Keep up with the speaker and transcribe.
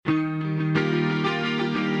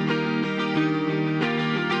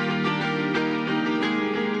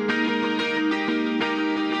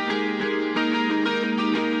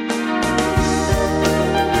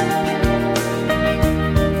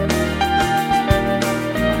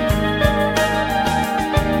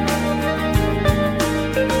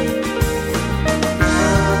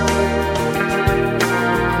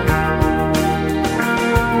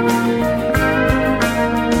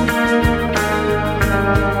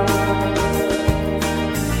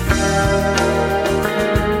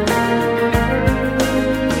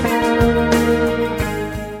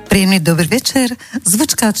Príjemný dobrý večer.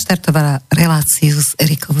 Zvučka odštartovala reláciu s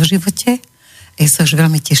Erikou v živote. Ja sa už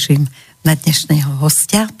veľmi teším na dnešného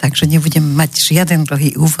hostia, takže nebudem mať žiaden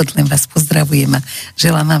dlhý úvod, len vás pozdravujem a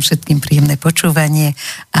želám vám všetkým príjemné počúvanie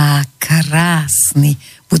a krásny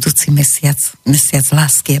budúci mesiac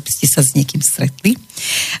lásky, aby ste sa s niekým stretli.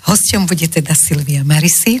 Hosťom bude teda Silvia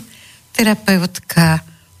Marisi, terapeutka,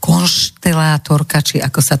 konštelátorka, či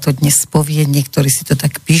ako sa to dnes povie, niektorí si to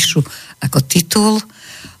tak píšu ako titul.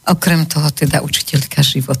 Okrem toho teda učiteľka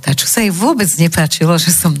života, čo sa jej vôbec nepáčilo, že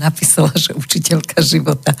som napísala, že učiteľka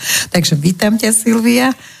života. Takže vítam ťa, Silvia.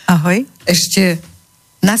 Ahoj. Ešte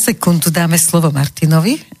na sekundu dáme slovo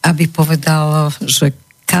Martinovi, aby povedal, že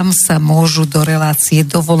kam sa môžu do relácie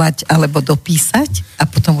dovolať alebo dopísať a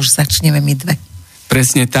potom už začneme my dve.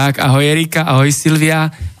 Presne tak. Ahoj Erika, ahoj Silvia.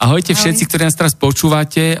 Ahojte všetci, ktorí nás teraz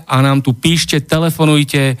počúvate a nám tu píšte,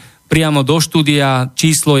 telefonujte priamo do štúdia.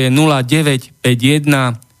 Číslo je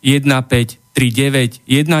 0951 153919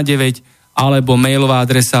 alebo mailová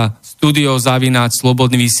adresa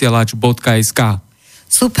studio@slobodnyvysielac.sk.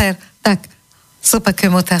 Super, tak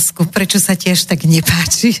zopakujem otázku. Prečo sa ti až tak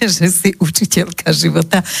nepáči, že si učiteľka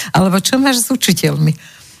života? Alebo čo máš s učiteľmi?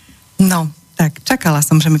 No, tak čakala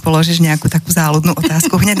som, že mi položíš nejakú takú záľudnú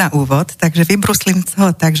otázku hneď na úvod, takže vybruslím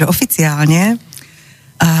toho, takže oficiálne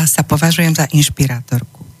sa považujem za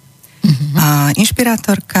inšpirátorku.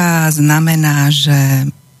 Inšpirátorka znamená, že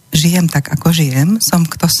žijem tak, ako žijem, som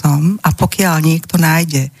kto som a pokiaľ niekto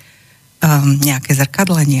nájde nejaké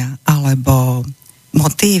zrkadlenia alebo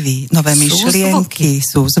motívy, nové myšlienky,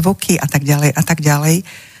 sú zvuky a tak ďalej,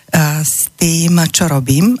 s tým, čo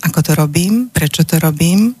robím, ako to robím, prečo to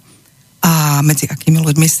robím a medzi akými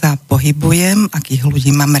ľuďmi sa pohybujem, akých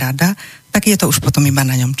ľudí mám rada, tak je to už potom iba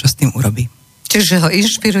na ňom, čo s tým urobí. Čiže ho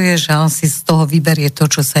inšpiruje, že on si z toho vyberie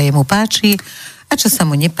to, čo sa jemu páči a čo sa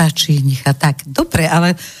mu nepáči, nechá tak. Dobre,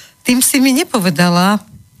 ale tým si mi nepovedala,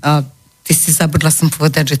 a ty si zabudla som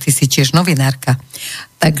povedať, že ty si tiež novinárka.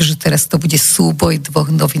 Takže teraz to bude súboj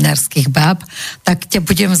dvoch novinárskych báb. Tak ťa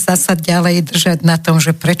budem zasa ďalej držať na tom,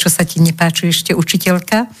 že prečo sa ti nepáči ešte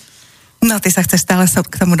učiteľka? No, ty sa chceš stále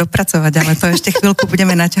k tomu dopracovať, ale to ešte chvíľku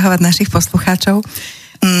budeme naťahovať našich poslucháčov.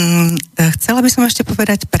 Chcela by som ešte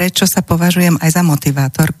povedať, prečo sa považujem aj za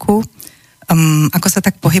motivátorku. Ako sa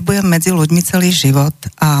tak pohybujem medzi ľuďmi celý život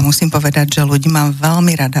a musím povedať, že ľudí mám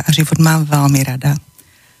veľmi rada a život mám veľmi rada.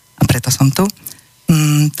 A preto som tu.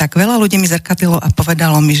 Tak veľa ľudí mi zrkadlilo a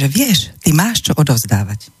povedalo mi, že vieš, ty máš čo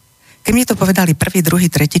odovzdávať. Keď mi to povedali prvý, druhý,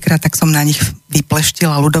 tretíkrát, tak som na nich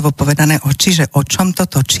vypleštila ľudovo povedané oči, že o čom to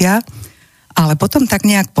točia. Ale potom tak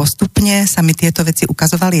nejak postupne sa mi tieto veci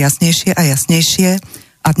ukazovali jasnejšie a jasnejšie.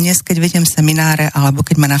 A dnes, keď vediem semináre, alebo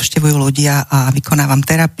keď ma navštevujú ľudia a vykonávam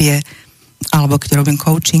terapie, alebo keď robím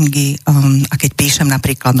coachingy a keď píšem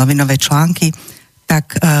napríklad novinové články,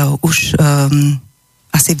 tak už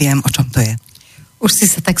asi viem, o čom to je. Už si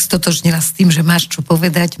sa tak stotožnila s tým, že máš čo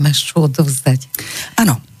povedať, máš čo odovzdať.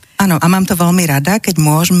 Áno, a mám to veľmi rada, keď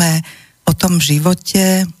môžeme o tom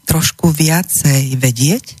živote trošku viacej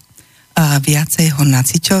vedieť, viacej ho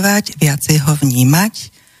naciťovať, viacej ho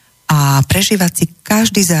vnímať a prežívať si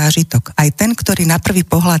každý zážitok. Aj ten, ktorý na prvý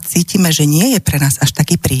pohľad cítime, že nie je pre nás až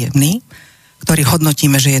taký príjemný, ktorý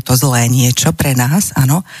hodnotíme, že je to zlé niečo pre nás,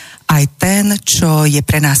 áno, aj ten, čo je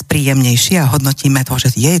pre nás príjemnejší a hodnotíme to,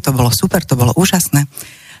 že to bolo super, to bolo úžasné.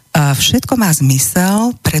 Všetko má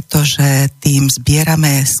zmysel, pretože tým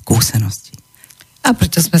zbierame skúsenosti. A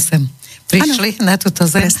preto sme sem prišli na túto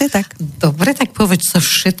zem. Presne tak. Dobre, tak povedz, čo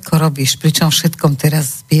všetko robíš, pričom všetkom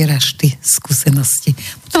teraz zbieraš ty skúsenosti.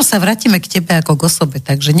 Potom sa vrátime k tebe ako k osobe,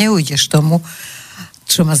 takže neujdeš tomu,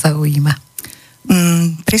 čo ma zaujíma.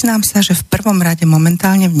 Priznám sa, že v prvom rade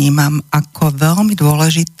momentálne vnímam ako veľmi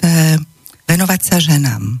dôležité venovať sa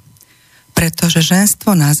ženám. Pretože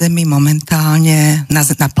ženstvo na Zemi momentálne,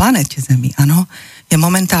 na planéte Zemi, áno, je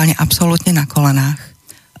momentálne absolútne na kolenách.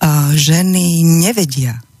 Ženy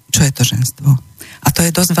nevedia, čo je to ženstvo. A to je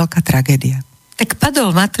dosť veľká tragédia. Tak padol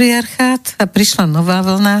matriarchát a prišla nová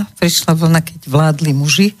vlna. Prišla vlna, keď vládli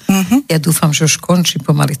muži. Ja dúfam, že už končí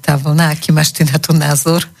pomaly tá vlna. Aký máš ty na to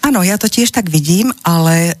názor? Áno, ja to tiež tak vidím,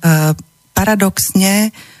 ale paradoxne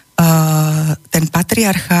ten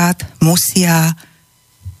patriarchát musia,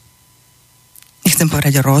 nechcem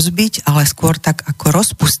povedať rozbiť, ale skôr tak ako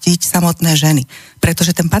rozpustiť samotné ženy.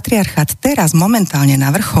 Pretože ten patriarchát teraz momentálne na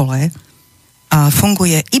vrchole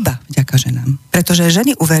funguje iba vďaka ženám. Pretože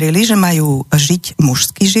ženy uverili, že majú žiť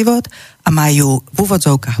mužský život a majú v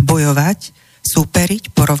úvodzovkách bojovať,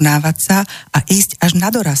 súperiť, porovnávať sa a ísť až na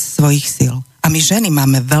doraz svojich síl. A my ženy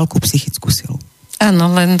máme veľkú psychickú silu. Áno,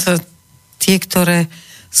 len tie, ktoré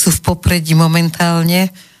sú v popredí momentálne,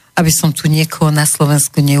 aby som tu niekoho na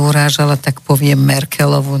Slovensku neurážala, tak poviem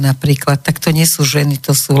Merkelovu napríklad. Tak to nie sú ženy,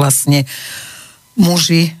 to sú vlastne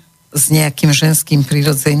muži s nejakým ženským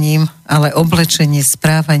prirodzením, ale oblečenie,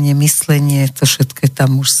 správanie, myslenie, to všetko je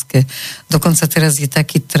tam mužské. Dokonca teraz je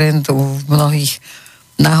taký trend u mnohých,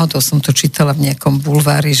 náhodou som to čítala v nejakom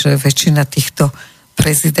bulvári, že väčšina týchto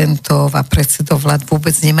prezidentov a predsedov vlád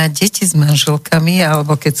vôbec nemá deti s manželkami,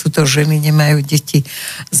 alebo keď sú to ženy, nemajú deti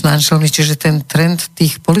s manželmi. Čiže ten trend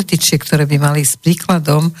tých političiek, ktoré by mali s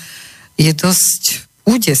príkladom, je dosť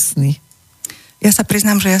údesný. Ja sa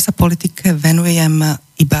priznám, že ja sa politike venujem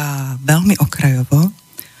iba veľmi okrajovo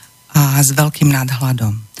a s veľkým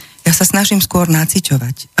nadhľadom. Ja sa snažím skôr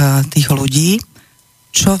naciťovať tých ľudí,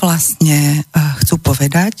 čo vlastne chcú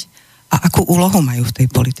povedať a akú úlohu majú v tej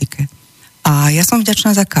politike. A ja som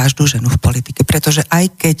vďačná za každú ženu v politike, pretože aj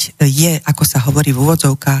keď je, ako sa hovorí v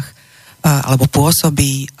úvodzovkách, alebo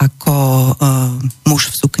pôsobí ako muž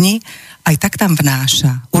v sukni, aj tak tam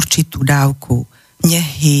vnáša určitú dávku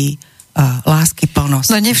nehy, lásky,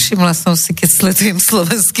 plnosť. No nevšimla som si, keď sledujem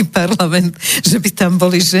slovenský parlament, že by tam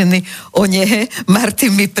boli ženy o nehe.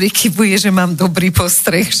 Martin mi prikyvuje, že mám dobrý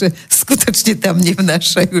postreh, že skutočne tam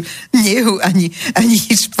nevnášajú nehu ani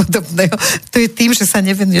nič podobného. To je tým, že sa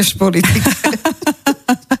nevenuješ politike.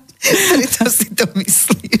 Preto si to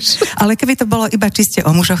myslíš. Ale keby to bolo iba čiste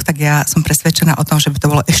o mužoch, tak ja som presvedčená o tom, že by to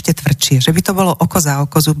bolo ešte tvrdšie. Že by to bolo oko za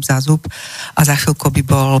oko, zub za zub a za chvíľku by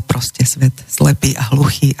bol proste svet slepý a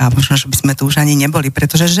hluchý a možno, že by sme tu už ani neboli,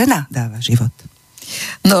 pretože žena dáva život.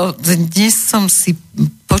 No, dnes som si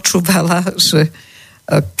počúvala, že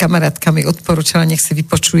kamarátka mi odporúčala, nech si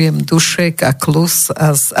vypočujem Dušek a Klus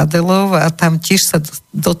a s Adelou a tam tiež sa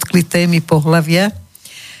dotkli témy pohlavia,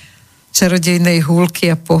 čarodejnej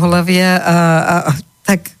húlky a pohlavia a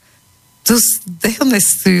tak dosť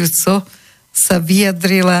dehonestujúco sa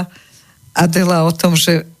vyjadrila Adela o tom,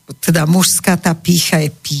 že teda mužská tá pýcha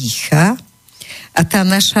je pýcha a tá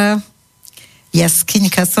naša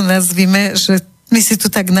jaskyňka, sa nazvime, že my si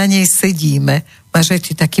tu tak na nej sedíme. Máš aj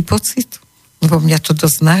ty taký pocit? Lebo mňa to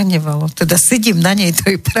dosť nahnevalo. Teda sedím na nej,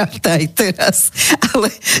 to je pravda aj teraz,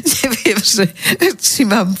 ale neviem, či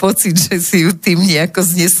mám pocit, že si ju tým nejako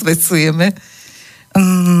znesvecujeme.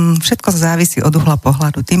 Všetko závisí od uhla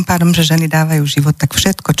pohľadu. Tým pádom, že ženy dávajú život, tak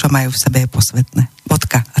všetko, čo majú v sebe, je posvetné.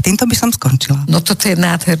 Bodka. A týmto by som skončila. No toto je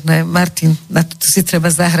nádherné. Martin, na to si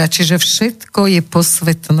treba zahrať. Čiže všetko je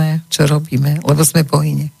posvetné, čo robíme, lebo sme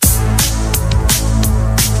bohyne.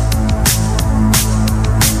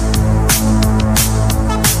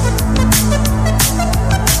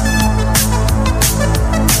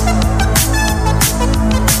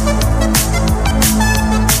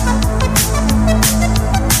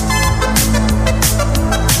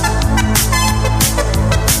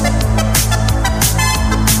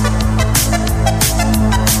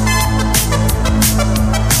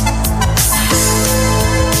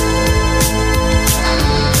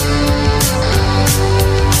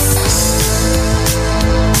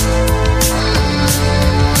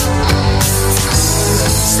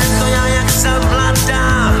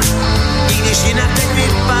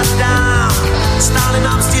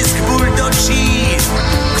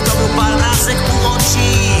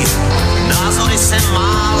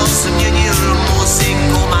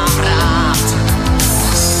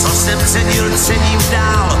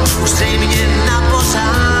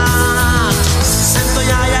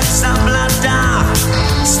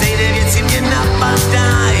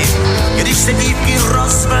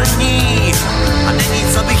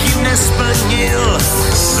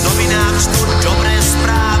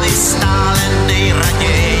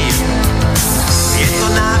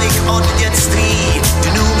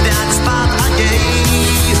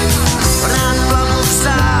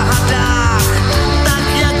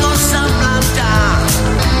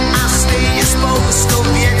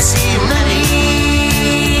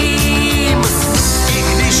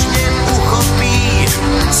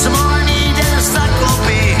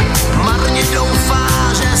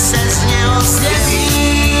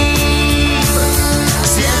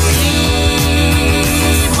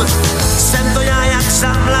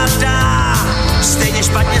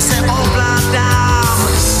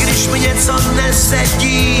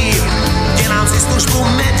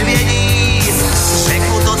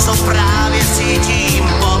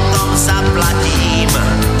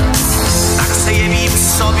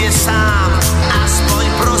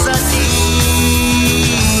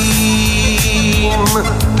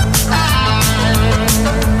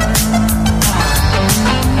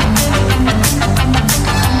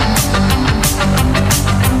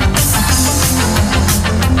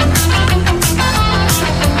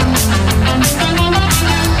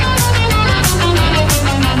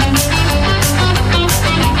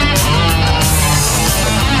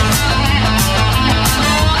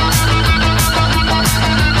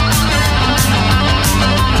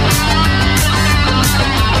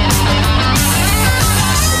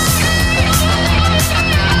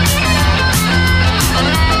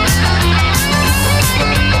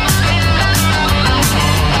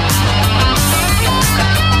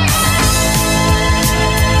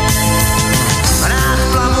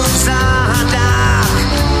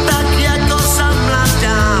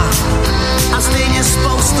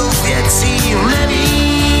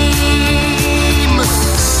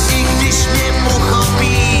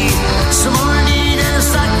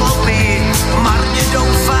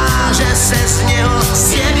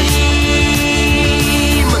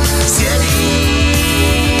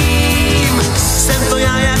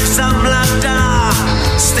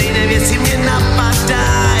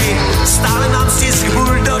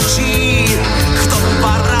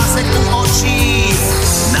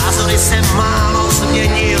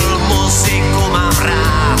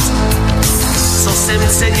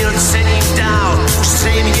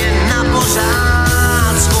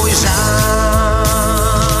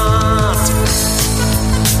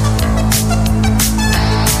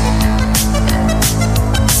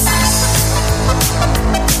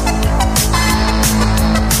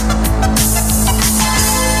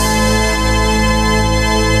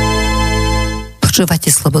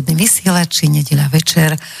 Počúvate Slobodný vysielač, nedeľa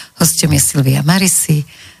večer. Hosťom je Silvia Marisi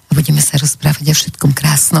a budeme sa rozprávať o všetkom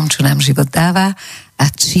krásnom, čo nám život dáva a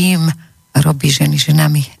čím robí ženy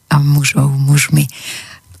ženami a mužov mužmi.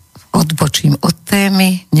 Odbočím od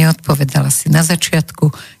témy, neodpovedala si na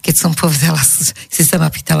začiatku. Keď som povedala, si sa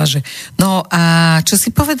ma pýtala, že no a čo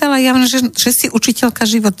si povedala? Ja, že si učiteľka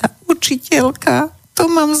života. Učiteľka, to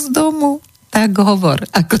mám z domu. Tak hovor,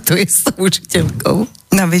 ako to je s tou učiteľkou.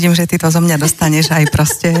 No vidím, že ty to zo mňa dostaneš aj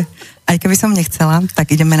proste, aj keby som nechcela,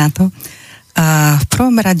 tak ideme na to. V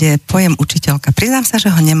prvom rade pojem učiteľka. Priznám sa,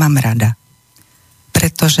 že ho nemám rada.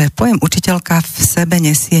 Pretože pojem učiteľka v sebe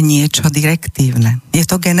nesie niečo direktívne. Je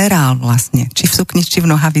to generál vlastne. Či v sukni, či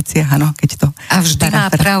v nohaviciach, áno, keď to... A vždy má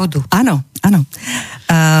pravdu. Áno, áno.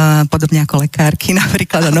 Podobne ako lekárky,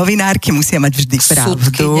 napríklad, a novinárky musia mať vždy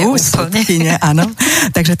pravdu. Súdkyne, áno.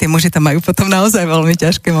 Takže tie muži to majú potom naozaj veľmi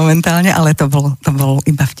ťažké momentálne, ale to bol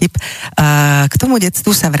iba vtip. K tomu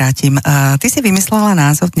detstvu sa vrátim. Ty si vymyslela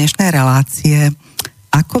názov dnešnej relácie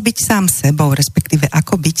Ako byť sám sebou, respektíve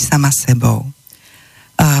Ako byť sama sebou.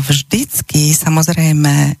 Vždycky,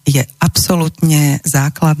 samozrejme, je absolútne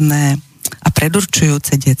základné a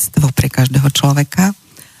predurčujúce detstvo pre každého človeka.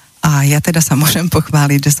 A ja teda sa môžem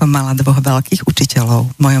pochváliť, že som mala 2 veľkých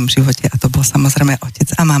učiteľov v mojom živote a to bol samozrejme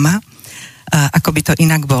otec a mama. Ako by to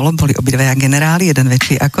inak bolo, boli obidvaja generáli, jeden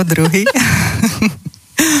väčší ako druhý.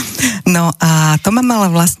 No a to ma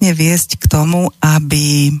malo vlastne viesť k tomu,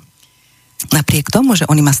 aby napriek tomu, že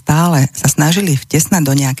oni ma stále sa snažili vtesnať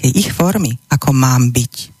do nejakej ich formy, ako mám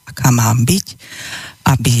byť, aká mám byť,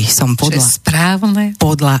 aby som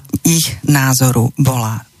podľa ich názoru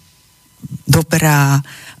bola dobrá,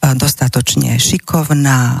 dostatočne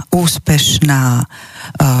šikovná, úspešná,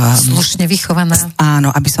 slušne vychovaná.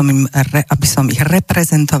 Áno, aby som ich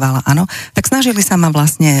reprezentovala, áno. Tak snažili sa ma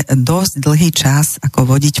vlastne dosť dlhý čas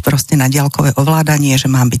ako vodiť proste na diaľkové ovládanie, že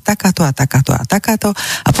mám byť takáto a takáto a takáto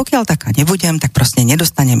a pokiaľ taká nebudem, tak proste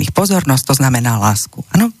nedostanem ich pozornosť, to znamená lásku,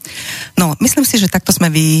 áno. No, myslím si, že takto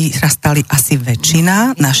sme vyrastali asi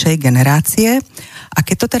väčšina našej generácie. A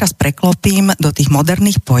keď to teraz preklopím do tých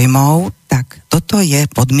moderných pojmov, tak toto je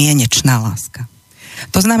podmienečná láska.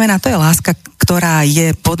 To znamená, to je láska, ktorá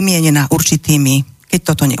je podmienená určitými, keď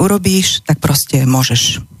toto neurobíš, tak proste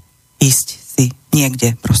môžeš ísť si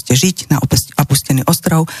niekde, proste žiť na opustený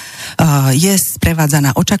ostrov. Je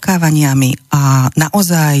sprevádzaná očakávaniami a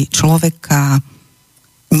naozaj človeka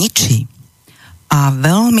ničí. A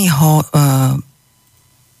veľmi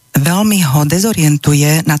ho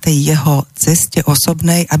dezorientuje na tej jeho ceste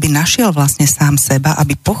osobnej, aby našiel vlastne sám seba,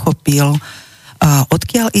 aby pochopil,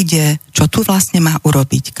 odkiaľ ide, čo tu vlastne má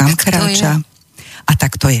urobiť, kam kráča. A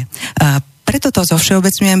tak to je. Preto to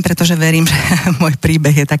zovšeobecňujem, pretože verím, že môj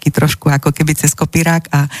príbeh je taký trošku ako keby cez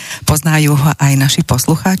kopírák a poznajú ho aj naši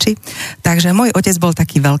poslucháči. Takže môj otec bol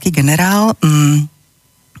taký veľký generál,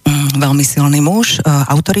 veľmi silný muž,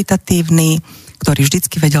 autoritatívny, ktorý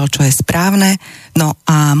vždycky vedel, čo je správne. No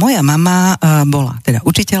a moja mama bola teda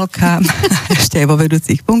učiteľka, ešte aj vo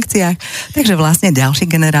vedúcich funkciách, takže vlastne ďalší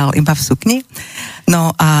generál iba v sukni.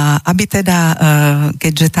 No a aby teda,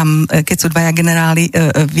 keď sú 2 generáli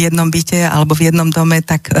v jednom byte alebo v jednom dome,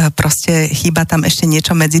 tak proste chýba tam ešte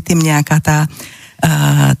niečo medzi tým, nejaká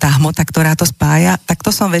tá hmota, ktorá to spája, tak to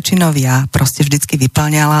som väčšinou ja proste vždycky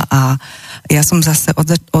vyplňala a ja som zase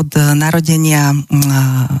od narodenia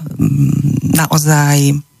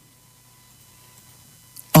naozaj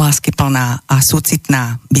láskyplná a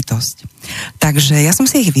súcitná bytosť. Takže ja som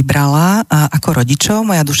si ich vybrala ako rodičov,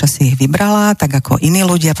 moja duša si ich vybrala, tak ako iní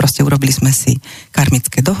ľudia, proste urobili sme si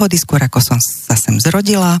karmické dohody, skôr ako som sa sem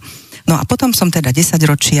zrodila. No a potom som teda 10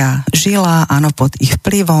 ročia žila, áno, pod ich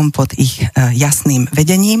vplyvom, pod ich jasným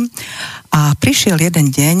vedením a prišiel jeden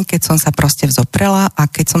deň, keď som sa proste vzoprela a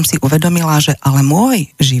keď som si uvedomila, že ale môj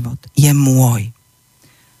život je môj.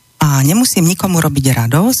 A nemusím nikomu robiť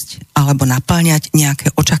radosť alebo naplňať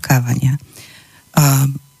nejaké očakávania.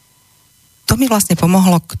 To mi vlastne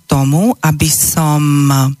pomohlo k tomu, aby som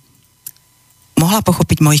mohla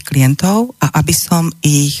pochopiť mojich klientov a aby som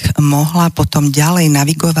ich mohla potom ďalej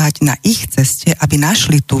navigovať na ich ceste, aby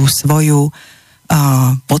našli tú svoju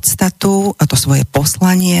podstatu, to svoje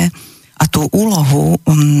poslanie a tú úlohu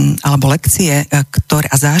alebo lekcie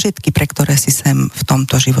a zážitky, pre ktoré si sem v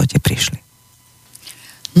tomto živote prišli.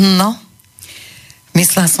 No,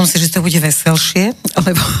 myslela som si, že to bude veselšie,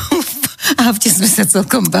 lebo A v sme sa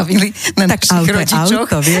celkom bavili na tak našich rodičoch.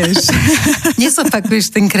 Auto, vieš.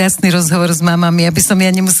 Nezopakuješ ten krásny rozhovor s mamami, aby som ja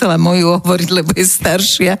nemusela moju hovoriť, lebo je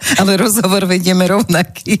staršia, ale rozhovor vedieme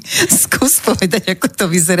rovnaký. Skús povedať, ako to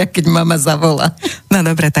vyzerá, keď mama zavolá. No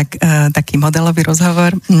dobre, tak taký modelový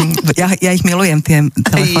rozhovor. Ja ich milujem, tie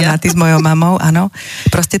telefonáty s mojou mamou, áno.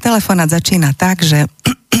 Proste telefonát začína tak, že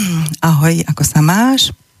ahoj, ako sa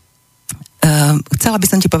máš? Chcela by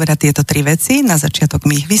som ti povedať tieto 3 veci, na začiatok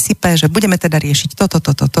mi ich vysype, že budeme teda riešiť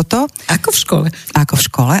toto. Ako v škole. Ako v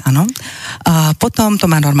škole, áno. Potom to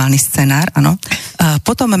má normálny scenár, áno.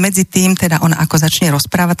 Potom medzi tým, teda ona ako začne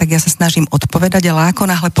rozprávať, tak ja sa snažím odpovedať, ale ako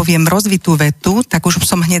náhle poviem rozvitú vetu, tak už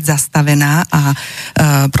som hneď zastavená a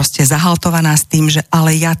proste zahaltovaná s tým, že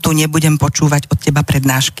ale ja tu nebudem počúvať od teba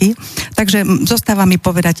prednášky. Takže zostáva mi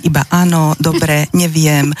povedať iba áno, dobre,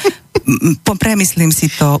 neviem, premyslím si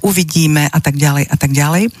to, uvidíme a tak ďalej a tak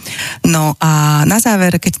ďalej. No a na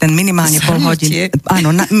záver, keď ten minimálne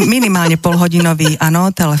minimálne polhodinový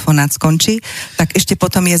telefonát skončí, tak ešte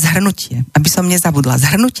potom je zhrnutie, aby som nezabudla.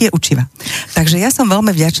 Zhrnutie učiva. Takže ja som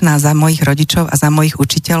veľmi vďačná za mojich rodičov a za mojich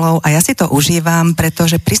učiteľov a ja si to užívam,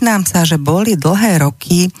 pretože priznám sa, že boli dlhé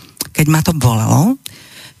roky, keď ma to bolelo,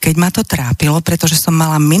 keď ma to trápilo, pretože som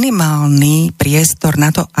mala minimálny priestor na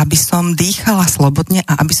to, aby som dýchala slobodne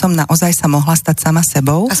a aby som naozaj sa mohla stať sama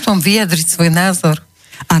sebou. Aspoň vyjadriť svoj názor.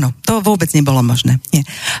 Áno, to vôbec nebolo možné. Nie.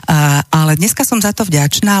 Ale dneska som za to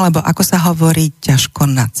vďačná, lebo ako sa hovorí, ťažko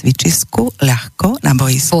na cvičisku, ľahko na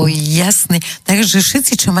boisku. Jasne. Takže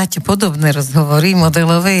všetci, čo máte podobné rozhovory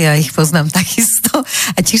modelové, ja ich poznám takisto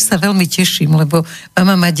a tiež sa veľmi teším, lebo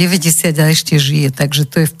mama má 90 a ešte žije, takže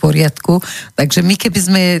to je v poriadku. Takže my, keby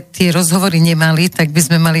sme tie rozhovory nemali, tak by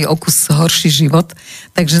sme mali o kus horší život.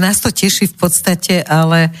 Takže nás to teší v podstate,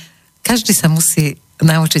 ale každý sa musí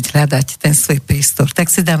naučiť hľadať ten svoj priestor. Tak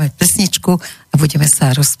si dáme pesničku a budeme sa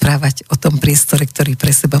rozprávať o tom priestore, ktorý pre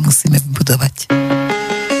seba musíme vybudovať.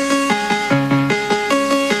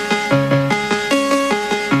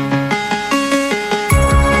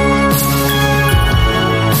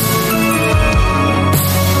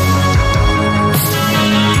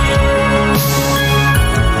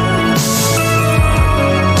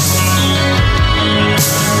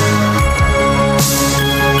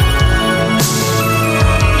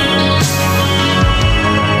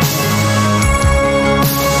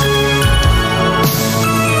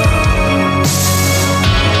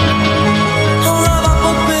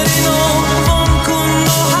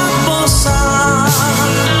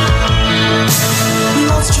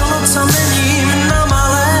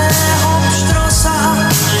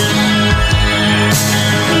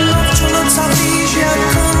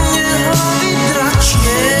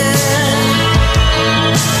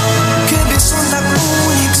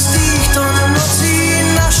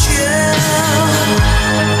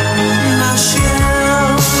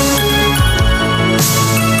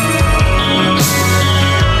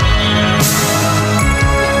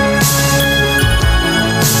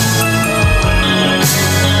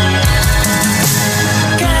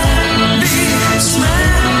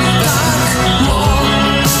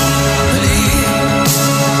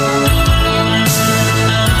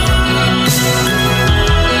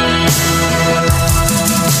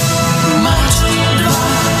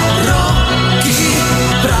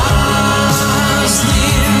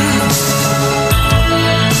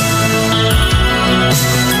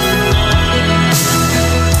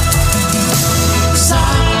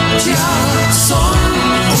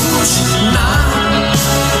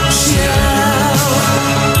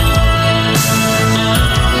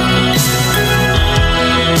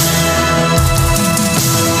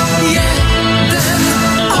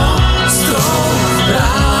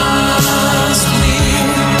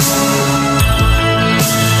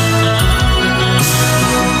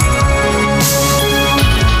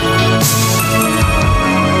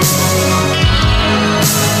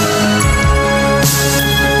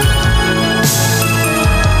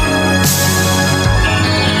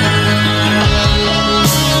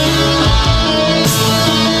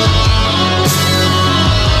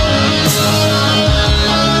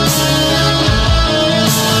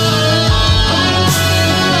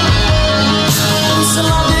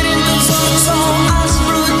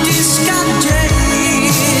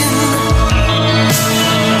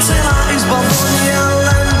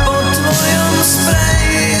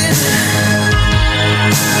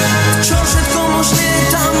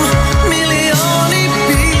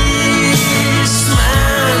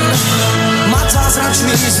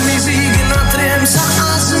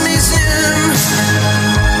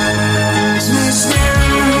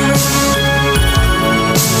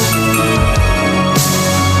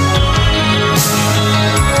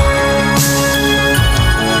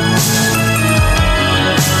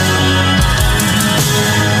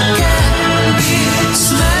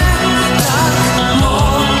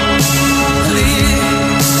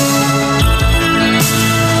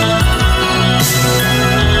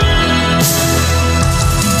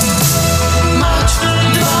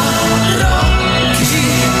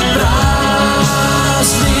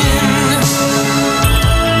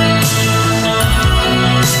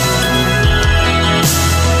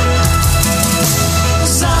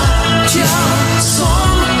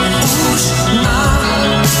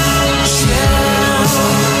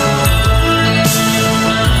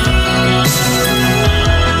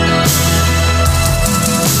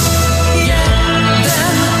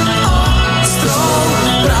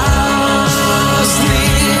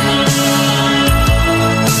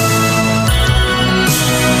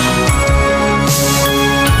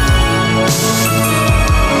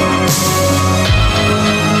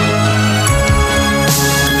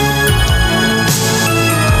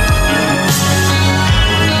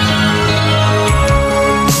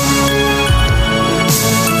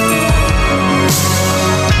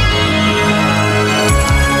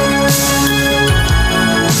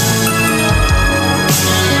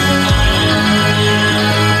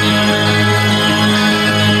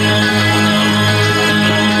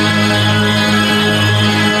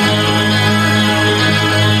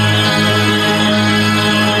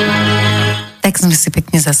 Tak sme si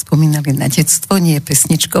pekne zaspomínali na detstvo, nie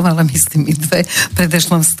pesničkov, ale myslím i dve v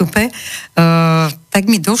predošlom vstupe. Tak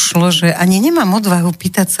mi došlo, že ani nemám odvahu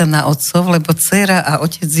pýtať sa na otcov, lebo dcera a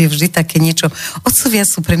otec je vždy také niečo. Otcovia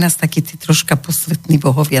sú pre nás takí tí troška posvetní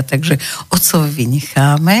bohovia, takže otcov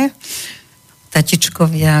vynecháme.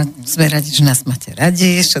 Tatičkovia, sme radi, že nás máte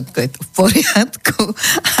radi, všetko je to v poriadku,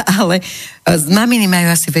 ale maminy majú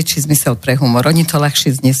asi väčší zmysel pre humor. Oni to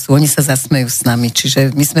ľahšie znesú, oni sa zasmejú s nami,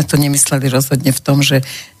 čiže my sme to nemysleli rozhodne v tom, že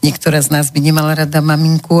niektorá z nás by nemala rada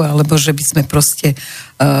maminku, alebo že by sme proste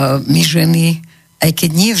my ženy, aj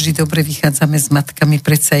keď nie vždy dobre vychádzame s matkami,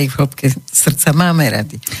 predsa ich v hĺbke srdca máme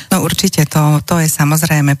rady. No určite, to je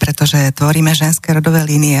samozrejme, pretože tvoríme ženské rodové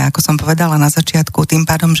línie, ako som povedala na začiatku, tým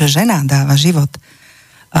pádom, že žena dáva život.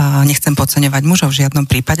 Nechcem podceňovať mužov v žiadnom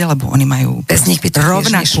prípade, lebo oni majú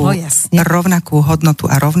rovnakú hodnotu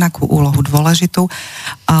a rovnakú úlohu dôležitú,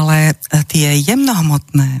 ale tie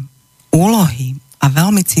jemnohmotné úlohy a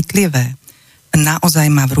veľmi citlivé naozaj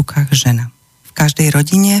má v rukách žena. V každej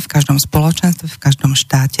rodine, v každom spoločenstve, v každom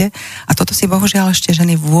štáte. A toto si bohužiaľ ešte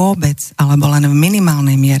ženy vôbec, alebo len v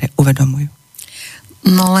minimálnej miere uvedomujú.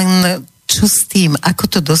 No len čo s tým? Ako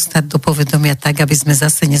to dostať do povedomia tak, aby sme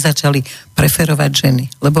zase nezačali preferovať ženy?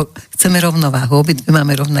 Lebo chceme rovnováhu, obidve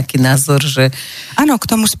máme rovnaký názor, že... Áno, k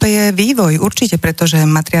tomu speje vývoj, určite, pretože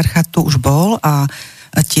matriarchát tu už bol a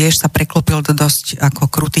tiež sa preklopil do dosť ako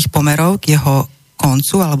krutých pomerov k jeho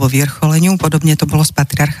koncu alebo vyvrcholeniu, podobne to bolo s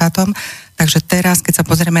patriarchátom. Takže teraz, keď sa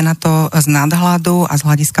pozrieme na to z nadhľadu a z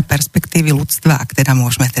hľadiska perspektívy ľudstva, ak teda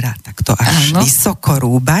môžeme teda takto až vysoko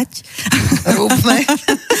rúbať,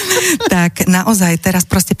 tak naozaj teraz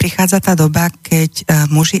proste prichádza tá doba, keď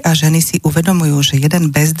muži a ženy si uvedomujú, že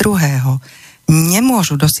jeden bez druhého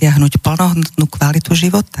nemôžu dosiahnuť plnohodnotnú kvalitu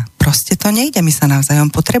života. Proste to nejde, my sa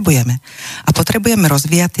navzájom potrebujeme. A potrebujeme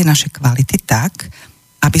rozvíjať tie naše kvality tak,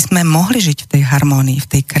 aby sme mohli žiť v tej harmónii, v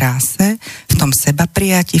tej kráse, v tom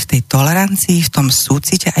sebaprijatí, v tej tolerancii, v tom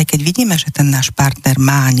súcite, aj keď vidíme, že ten náš partner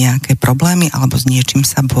má nejaké problémy alebo s niečím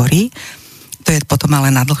sa borí. To je potom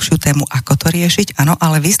ale na dlhšiu tému, ako to riešiť. Áno,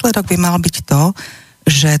 ale výsledok by mal byť to,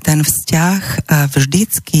 že ten vzťah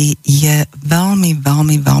vždycky je veľmi,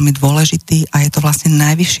 veľmi, veľmi dôležitý a je to vlastne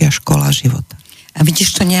najvyššia škola života. A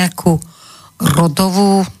vidíš to nejakú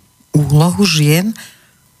rodovú úlohu žien?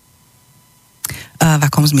 V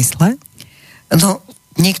akom zmysle? No,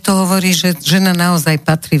 niekto hovorí, že žena naozaj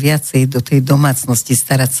patrí viacej do tej domácnosti,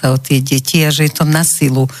 starať sa o tie deti a že je to na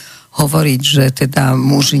silu hovoriť, že teda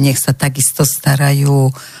muži nech sa takisto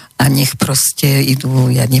starajú a nech proste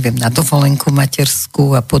idú, ja neviem, na dovolenku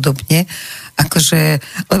materskú a podobne. Akože,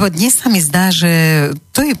 lebo dnes sa mi zdá, že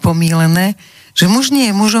to je pomýlené, že muž nie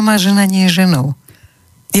je mužom a žena nie je ženou.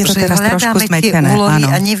 Je to teraz trošku zmetené, úlohy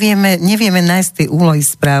a nevieme nájsť tie úlohy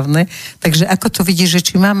správne. Takže ako to vidíš, že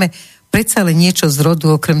či máme predsa len niečo z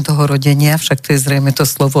rodu, okrem toho rodenia, však to je zrejme to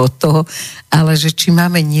slovo od toho, ale že či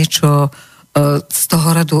máme niečo z toho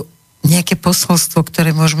rodu, nejaké posolstvo,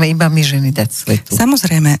 ktoré môžeme iba my ženy dať svetu.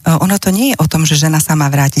 Samozrejme, ono to nie je o tom, že žena sa má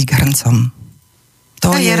vrátiť k hrncom.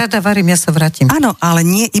 Ja rada varím, ja sa vrátim. Áno, ale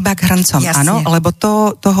nie iba k hrncom, áno, lebo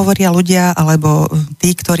to hovoria ľudia, alebo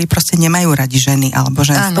tí, ktorí proste nemajú radi ženy alebo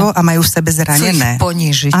ženstvo a majú v sebe zranené.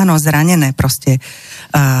 Áno, zranené proste.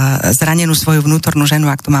 Zranenú svoju vnútornú ženu,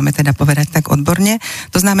 ak to máme teda povedať tak odborne.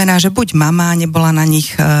 To znamená, že buď mama nebola na nich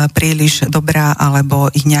príliš dobrá, alebo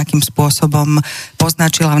ich nejakým spôsobom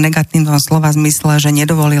poznačila v negatívnom slova zmysle, že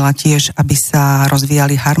nedovolila tiež, aby sa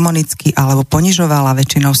rozvíjali harmonicky, alebo ponižovala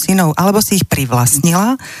väčšinou synov, alebo si ich privlastnila.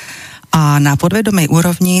 A na podvedomej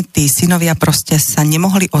úrovni tí synovia proste sa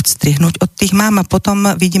nemohli odstrihnúť od tých mám a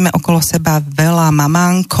potom vidíme okolo seba veľa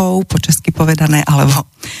mamánkov, po česky povedané, alebo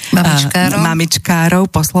mamičkárov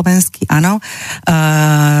po slovensky, áno.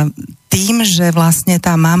 Tým, že vlastne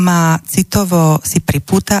tá mama citovo si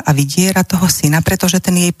pripúta a vydiera toho syna, pretože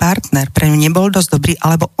ten jej partner pre ňu nebol dosť dobrý,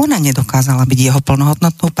 alebo ona nedokázala byť jeho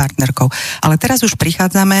plnohodnotnou partnerkou. Ale teraz už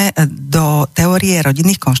prichádzame do teórie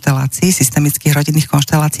rodinných konštelácií, systemických rodinných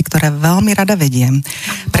konštelácií, ktoré veľmi rada vediem,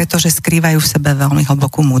 pretože skrývajú v sebe veľmi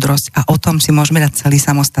hlbokú múdrosť a o tom si môžeme dať celý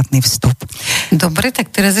samostatný vstup. Dobre,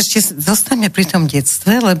 tak teraz ešte zostaňme pri tom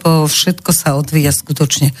detstve, lebo všetko sa odvíja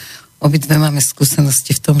skutočne. Obidve máme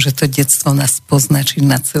skúsenosti v tom, že to detstvo nás poznačí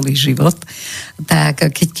na celý život. Tak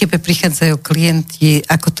keď tebe prichádzajú klienti,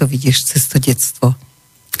 ako to vidíš cez to detstvo?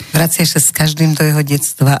 Vraciaš sa s každým do jeho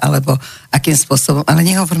detstva, alebo akým spôsobom? Ale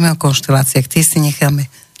nehovoríme o konšteláciách, tie si necháme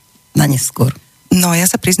na neskôr. No ja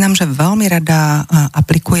sa priznám, že veľmi rada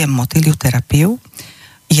aplikujem motýliu terapiu.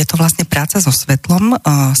 Je to vlastne práca so svetlom,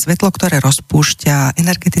 svetlo, ktoré rozpúšťa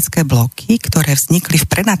energetické bloky, ktoré vznikli v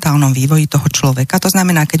prenatálnom vývoji toho človeka. To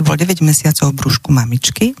znamená, keď bol 9 mesiacov v brúšku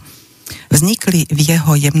mamičky, vznikli v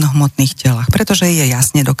jeho jemnohmotných telách, pretože je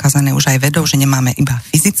jasne dokázané už aj vedou, že nemáme iba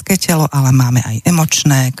fyzické telo, ale máme aj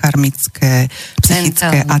emočné, karmické,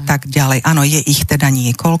 psychické a tak ďalej. Áno, je ich teda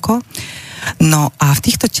niekoľko. No a v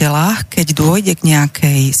týchto telách, keď dôjde k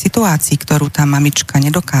nejakej situácii, ktorú tá mamička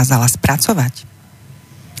nedokázala spracovať,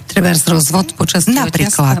 treba rozvod počas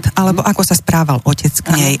napríklad, alebo ako sa správal otec k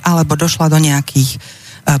nej, alebo došla do nejakých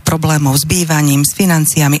problémov s bývaním, s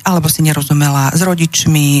financiami, alebo si nerozumela s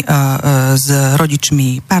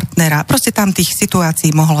rodičmi partnera. Proste tam tých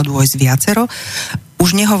situácií mohlo dôjsť viacero.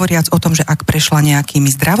 Už nehovoriac o tom, že ak prešla nejakými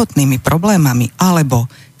zdravotnými problémami, alebo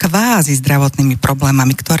kvázi zdravotnými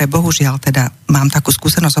problémami, ktoré bohužiaľ teda, mám takú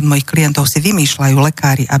skúsenosť od mojich klientov, si vymýšľajú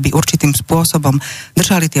lekári, aby určitým spôsobom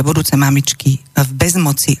držali tie budúce mamičky v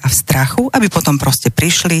bezmoci a v strachu, aby potom proste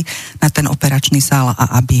prišli na ten operačný sál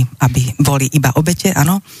a aby boli iba obete,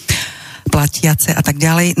 áno, platiace a tak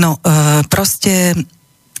ďalej. No proste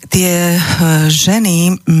tie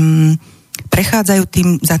ženy prechádzajú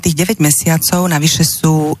tým za tých 9 mesiacov, navyše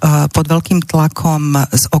sú pod veľkým tlakom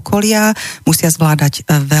z okolia, musia zvládať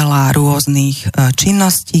veľa rôznych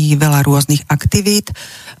činností, veľa rôznych aktivít.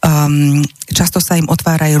 Často sa im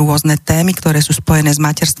otvárajú rôzne témy, ktoré sú spojené s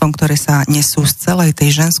materstvom, ktoré sa nesú z celej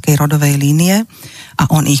tej ženskej rodovej línie a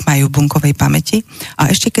oni ich majú v bunkovej pamäti.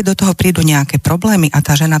 A ešte keď do toho prídu nejaké problémy a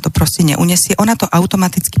tá žena to proste neuniesie, ona to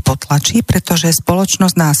automaticky potlačí, pretože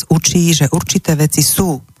spoločnosť nás učí, že určité veci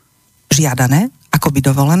sú žiadané, akoby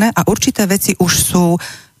dovolené a určité veci už sú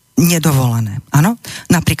nedovolené, áno?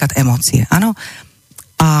 Napríklad emócie, áno?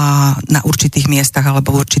 A na určitých miestach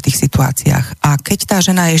alebo v určitých situáciách. A keď tá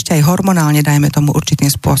žena je ešte aj hormonálne, dajme tomu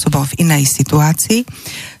určitým spôsobom v inej situácii,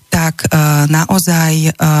 tak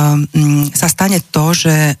naozaj sa stane to,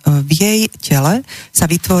 že v jej tele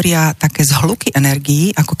sa vytvoria také zhluky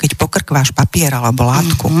energií, ako keď pokrkváš papier alebo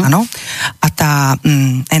látku, áno? A tá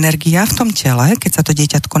energia v tom tele, keď sa to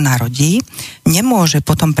dieťatko narodí, nemôže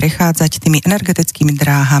potom prechádzať tými energetickými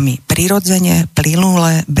dráhami prirodzene,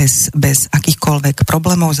 plynule, bez akýchkoľvek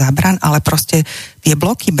problémov, zábran, ale proste tie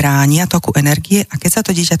bloky bránia toku energie a keď sa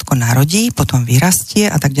to dieťatko narodí, potom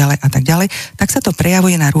vyrastie a tak ďalej, tak sa to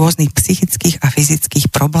prejavuje na rôznych psychických a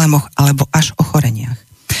fyzických problémoch alebo až ochoreniach.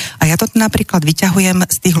 A ja to napríklad vyťahujem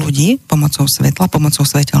z tých ľudí pomocou svetla, pomocou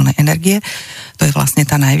svetelnej energie. To je vlastne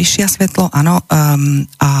tá najvyššia svetlo, áno.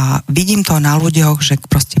 A vidím to na ľuďoch, že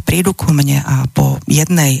proste prídu ku mne a po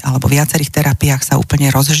jednej alebo viacerých terapiách sa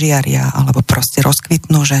úplne rozžiaria alebo proste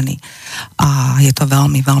rozkvitnú ženy. A je to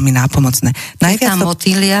veľmi, veľmi nápomocné. Najviac to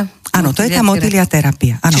motýlia? Áno, to je tá motýlia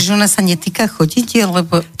terapia. Áno. Čiže ona sa netýka chodidiel,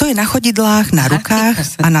 lebo... To je na chodidlách, na rukách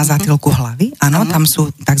a na zátylku hlavy. Áno, tam sú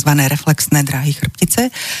takzvané reflexné dráhy chrbtice.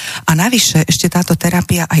 A navyše ešte táto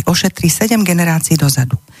terapia aj ošetrí 7 generácií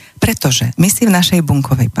dozadu. Pretože my si v našej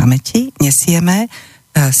bunkovej pamäti nesieme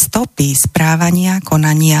stopy správania,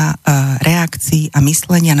 konania, reakcií a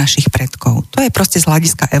myslenia našich predkov. To je proste z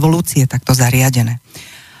hľadiska evolúcie takto zariadené.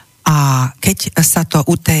 A keď sa to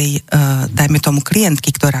u tej, dajme tomu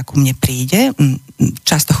klientky, ktorá ku mne príde,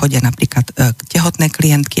 často chodia napríklad tehotné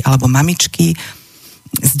klientky alebo mamičky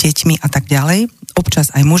s deťmi a tak ďalej,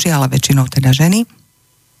 občas aj muži, ale väčšinou teda ženy,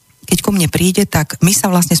 keď ku mne príde, tak my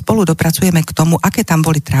sa vlastne spolu dopracujeme k tomu, aké tam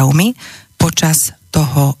boli traumy počas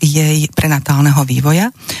toho jej prenatálneho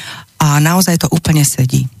vývoja a naozaj to úplne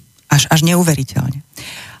sedí. Až neuveriteľne.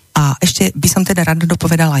 A ešte by som teda rada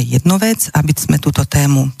dopovedala aj jednu vec, aby sme túto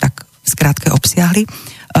tému tak v skratke obsiahli.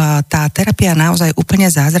 Tá terapia je naozaj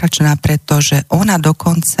úplne zázračná, pretože ona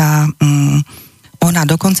dokonca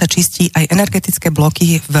čistí aj energetické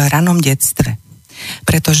bloky v ranom detstve.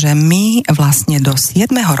 Pretože my vlastne do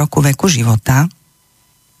 7. roku veku života,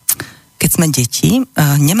 keď sme deti,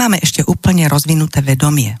 nemáme ešte úplne rozvinuté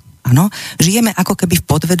vedomie. Áno, žijeme ako keby v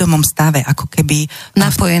podvedomom stave, ako keby...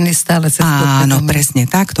 Napojený stále cez podvedomie. Áno, presne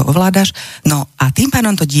tak, to ovládaš. No a tým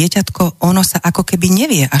pádom to dieťatko, ono sa ako keby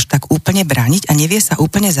nevie až tak úplne brániť a nevie sa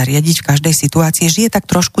úplne zariadiť v každej situácii, žije tak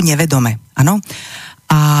trošku nevedome. Áno.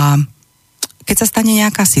 A keď sa stane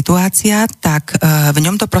nejaká situácia, tak v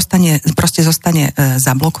ňom to proste zostane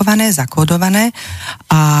zablokované, zakódované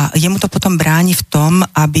a jemu to potom bráni v tom,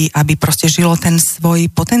 aby proste žilo ten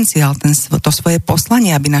svoj potenciál, to svoje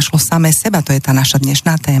poslanie, aby našlo samé seba. To je tá naša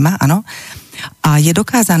dnešná téma, áno. A je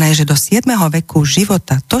dokázané, že do 7. veku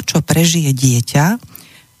života to, čo prežije dieťa,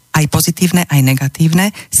 aj pozitívne, aj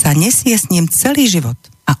negatívne, sa nesie s ním celý život.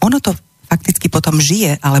 A ono to fakticky potom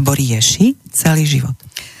žije alebo rieši celý život.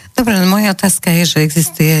 Dobre, moja otázka je, že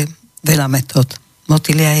existuje veľa metód.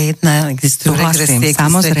 Motýlia je jedna, existujú regresie,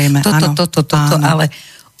 samozrejme, toto, ale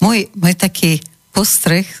môj taký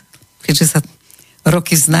postreh, keďže sa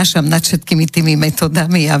roky znášam nad všetkými tými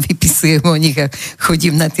metodami a vypisujem o nich a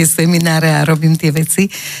chodím na tie semináre a robím tie veci.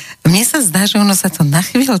 Mne sa zdá, že ono sa to na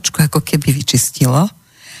chvíľočku ako keby vyčistilo,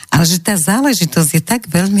 ale že tá záležitosť je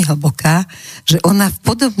tak veľmi hlboká, že ona v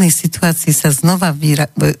podobnej situácii sa znova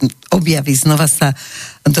objaví, znova sa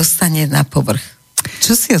dostane na povrch.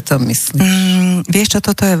 Čo si o tom myslíš? Vieš čo,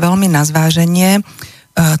 toto je veľmi na zváženie.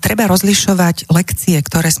 Treba rozlišovať lekcie,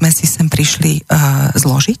 ktoré sme si sem prišli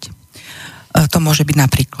zložiť. To môže byť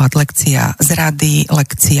napríklad lekcia zrady,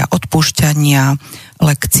 lekcia odpúšťania,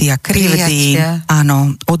 lekcia krivdy,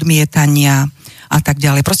 áno, odmietania a tak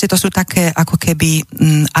ďalej. Proste to sú také ako keby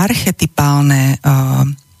archetypálne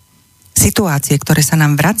situácie, ktoré sa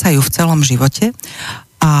nám vracajú v celom živote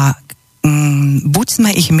a buď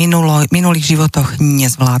sme ich v minulých životoch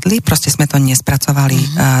nezvládli, proste sme to nespracovali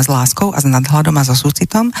s láskou a s nadhľadom a so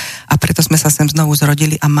súcitom a preto sme sa sem znovu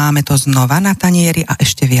zrodili a máme to znova na tanieri a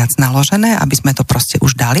ešte viac naložené, aby sme to proste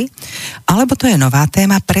už dali. Alebo to je nová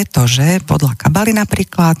téma, pretože podľa kabaly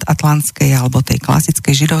napríklad atlantskej alebo tej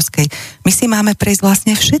klasickej židovskej, my si máme prejsť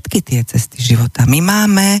vlastne všetky tie cesty života. My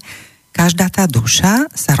máme, každá tá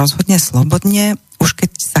duša sa rozhodne slobodne, už keď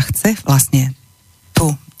sa chce vlastne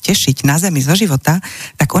tu tešiť na zemi zo života,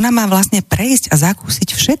 tak ona má vlastne prejsť a zakúsiť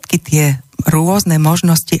všetky tie rôzne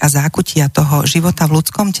možnosti a zákutia toho života v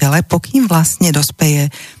ľudskom tele, pokým vlastne dospeje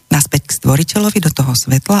naspäť k stvoriteľovi do toho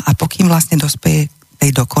svetla a pokým vlastne dospeje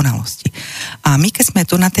tej dokonalosti. A my, keď sme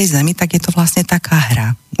tu na tej zemi, tak je to vlastne taká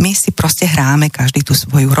hra. My si proste hráme každý tú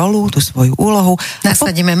svoju rolu, tú svoju úlohu.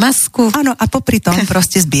 Nasadíme masku. Áno, a popri tom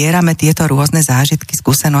proste zbierame tieto rôzne zážitky,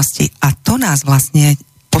 skúsenosti a to nás vlastne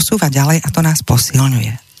posúva ďalej a to nás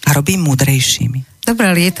posilňuje. A robí múdrejšími. Dobre,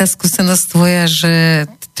 ale je tá skúsenosť tvoja, že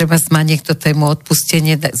treba má niekto tému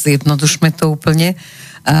odpustenie, zjednodušme to úplne,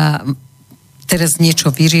 a teraz niečo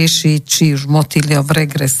vyriešiť, či už motýľov, v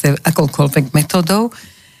regrese, akoľkoľvek metodou,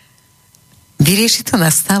 vyrieši to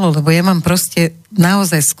nastálo, lebo ja mám proste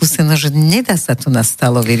naozaj skúsenosť, že nedá sa to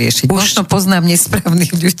nastálo vyriešiť. Možno poznám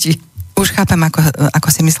nesprávnych ľudí. Už chápem, ako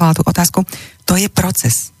si myslela tú otázku. To je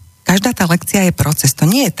proces. Každá tá lekcia je proces. To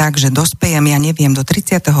nie je tak, že dospejem, ja neviem, do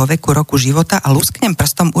 30. veku roku života a lusknem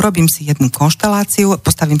prstom, urobím si jednu konšteláciu,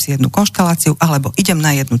 postavím si jednu konšteláciu, alebo idem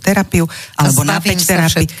na jednu terapiu, alebo na 5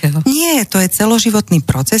 terapií. Nie, to je celoživotný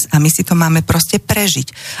proces a my si to máme proste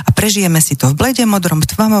prežiť. A prežijeme si to v blede modrom, v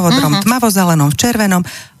tmavovodrom, tmavozelenom, v červenom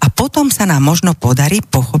a potom sa nám možno podarí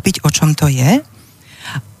pochopiť, o čom to je.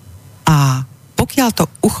 A pokiaľ to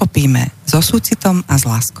uchopíme so súcitom a s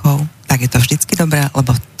láskou, tak je to vždycky dobré,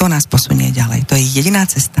 lebo to nás posunie ďalej. To je jediná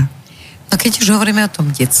cesta. No keď už hovoríme o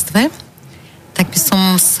tom detstve, tak by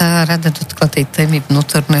som sa rada dotkla tej témy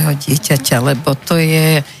vnútorného dieťaťa, lebo to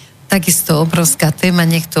je takisto obrovská téma,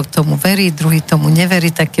 niekto tomu verí, druhý tomu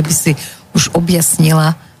neverí, tak keby si už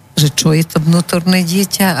objasnila, že čo je to vnútorné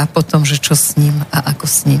dieťa a potom, že čo s ním a ako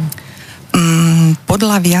s ním.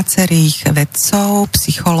 Podľa viacerých vedcov,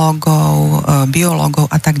 psychológov,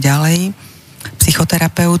 biológov a tak ďalej,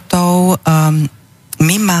 psychoterapeutov,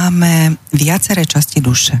 my máme viaceré časti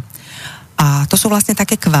duše. A to sú vlastne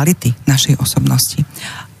také kvality našej osobnosti.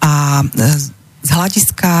 A z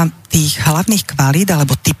hľadiska tých hlavných kvalít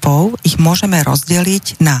alebo typov ich môžeme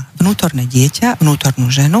rozdeliť na vnútorné dieťa, vnútornú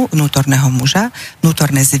ženu, vnútorného muža,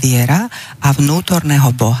 vnútorné zviera a vnútorného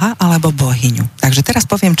boha alebo bohyňu. Takže teraz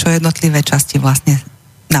poviem, čo jednotlivé časti vlastne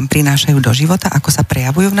nám prinášajú do života, ako sa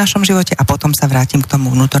prejavujú v našom živote a potom sa vrátim k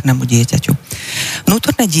tomu vnútornému dieťaťu.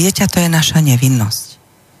 Vnútorné dieťa to je naša nevinnosť.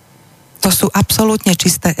 To sú absolútne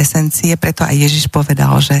čisté esencie, preto aj Ježiš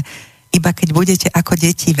povedal, že iba keď budete ako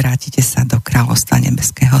deti, vrátite sa do kráľovstva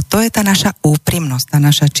nebeského. To je tá naša úprimnosť, tá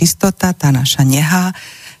naša čistota, tá naša neha,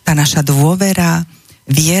 tá naša dôvera,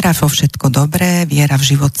 viera vo všetko dobré, viera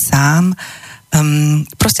v život sám.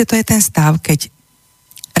 Proste to je ten stav, keď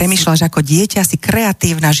premýšľaš ako dieťa, si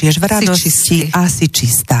kreatívna, žiješ v radosti a si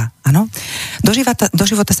čistá. Áno? Do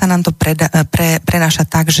života sa nám to prenáša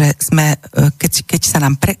tak, že sme, keď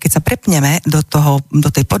sa prepneme do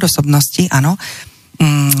tej podosobnosti, áno,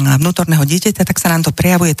 vnútorného dieťaťa, tak sa nám to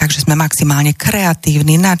prejavuje tak, že sme maximálne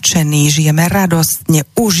kreatívni, nadšení, žijeme radostne,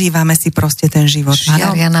 užívame si proste ten život.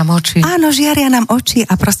 Žiaria nám oči. Áno, žiaria nám oči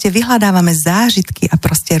a proste vyhľadávame zážitky a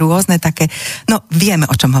proste rôzne také, no vieme,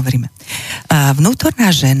 o čom hovoríme. Vnútorná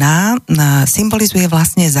žena symbolizuje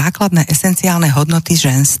vlastne základné esenciálne hodnoty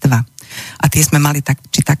ženstva. A tie sme mali tak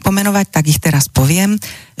pomenovať, tak ich teraz poviem.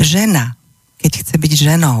 Žena, keď chce byť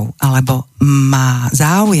ženou, alebo má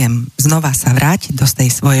záujem znova sa vrátiť do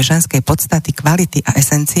tej svojej ženskej podstaty, kvality a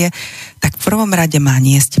esencie, tak v prvom rade má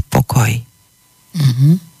niesť pokoj.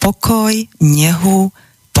 Pokoj, nehu,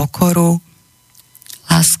 pokoru,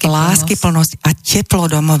 láskyplnosť a teplo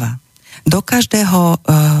domova. Do každého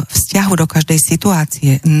vzťahu, do každej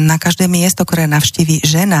situácie, na každé miesto, ktoré navštíví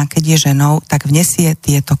žena, keď je ženou, tak vnesie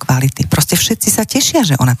tieto kvality. Proste všetci sa tešia,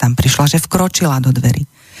 že ona tam prišla, že vkročila do dverí.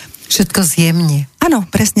 Všetko zjemne. Áno,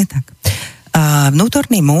 presne tak.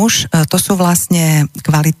 Vnútorný muž, to sú vlastne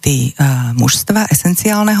kvality mužstva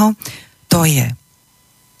esenciálneho. To je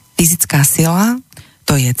fyzická sila,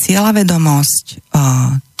 to je cieľavedomosť,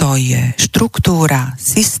 to je štruktúra,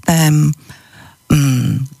 systém,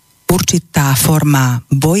 určitá forma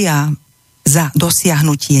boja za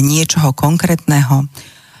dosiahnutie niečoho konkrétneho.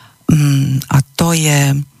 A to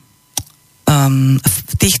je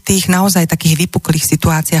v tých naozaj takých vypuklých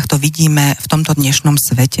situáciách to vidíme v tomto dnešnom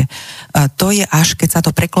svete. To je až, keď sa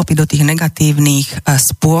to preklopí do tých negatívnych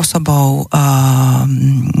spôsobov,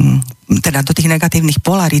 teda do tých negatívnych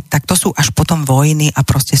polarít, tak to sú až potom vojny a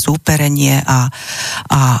proste súperenie a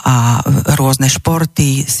rôzne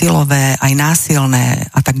športy, silové, aj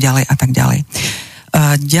násilné a tak ďalej a tak ďalej.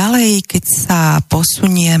 Ďalej, keď sa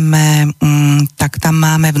posunieme, tak tam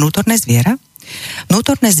máme vnútorné zviera.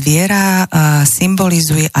 Vnútorné zviera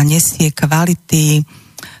symbolizuje a nesie kvality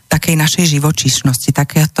takej našej živočíšnosti,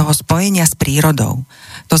 takého toho spojenia s prírodou.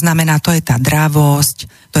 To znamená, to je tá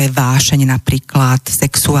dravosť, to je vášeň napríklad,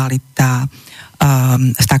 sexualita,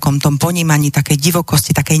 v takom tom ponímaní takej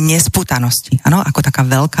divokosti, takej nespútanosti. Áno, ako taká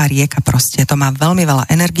veľká rieka proste. To má veľmi veľa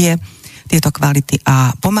energie, tieto kvality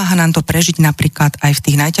a pomáha nám to prežiť napríklad aj v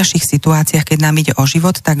tých najťažších situáciách, keď nám ide o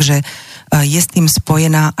život, takže je s tým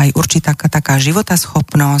spojená aj určitá taká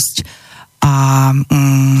životaschopnosť a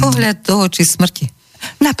pohľad do očí smrti.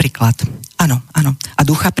 Napríklad, áno. A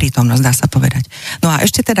ducha prítomnosť, dá sa povedať. No a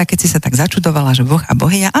ešte teda, keď si sa tak začudovala, že Boh a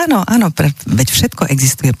bohyňa, áno, veď všetko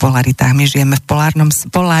existuje v polaritách. My žijeme v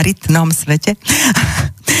polaritnom svete.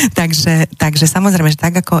 takže samozrejme, že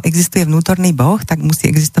tak ako existuje vnútorný Boh, tak musí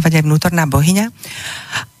existovať aj vnútorná bohyňa.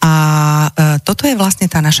 A toto je vlastne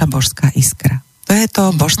tá naša božská iskra. To je to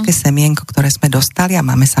božské semienko, ktoré sme dostali a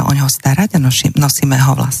máme sa o ňoho starať a nosíme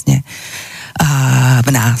ho vlastne v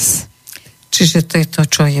nás. Čiže to je to,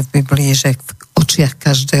 čo je v Biblii, že v očiach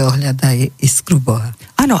každého hľadá iskru Boha.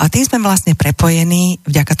 Áno, a tým sme vlastne prepojení,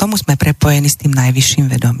 vďaka tomu sme prepojení s tým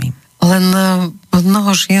najvyšším vedomím. Len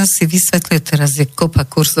mnoho žien si vysvetľuje, teraz je kopa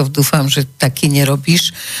kurzov, dúfam, že taký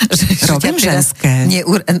nerobíš. Robím ženské.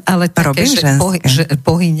 Ale také, že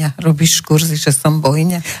bohyňa, robíš kurzy, že som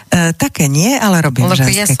bohyňa? Také nie, ale robím ženské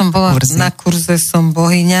kurzy. Ja som bola na kurze, som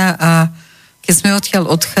bohyňa a keď sme odtiaľ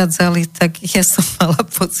odchádzali, tak ja som mala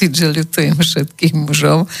pocit, že ľutujem všetkých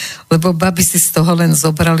mužov, lebo baby si z toho len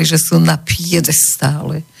zobrali, že sú na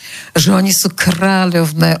piedestále. Že oni sú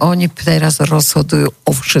kráľovné, oni teraz rozhodujú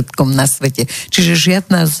o všetkom na svete. Čiže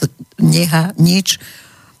žiadna neha, nič.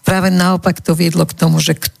 Práve naopak to viedlo k tomu,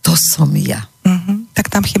 že kto som ja. Tak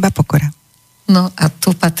tam chýba pokora. No a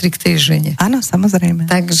tu patrí k tej žene. Áno, samozrejme.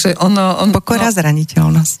 Takže pokora,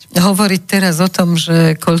 zraniteľnosť. Hovoriť teraz o tom,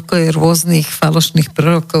 že koľko je rôznych falošných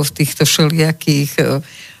prorokov v týchto všelijakých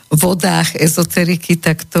vodách ezoteriky,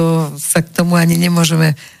 tak to sa k tomu ani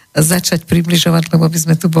nemôžeme začať približovať, lebo by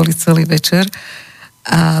sme tu boli celý večer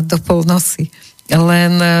a do polnoci.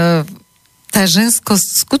 Len tá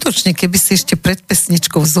ženskosť, skutočne, keby si ešte pred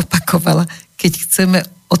pesničkou zopakovala, keď chceme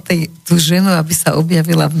o tú ženu, aby sa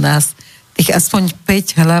objavila v nás, tých aspoň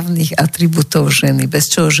 5 hlavných atribútov ženy, bez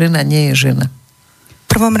čoho žena nie je žena. V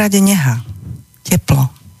prvom rade neha, teplo,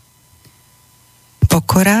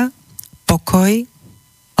 pokora, pokoj,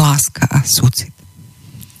 láska a súcit.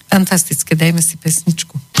 Fantastické, dajme si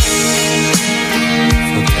pesničku.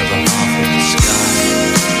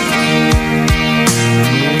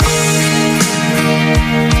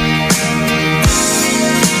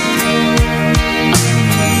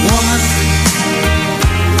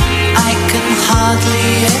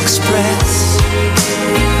 Hardly express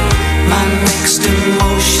my mixed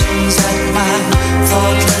emotions at my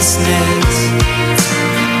thoughtlessness.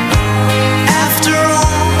 After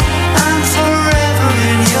all, I'm forever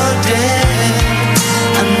in your debt.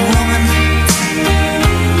 And woman,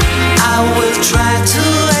 I will try to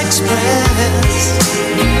express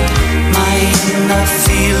my inner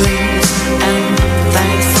feelings and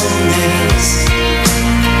thankfulness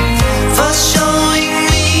for showing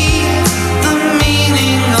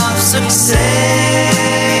success.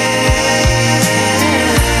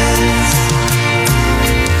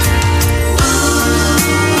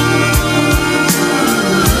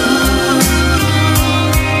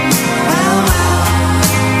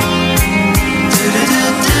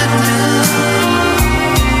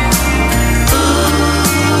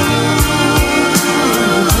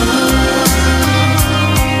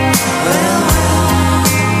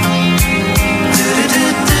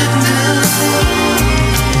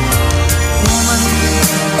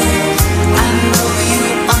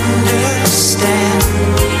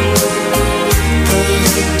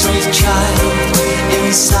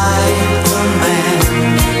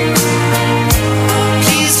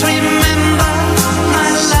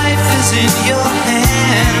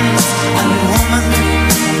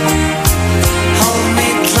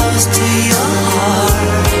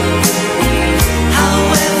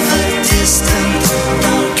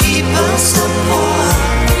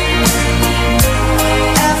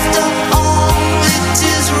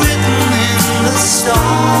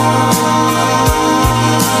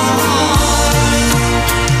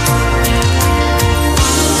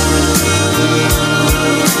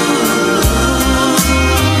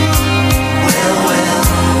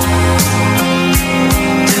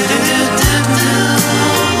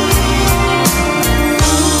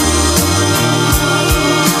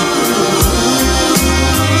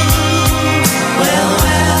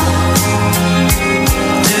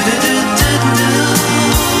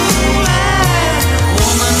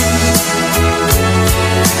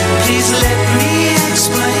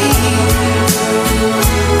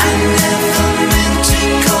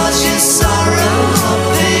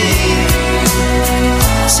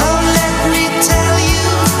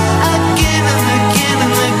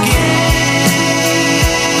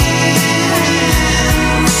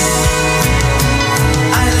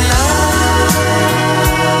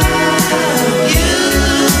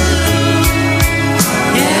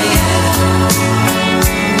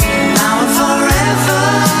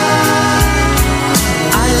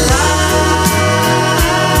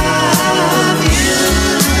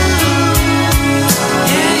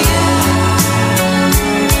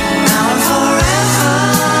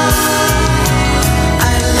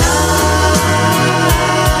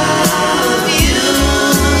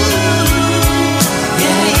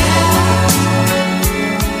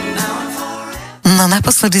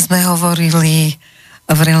 Naposledy sme hovorili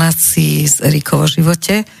v relácii s Erikou o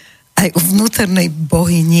živote aj o vnútornej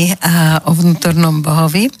bohyni a o vnútornom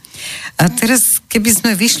bohovi. A teraz, keby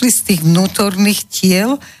sme vyšli z tých vnútorných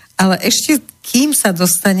tiel, ale ešte kým sa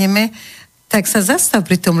dostaneme, tak sa zastav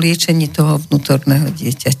pri tom liečení toho vnútorného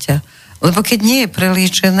dieťaťa. Lebo keď nie je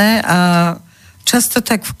preliečené a často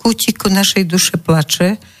tak v kútiku našej duše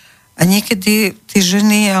plače, a niekedy tí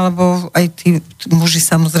ženy, alebo aj tí muži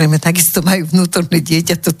samozrejme takisto majú vnútorné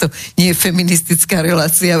dieťa, toto nie je feministická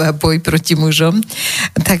relácia a boj proti mužom.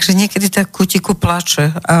 Takže niekedy tak kútiku plače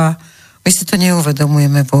a my si to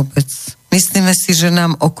neuvedomujeme vôbec. Myslíme si, že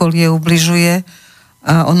nám okolie ubližuje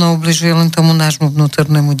a ono ubližuje len tomu nášmu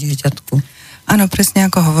vnútornému dieťatku. Áno, presne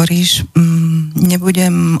ako hovoríš,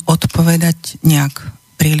 nebudem odpovedať nejak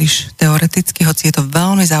príliš teoreticky, hoci je to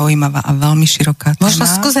veľmi zaujímavá a veľmi široká téma. Možno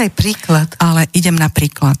skús aj príklad. Ale idem na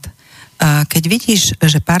príklad. Keď vidíš,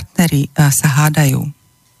 že partneri sa hádajú,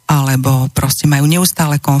 alebo proste majú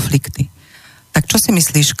neustále konflikty, tak čo si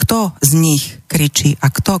myslíš, kto z nich kričí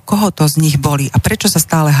a koho to z nich bolí a prečo sa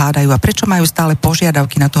stále hádajú a prečo majú stále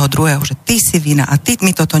požiadavky na toho druhého, že ty si vina a ty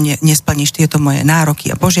mi toto nesplníš, tieto moje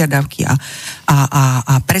nároky a požiadavky a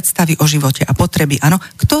predstavy o živote a potreby. Áno,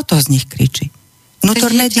 kto to z nich kričí?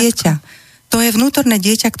 Vnútorné dieťa. To je vnútorné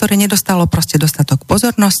dieťa, ktoré nedostalo proste dostatok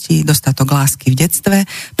pozornosti, dostatok lásky v detstve,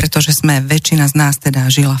 pretože väčšina z nás teda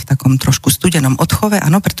žila v takom trošku studenom odchove,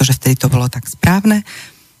 áno, pretože vtedy to bolo tak správne.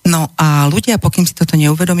 No a ľudia, pokým si toto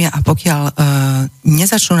neuvedomia a pokiaľ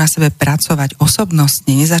nezačnú na sebe pracovať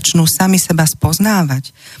osobnostne, nezačnú sami seba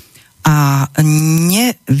spoznávať a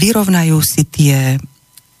nevyrovnajú si tie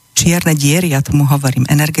čierne diery, ja tomu hovorím,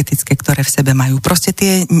 energetické, ktoré v sebe majú, proste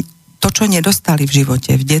to, čo nedostali v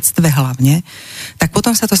živote, v detstve hlavne, tak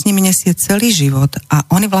potom sa to s nimi nesie celý život a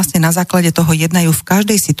oni vlastne na základe toho jednajú v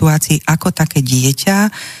každej situácii ako také dieťa,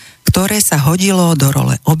 ktoré sa hodilo do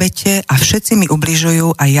role obete a všetci mi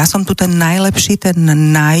ubližujú a ja som tu ten najlepší, ten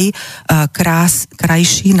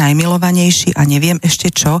najkrajší, najmilovanejší a neviem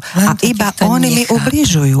ešte čo. A iba oni mi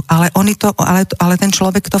ubližujú, ale ten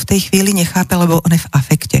človek to v tej chvíli nechápe, lebo on je v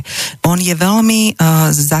afekte. On je veľmi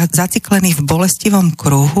zaciklený v bolestivom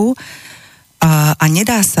kruhu a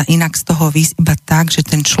nedá sa inak z toho výjsť iba tak, že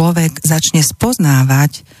ten človek začne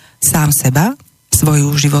spoznávať sám seba,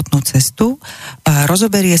 svoju životnú cestu,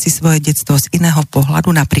 rozoberie si svoje detstvo z iného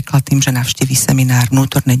pohľadu, napríklad tým, že navštíví seminár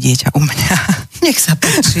Vnútorné dieťa u mňa. Nech sa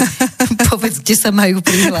páči. Povedz, kde sa majú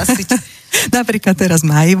prihlásiť. Napríklad teraz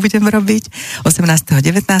v máji budem robiť 18.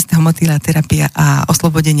 19. motýla terapia a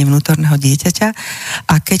oslobodenie vnútorného dieťaťa.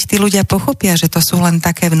 A keď tí ľudia pochopia, že to sú len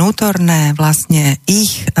také vnútorné vlastne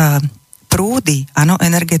ich prúdy, áno,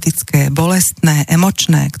 energetické, bolestné,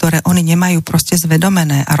 emočné, ktoré oni nemajú proste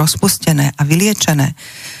zvedomené a rozpustené a vyliečené,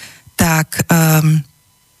 tak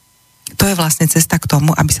to je vlastne cesta k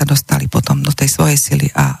tomu, aby sa dostali potom do tej svojej sily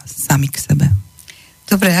a sami k sebe.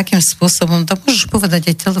 Dobre, akým spôsobom? To môžeš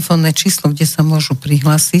povedať aj telefónne číslo, kde sa môžu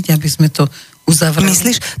prihlásiť, aby sme to uzavreli.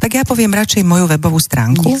 Myslíš? Tak ja poviem radšej moju webovú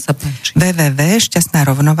stránku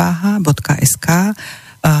www.šťastnarovnováha.sk.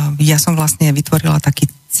 Ja som vlastne vytvorila taký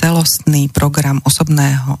celostný program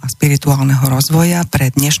osobného a spirituálneho rozvoja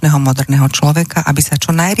pre dnešného moderného človeka, aby sa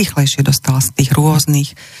čo najrýchlejšie dostala z tých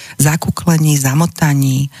rôznych zakuklení,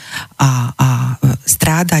 zamotaní a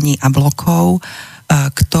strádaní a blokov,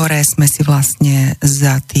 ktoré sme si vlastne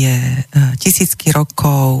za tie tisícky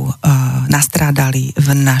rokov nastrádali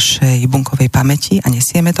v našej bunkovej pamäti a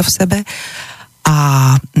nesieme to v sebe.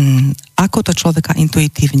 A ako to človeka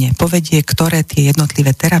intuitívne povedie, ktoré tie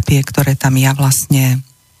jednotlivé terapie, ktoré tam ja vlastne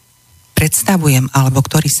predstavujem, alebo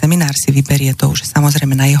ktorý seminár si vyberie, to už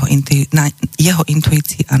samozrejme na jeho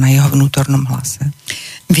intuícii a na jeho vnútornom hlase.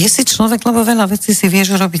 Vie si človek, lebo veľa vecí si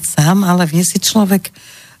vieš robiť sám, ale vie si človek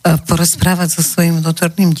porozprávať so svojím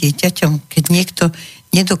vnútorným dieťaťom, keď niekto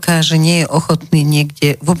nedokáže, nie je ochotný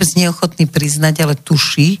niekde, vôbec nie je ochotný priznať, ale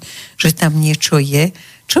tuší, že tam niečo je.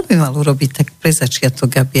 Čo by mal urobiť tak pre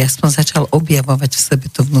začiatok, aby aspoň začal objavovať v sebe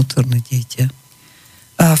to vnútorné dieťa?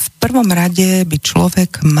 V prvom rade by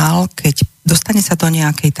človek mal, keď dostane sa do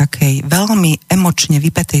nejakej takej veľmi emočne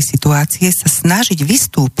vypätej situácie, sa snažiť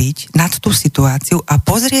vystúpiť nad tú situáciu a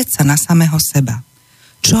pozrieť sa na samého seba.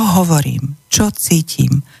 Čo hovorím? Čo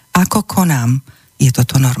cítim? Ako konám? Je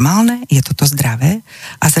toto normálne? Je toto zdravé?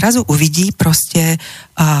 A zrazu uvidí proste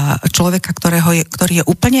človeka, ktorý je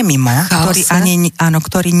úplne mimo,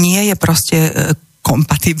 ktorý nie je proste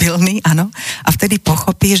kompatibilný, áno, a vtedy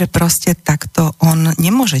pochopí, že proste takto on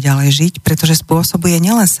nemôže ďalej žiť, pretože spôsobuje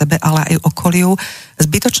nielen sebe, ale aj okoliu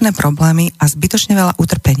zbytočné problémy a zbytočne veľa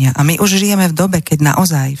utrpenia. A my už žijeme v dobe, keď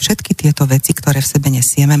naozaj všetky tieto veci, ktoré v sebe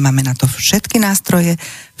nesieme, máme na to všetky nástroje,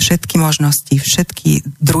 všetky možnosti,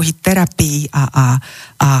 všetky druhy terapií a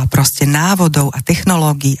proste návodov a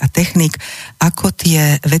technológií a techník, ako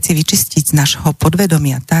tie veci vyčistiť z našho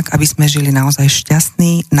podvedomia tak, aby sme žili naozaj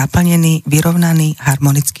šťastný, naplnený, vyrovnaný,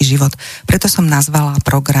 harmonický život. Preto som nazvala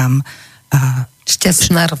program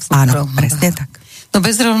Šťastná rovnováha. Áno, presne tak. No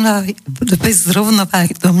bez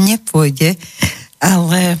rovnováhy to nepôjde,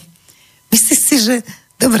 ale myslíš si, že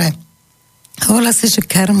dobre, hovorila si, že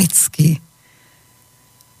karmicky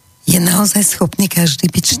je naozaj schopný každý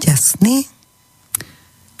byť šťastný?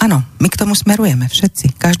 Áno, my k tomu smerujeme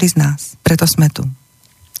všetci, každý z nás, preto sme tu.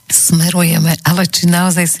 Smerujeme, ale či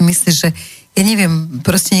naozaj si myslíš, že ja neviem,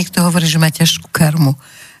 proste niekto hovorí, že má ťažkú karmu.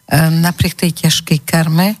 Napriek tej ťažkej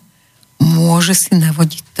karme môže si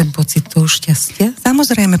navodiť ten pocit toho šťastia?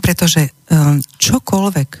 Samozrejme, pretože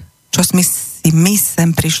čokoľvek, čo sme si my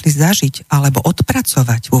sem prišli zažiť alebo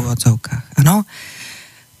odpracovať v úvodzovkách, áno,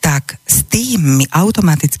 tak s tým my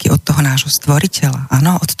automaticky od toho nášho stvoriteľa,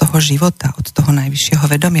 áno, od toho života, od toho najvyššieho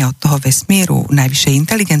vedomia, od toho vesmíru, najvyššej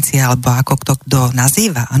inteligencie, alebo ako kto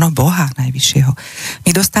nazýva, áno, Boha najvyššieho, my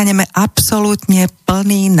dostaneme absolútne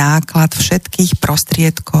plný náklad všetkých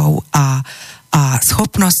prostriedkov a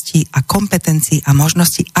schopností a kompetencií a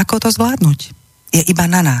možností, ako to zvládnuť. Je iba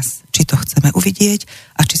na nás, či to chceme uvidieť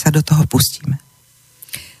a či sa do toho pustíme.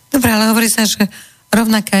 Dobre, ale hovorí sa, že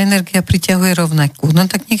rovnaká energia priťahuje rovnakú. No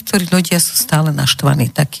tak niektorí ľudia sú stále naštvaní,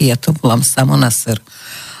 takí, ja to volám samonaser.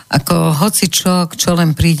 Ako hoci čo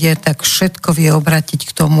len príde, tak všetko vie obrátiť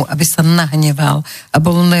k tomu, aby sa nahneval a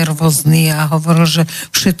bol nervózny a hovoril, že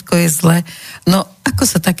všetko je zle. No, ako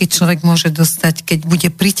sa taký človek môže dostať, keď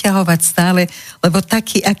bude priťahovať stále, lebo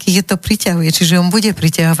taký, aký je to priťahuje, čiže on bude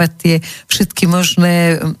priťahovať tie všetky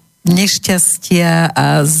možné nešťastia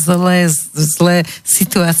a zlé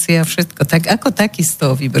situácie a všetko. Tak ako taký z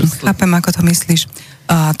toho vybrzdú? Chápem, ako to myslíš.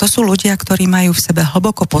 To sú ľudia, ktorí majú v sebe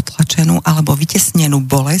hlboko potlačenú alebo vytesnenú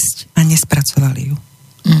bolesť a nespracovali ju.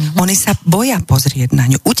 Mm-hmm. Oni sa boja pozrieť na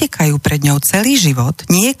ňu, utekajú pred ňou celý život,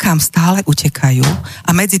 niekam stále utekajú a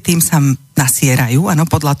medzi tým sa nasierajú, áno,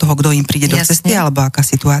 podľa toho, kto im príde do cesty alebo aká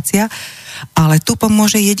situácia. Ale tu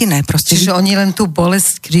pomôže jediné. Proste... Čiže oni len tú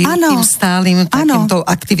bolesť kryjú tým stálym takýmto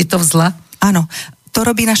aktivitou zla? Áno, to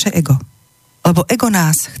robí naše ego. Lebo ego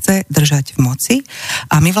nás chce držať v moci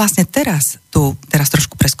a my vlastne teraz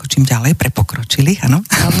trošku preskočím ďalej, prepokročili, áno?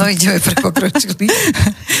 Áno, ideme prepokročili.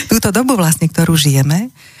 Túto dobu vlastne, ktorú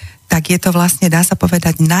žijeme, tak je to vlastne, dá sa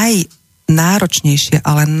povedať, najnáročnejšia,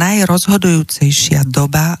 ale najrozhodujúcejšia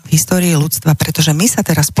doba v histórii ľudstva, pretože my sa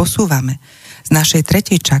teraz posúvame z našej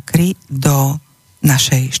 3. čakry do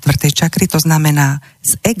našej 4. čakry, to znamená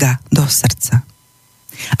z ega do srdca.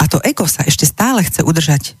 A to ego sa ešte stále chce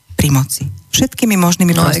udržať pri moci. Všetkými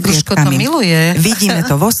možnými prostriedkami. To miluje. Vidíme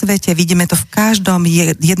to vo svete, vidíme to v každom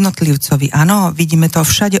jednotlivcovi. Áno, vidíme to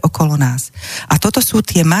všade okolo nás. A toto sú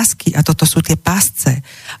tie masky a toto sú tie pásce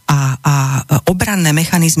a obranné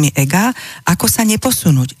mechanizmy ega, ako sa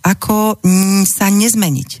neposunúť, ako sa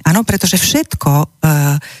nezmeniť. Áno, pretože všetko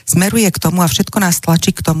smeruje k tomu a všetko nás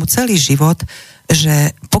tlačí k tomu celý život,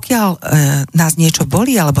 že pokiaľ nás niečo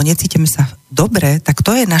bolí alebo necítime sa dobre, tak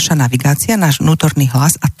to je naša navigácia, náš vnútorný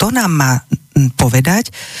hlas a to nám má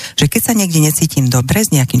povedať, že keď sa niekde necítim dobre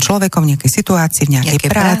s nejakým človekom, v nejakej situácii, v nejakej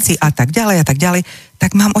práci a tak ďalej,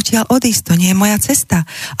 tak mám odtiaľ odísť, to nie je moja cesta.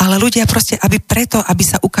 Ale ľudia proste, aby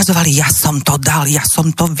sa ukazovali, ja som to dal, ja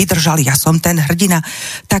som to vydržal, ja som ten hrdina,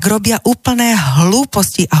 tak robia úplné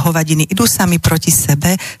hlúposti a hovadiny. Idú sami proti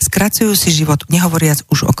sebe, skracujú si život, nehovoriac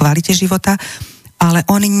už o kvalite života, ale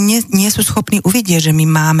oni nie sú schopní uvidieť, že my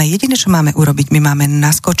máme, jediné, čo máme urobiť, my máme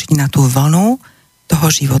naskočiť na tú vlnu toho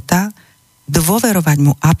života, dôverovať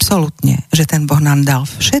mu absolútne, že ten Boh nám dal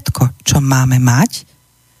všetko, čo máme mať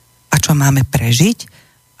a čo máme prežiť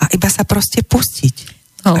a iba sa proste pustiť.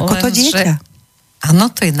 No, ako to dieťa.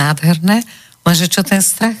 Áno, to je nádherné, lenže čo ten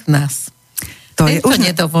strach nás? To je už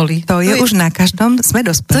nedovolí. To je už na každom, sme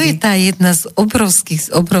dospelí. To je tá jedna z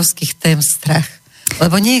obrovských tém strach.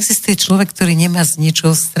 Lebo neexistuje človek, ktorý nemá z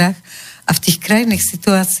ničoho strach a v tých krajných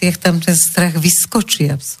situáciách tam ten strach vyskočí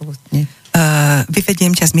absolútne.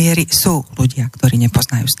 Vyvediem ťa z miery, sú ľudia, ktorí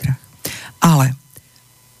nepoznajú strach. Ale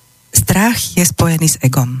strach je spojený s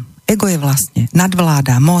egom. Ego je vlastne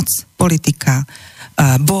nadvláda, moc, politika,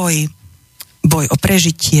 boj o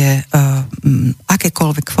prežitie,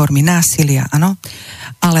 akékoľvek formy násilia, áno.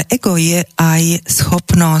 Ale ego je aj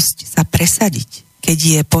schopnosť sa presadiť, keď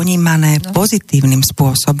je ponímané pozitívnym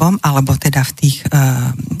spôsobom, alebo teda v tých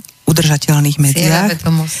udržateľných médiách.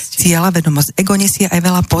 Cieľavedomosť. Ego nesie aj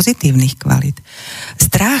veľa pozitívnych kvalít.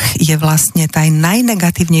 Strach je vlastne tá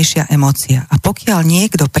najnegatívnejšia emócia. A pokiaľ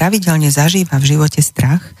niekto pravidelne zažíva v živote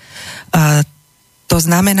strach, To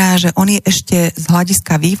znamená, že on je ešte z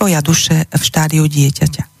hľadiska vývoja duše v štádiu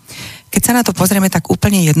dieťaťa. Keď sa na to pozrieme tak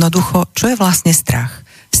úplne jednoducho, čo je vlastne strach?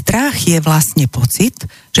 Strach je vlastne pocit,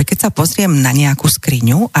 že keď sa pozriem na nejakú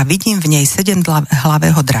skriňu a vidím v nej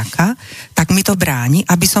 7-hlavého draka, tak mi to bráni,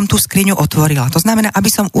 aby som tú skriňu otvorila. To znamená, aby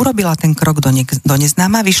som urobila ten krok do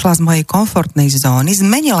neznáma, vyšla z mojej komfortnej zóny,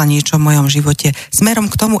 zmenila niečo v mojom živote smerom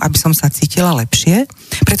k tomu, aby som sa cítila lepšie,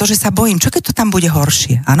 pretože sa bojím, čo keď to tam bude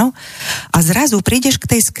horšie, áno? A zrazu prídeš k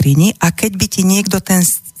tej skrini a keď by ti niekto ten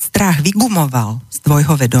strach vygumoval z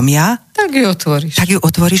tvojho vedomia, tak ju otvoríš. Tak ju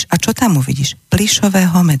otvoríš a čo tam uvidíš?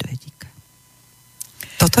 Plyšového medvedíka.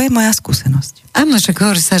 Toto je moja skúsenosť. Áno, že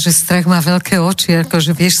hovorí sa, že strach má veľké oči,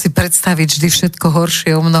 akože vieš si predstaviť vždy všetko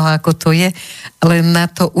horšie o mnoho, ako to je, ale na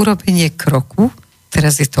to urobenie kroku,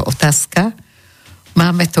 teraz je to otázka,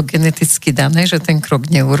 máme to geneticky dané, že ten krok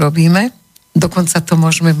neurobíme, dokonca to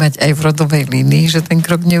môžeme mať aj v rodovej línii, že ten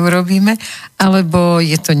krok neurobíme, alebo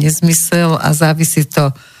je to nezmysel a závisí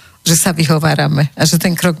to, že sa vyhovárame a že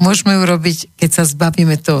ten krok môžeme urobiť, keď sa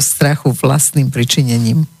zbavíme toho strachu vlastným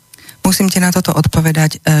pričinením. Musím ti na toto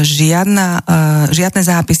odpovedať. Žiadne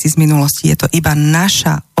zápisy z minulosti, je to iba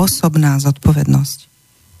naša osobná zodpovednosť.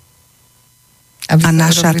 A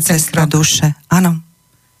naša cesta duše. Áno.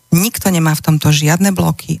 Nikto nemá v tomto žiadne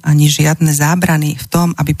bloky, ani žiadne zábrany v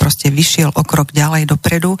tom, aby proste vyšiel o krok ďalej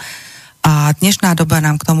dopredu. A dnešná doba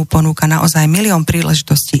nám k tomu ponúka naozaj milión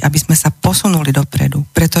príležitostí, aby sme sa posunuli dopredu,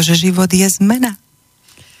 pretože život je zmena.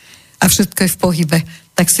 A všetko je v pohybe.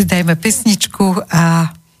 Tak si dajme pesničku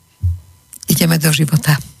a ideme do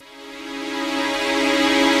života.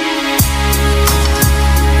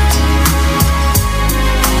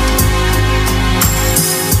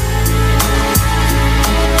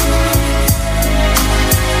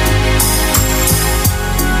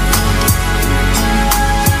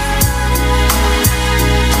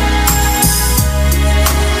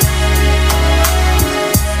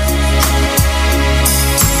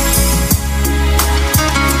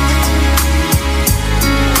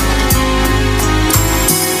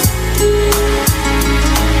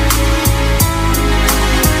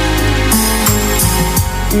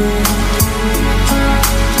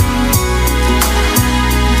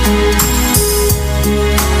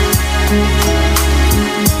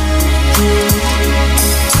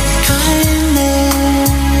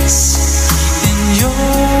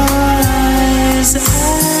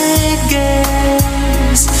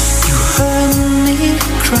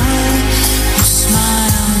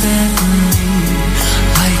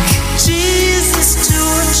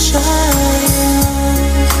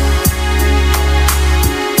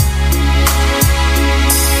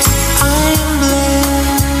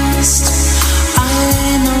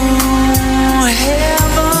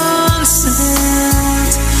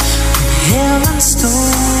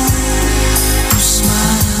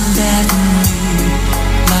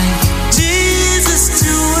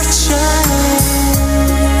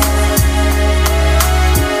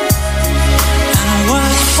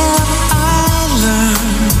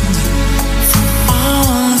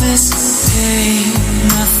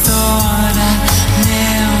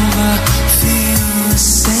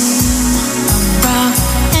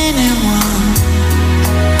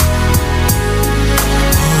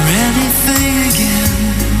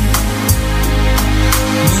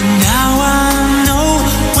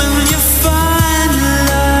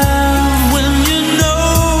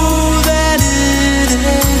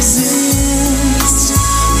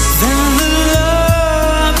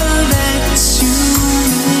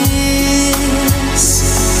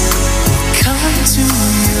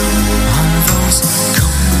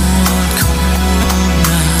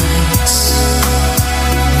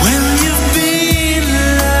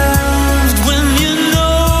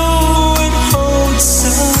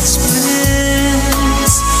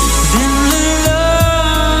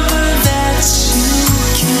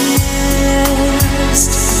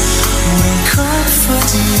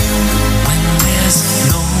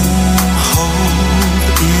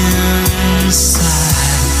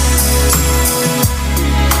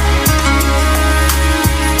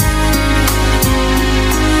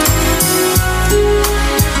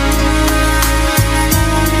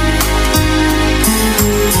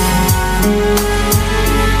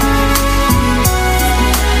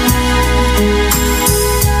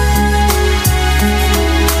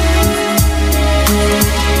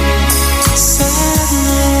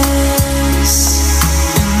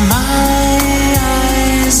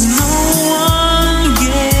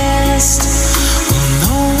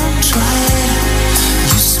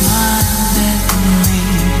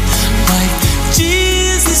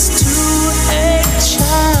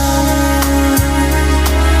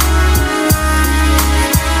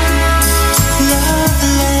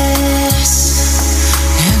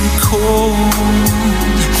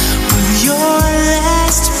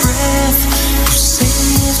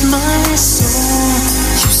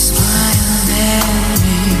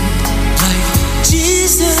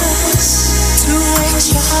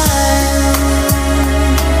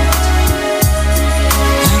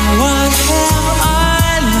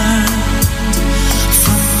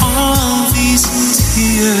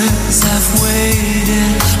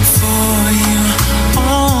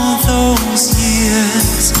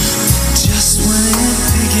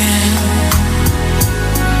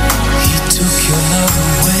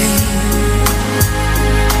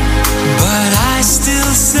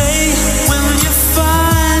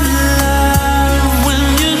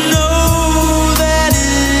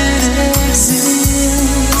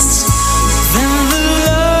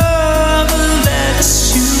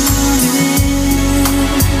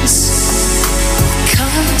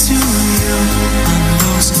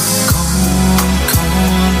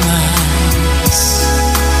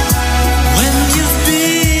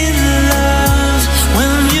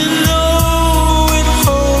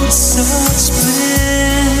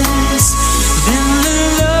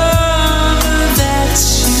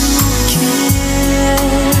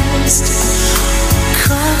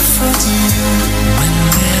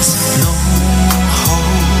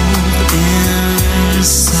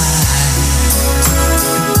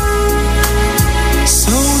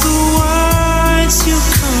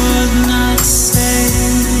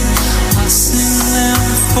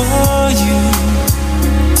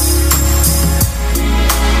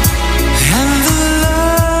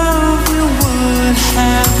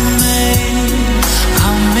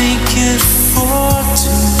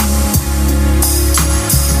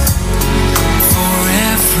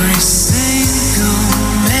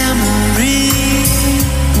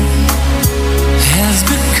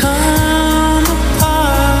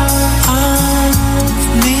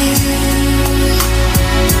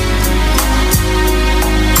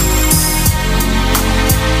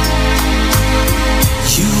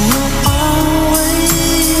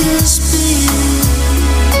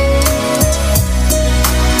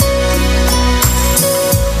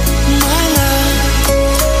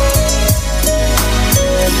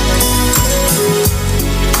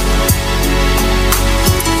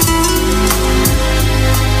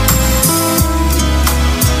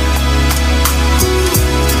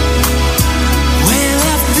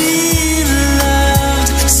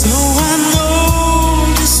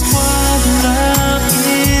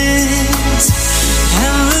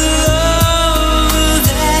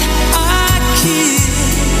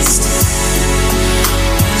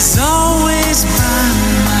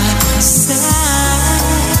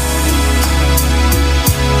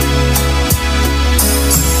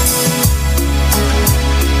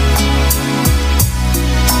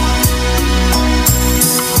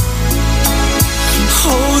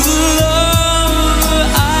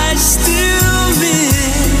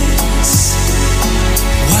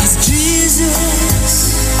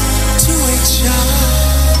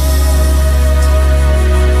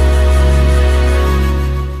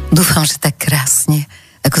 Dúfam, že tak krásne,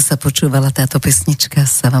 ako sa počúvala táto pesnička,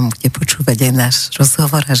 sa vám bude počúvať aj náš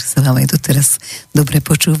rozhovor a že sa vám aj doteraz dobre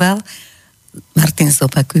počúval. Martin,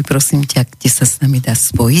 zopakuj prosím ťa, kde sa s nami dá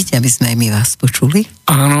spojiť, aby sme aj my vás počuli.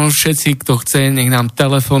 Áno, všetci, kto chce, nech nám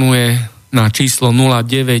telefonuje na číslo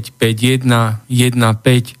 0951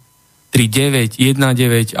 15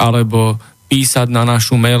 3919 alebo písať na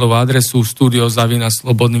našu mailovú adresu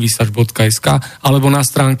studio@slobodnyvysielac.sk alebo na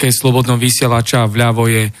stránke Slobodného vysielača vľavo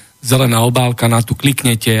je zelená obálka, na tu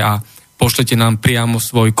kliknete a pošlete nám priamo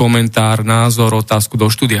svoj komentár, názor, otázku do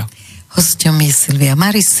štúdia. Hosťom je Silvia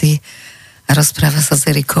Marisi a rozpráva sa s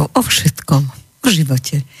Erikou o všetkom, o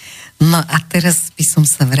živote. No a teraz by som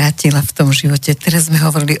sa vrátila v tom živote. Teraz sme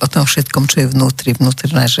hovorili o tom všetkom, čo je vnútri,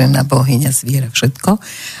 vnútorná žena, bohyňa, zviera, všetko.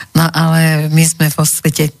 No ale my sme vo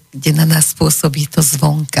svete, kde na nás pôsobí to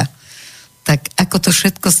zvonka. Tak ako to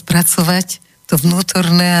všetko spracovať, to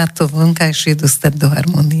vnútorné a to vonkajšie dostať do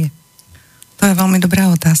harmonie? To je veľmi dobrá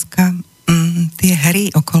otázka. Tie hry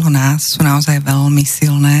okolo nás sú naozaj veľmi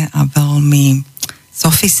silné a veľmi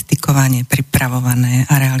sofistikovane pripravované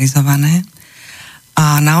a realizované.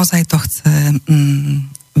 A naozaj to chce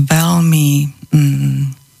veľmi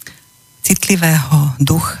citlivého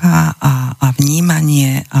ducha a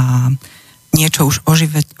vnímanie a niečo už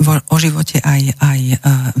o živote aj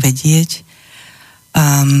vedieť.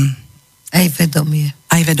 Aj vedomie.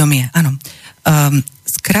 Aj vedomie, áno.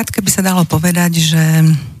 Skrátke by sa dalo povedať, že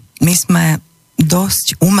my sme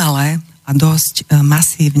dosť umelé a dosť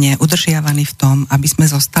masívne udržiavaní v tom, aby sme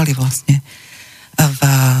zostali vlastne v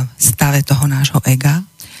stave toho nášho ega.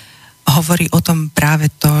 Hovorí o tom práve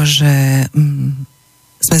to, že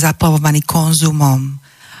sme zaplavovaní konzumom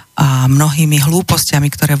a mnohými hlúpostiami,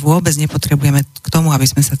 ktoré vôbec nepotrebujeme k tomu, aby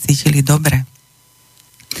sme sa cítili dobre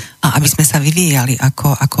a aby sme sa vyvíjali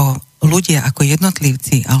ako ľudia, ako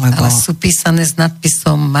jednotlivci. Ale sú písané s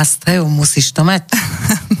nadpisom must have, musíš to mať.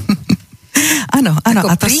 Áno,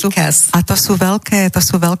 a to sú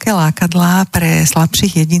veľké lákadlá pre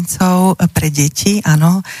slabších jedincov, pre deti,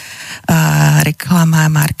 áno. Reklama,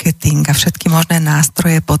 marketing a všetky možné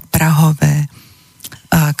nástroje podprahové,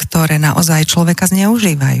 ktoré naozaj človeka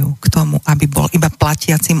zneužívajú k tomu, aby bol iba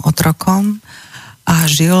platiacim otrokom a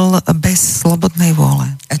žil bez slobodnej vôle.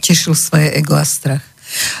 A tešil svoje ego a strach.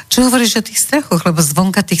 Čo hovoríš o tých strachoch? Lebo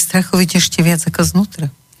zvonka tých strachov je ešte viac ako znútra.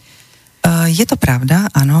 Je to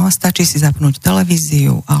pravda, áno, stačí si zapnúť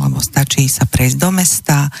televíziu, alebo stačí sa prejsť do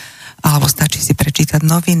mesta, alebo stačí si prečítať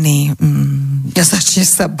noviny. Ja začne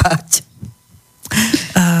sa báť.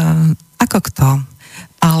 Ako kto?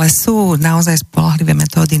 Ale sú naozaj spoľahlivé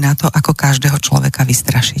metódy na to, ako každého človeka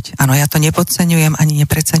vystrašiť. Áno, ja to nepodceňujem, ani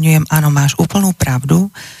nepreceňujem, áno, máš úplnú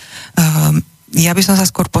pravdu. Ja by som sa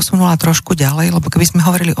skôr posunula trošku ďalej, lebo keby sme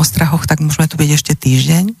hovorili o strachoch, tak môžeme tu byť ešte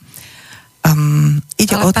týždeň.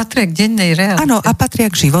 Ale patria k dennej realite. Áno, a patria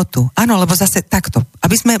k životu. Áno, lebo zase takto,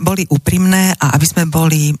 aby sme boli úprimné a aby sme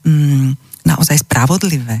boli naozaj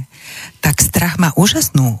spravodlivé, tak strach má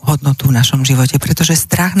úžasnú hodnotu v našom živote, pretože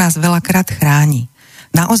strach nás veľakrát chráni.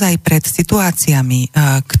 Naozaj pred situáciami,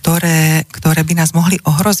 ktoré by nás mohli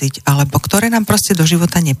ohroziť, alebo ktoré nám proste do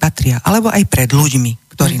života nepatria, alebo aj pred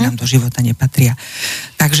ľuďmi, ktorí nám do života nepatria.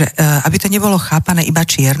 Takže, aby to nebolo chápané iba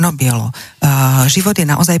čierno-bielo, život je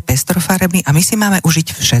naozaj pestrofarebný a my si máme užiť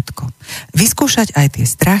všetko. Vyskúšať aj tie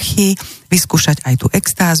strachy, vyskúšať aj tú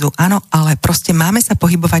extázu, áno, ale proste máme sa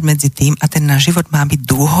pohybovať medzi tým a ten náš život má byť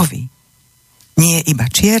dúhový. Nie iba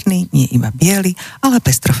čierny, nie iba biely, ale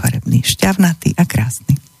pestrofarebný, šťavnatý a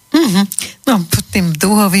krásny. No, pod tým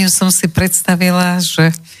dúhovým som si predstavila,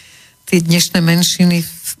 že tie dnešné menšiny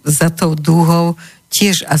za tou dúhou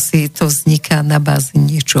tiež asi to vzniká na bázi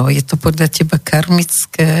niečoho. Je to podľa teba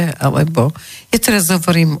karmické, alebo ja teraz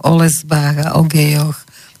hovorím o lesbách a o gejoch,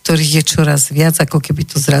 ktorých je čoraz viac, ako keby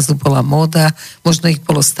to zrazu bola móda. Možno ich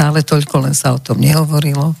bolo stále toľko, len sa o tom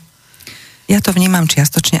nehovorilo. Ja to vnímam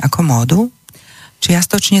čiastočne ako módu.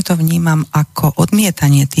 Čiastočne to vnímam ako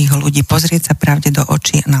odmietanie tých ľudí, pozrieť sa pravde do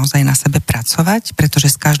očí a naozaj na sebe pracovať,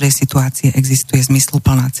 pretože z každej situácie existuje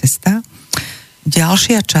zmysluplná cesta.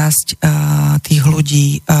 Ďalšia časť tých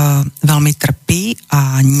ľudí veľmi trpí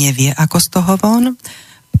a nevie, ako z toho von,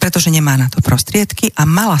 pretože nemá na to prostriedky a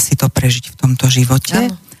mala si to prežiť v tomto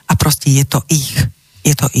živote a proste je to ich.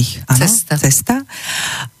 Je to ich, áno, cesta.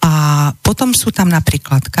 A potom sú tam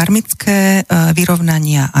napríklad karmické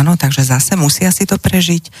vyrovnania, áno, takže zase musia si to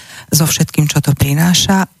prežiť so všetkým, čo to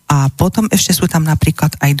prináša. A potom ešte sú tam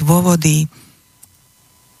napríklad aj dôvody,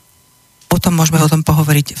 potom môžeme o tom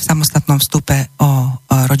pohovoriť v samostatnom vstupe o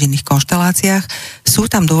rodinných konšteláciách. Sú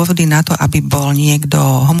tam dôvody na to, aby bol niekto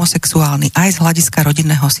homosexuálny aj z hľadiska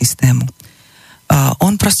rodinného systému.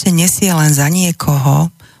 On proste nesie len za niekoho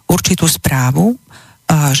určitú správu,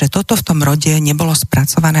 že toto v tom rode nebolo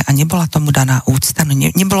spracované a nebola tomu daná úcta,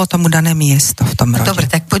 nebolo tomu dané miesto v tom rode. Dobre,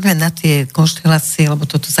 tak poďme na tie konštelácie, lebo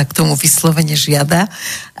toto sa k tomu vyslovene žiada,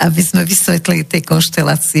 aby sme vysvetlili tie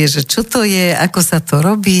konštelácie, že čo to je, ako sa to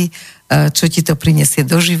robí, čo ti to prinesie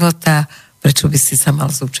do života, prečo by si sa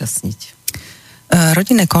mal zúčastniť.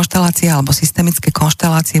 Rodinné konštelácie alebo systemické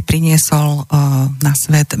konštelácie priniesol na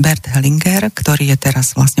svet Bert Hellinger, ktorý je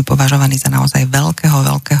teraz vlastne považovaný za naozaj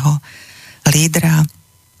veľkého lídra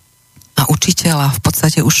a učiteľa. V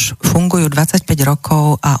podstate už fungujú 25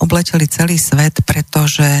 rokov a obleteli celý svet,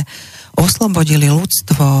 pretože oslobodili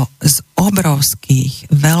ľudstvo z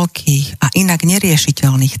obrovských, veľkých a inak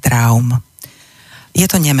neriešiteľných traum. Je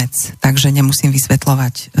to Nemec, takže nemusím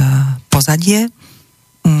vysvetľovať pozadie.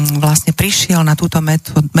 Vlastne prišiel na túto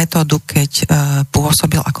metódu, keď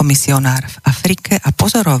pôsobil ako misionár v Afrike a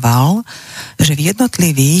pozoroval, že v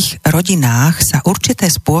jednotlivých rodinách sa určité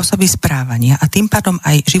spôsoby správania a tým pádom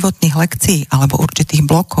aj životných lekcií alebo určitých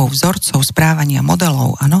blokov, vzorcov správania,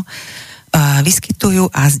 modelov, áno,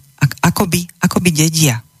 vyskytujú a akoby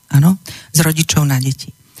dedia, áno, z rodičov na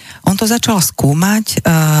deti. On to začal skúmať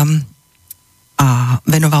a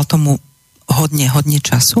venoval tomu hodne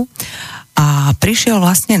času. A prišiel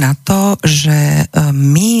vlastne na to, že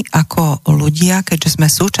my ako ľudia, keďže sme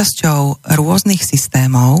súčasťou rôznych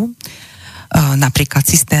systémov, napríklad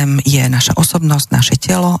systém je naša osobnosť, naše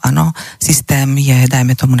telo, áno, systém je,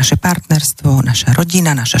 dajme tomu, naše partnerstvo, naša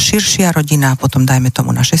rodina, naša širšia rodina, potom dajme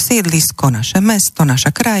tomu naše sídlisko, naše mesto,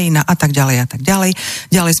 naša krajina a tak ďalej a tak ďalej.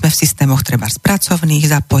 Ďalej sme v systémoch trebárs pracovných,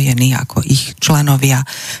 zapojení ako ich členovia.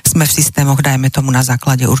 Sme v systémoch, dajme tomu, na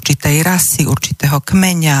základe určitej rasy, určitého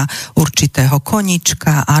kmeňa, určitého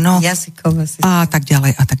konička, áno. Jazykové systémy. A tak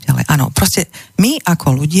ďalej a tak ďalej. Áno, proste my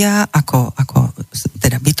ako ľudia, ako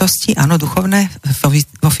teda bytosti, áno, duchovné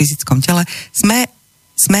vo fyzickom tele,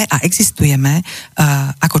 sme a existujeme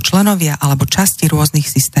ako členovia alebo časti rôznych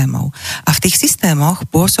systémov. A v tých systémoch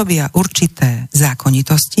pôsobia určité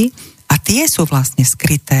zákonitosti a tie sú vlastne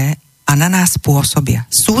skryté a na nás pôsobia.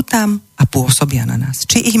 Sú tam a pôsobia na nás.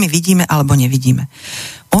 Či ich my vidíme alebo nevidíme.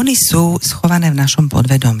 Oni sú schované v našom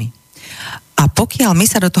podvedomí. A pokiaľ my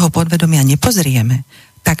sa do toho podvedomia nepozrieme,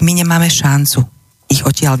 tak my nemáme šancu ich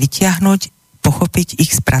odtiaľ vytiahnuť, pochopiť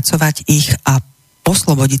ich, spracovať ich a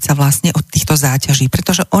oslobodiť sa vlastne od týchto záťaží,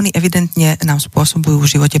 pretože oni evidentne nám spôsobujú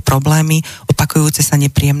v živote problémy, opakujúce sa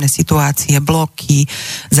nepríjemné situácie, bloky,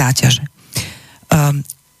 záťaže.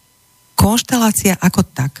 Konštelácia ako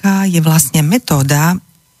taká je vlastne metóda,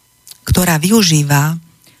 ktorá využíva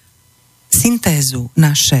syntézu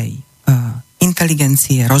našej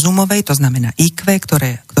inteligencie rozumovej, to znamená IQ,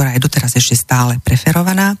 ktorá je doteraz ešte stále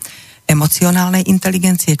preferovaná, emocionálnej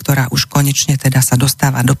inteligencie, ktorá už konečne teda sa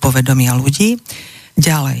dostáva do povedomia ľudí,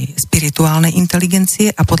 ďalej spirituálnej inteligencie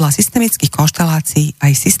a podľa systemických konštelácií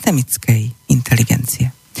aj systemickej inteligencie.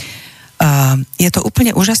 Je to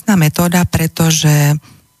úplne úžasná metóda, pretože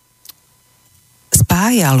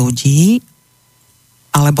spája ľudí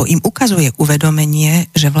alebo im ukazuje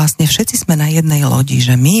uvedomenie, že vlastne všetci sme na jednej lodi,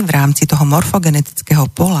 že my v rámci toho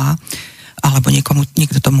morfogenetického pola, alebo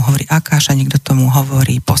niekto tomu hovorí akáša, niekto tomu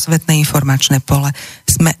hovorí posvetné informačné pole,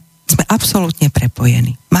 sme absolútne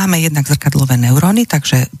prepojení. Máme jednak zrkadlové neuróny,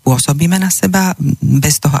 takže pôsobíme na seba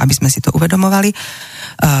bez toho, aby sme si to uvedomovali.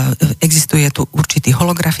 Existuje tu určitý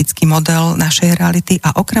holografický model našej reality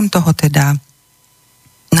a okrem toho teda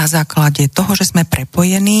na základe toho, že sme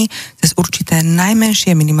prepojení cez určité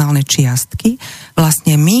najmenšie minimálne čiastky,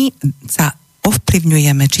 vlastne my sa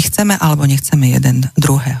ovplyvňujeme, či chceme alebo nechceme jeden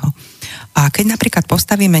druhého. A keď napríklad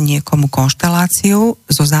postavíme niekomu konšteláciu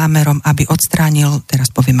so zámerom, aby odstránil, teraz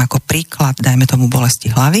poviem ako príklad, dajme tomu bolesti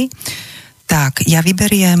hlavy, tak ja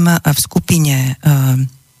vyberiem v skupine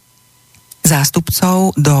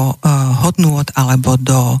zástupcov do hodnôt alebo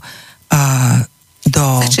do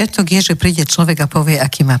Začiatok je, že príde človek a povie,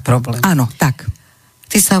 aký má problém. Áno, tak.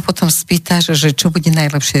 Ty sa ho potom spýtaš, že čo bude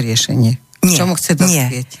najlepšie riešenie. Čo mu chce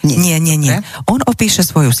dospieť? Nie. On opíše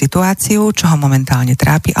svoju situáciu, čo ho momentálne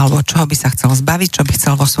trápi, alebo čoho by sa chcel zbaviť, čo by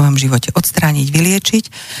chcel vo svojom živote odstrániť, vyliečiť.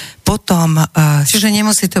 Potom... Čiže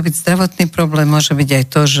nemusí to byť zdravotný problém, môže byť aj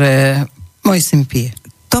to, že môj syn pije.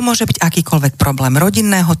 To môže byť akýkoľvek problém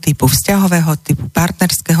rodinného typu, vzťahového typu,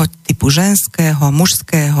 partnerského typu, ženského,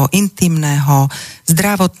 mužského, intimného,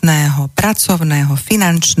 zdravotného, pracovného,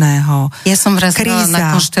 finančného, Ja som raz bola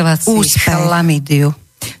na konštelácii chlamydiu.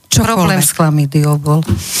 Problém s chlamydiou bol.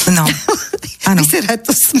 No, áno. Vyzerá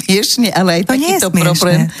to smiešne, ale aj to takýto smiešne.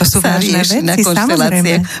 problém To sú sa vážne rieši na veci, konštelácie.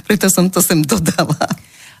 samozrejme. Preto som to sem dodala.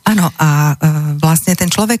 Áno, a vlastne ten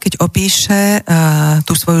človek, keď opíše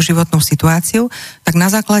tú svoju životnú situáciu, tak na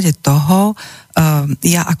základe toho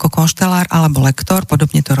ja ako konštelár alebo lektor,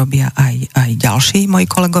 podobne to robia aj ďalší moji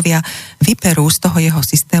kolegovia, vyperú z toho jeho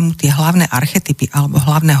systému tie hlavné archetypy alebo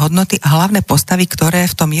hlavné hodnoty a hlavné postavy, ktoré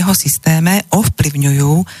v tom jeho systéme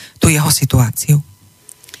ovplyvňujú tú jeho situáciu.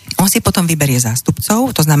 On si potom vyberie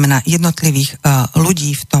zástupcov, to znamená jednotlivých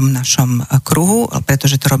ľudí v tom našom kruhu,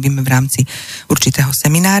 pretože to robíme v rámci určitého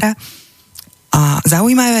seminára. A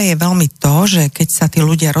zaujímavé je veľmi to, že keď sa tí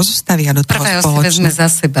ľudia rozostavia do toho Prvé spoločne... vezme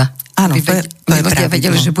za seba. Áno, to je ľudia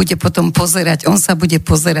vedeli, že bude potom pozerať, on sa bude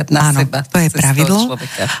pozerať na seba. To je pravidlo.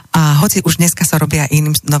 A hoci už dneska sa robia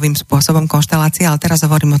iným novým spôsobom konštelácie, ale teraz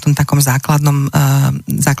hovorím o tom takom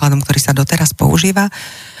základnom, ktorý sa doteraz používa.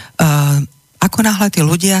 Ako náhle tí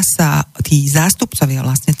ľudia tí zástupcovia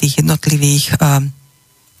vlastne tých jednotlivých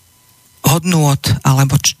hodnôt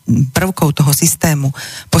alebo prvkov toho systému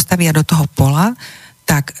postavia do toho pola,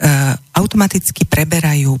 tak automaticky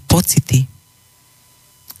preberajú pocity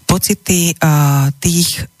tých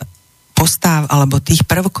postáv alebo tých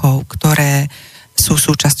prvkov, ktoré sú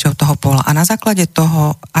súčasťou toho pola. A na základe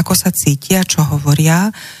toho, ako sa cítia, čo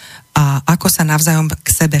hovoria a ako sa navzájom k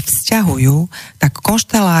sebe vzťahujú, tak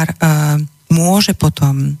konštelár môže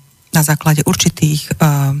potom na základe určitých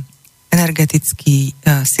energeticky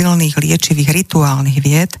silných, liečivých, rituálnych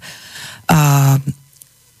vied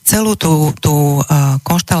celú tú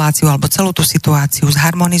konšteláciu alebo celú tú situáciu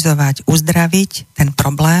zharmonizovať, uzdraviť ten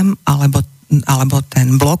problém alebo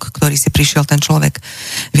ten blok, ktorý si prišiel ten človek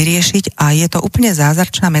vyriešiť. A je to úplne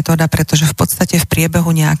zázračná metóda, pretože v podstate v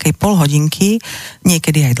priebehu nejakej polhodinky,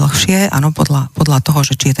 niekedy aj dlhšie, áno, podľa toho,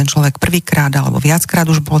 že či je ten človek prvýkrát alebo viackrát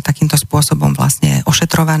už bol takýmto spôsobom vlastne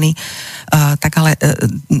ošetrovaný, tak ale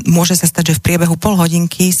môže sa stať, že v priebehu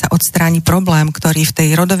polhodinky sa odstráni problém, ktorý v tej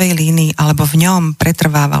rodovej línii alebo v ňom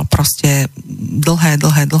pretrvával proste dlhé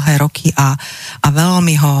roky a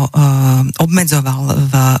veľmi ho obmedzoval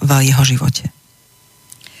v jeho živote.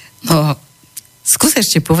 No, skús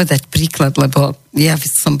ešte povedať príklad, lebo ja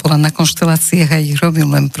som bola na konšteláciách a ich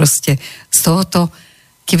robím len proste z tohoto,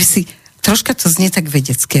 keby si, troška to znie tak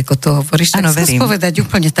vedecky, ako to hovoríš, tak skús povedať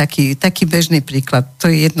úplne taký bežný príklad. To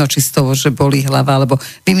je jedno, či z toho, že bolí hlava, alebo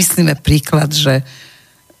vymyslíme príklad, že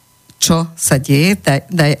čo sa deje,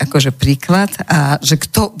 daj akože príklad a že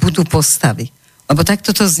kto budú postavy. Lebo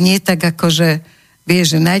takto to znie tak akože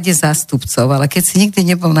vieš, že nájde zástupcov, ale keď si nikdy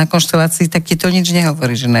nebol na konštelácii, tak ti to nič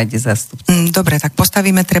nehovorí, že nájde zástupcov. Dobre, tak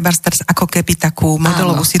postavíme treba ako keby takú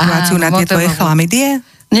modelovú situáciu na tie tvoje chlamydie?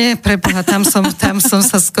 Nie, preboha, tam som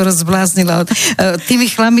sa skoro zbláznila. Tými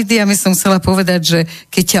chlamydiami som chcela povedať, že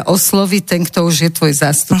keď ťa osloví ten, kto už je tvoj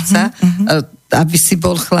zástupca, aby si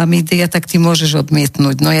bol chlamydia, tak ty môžeš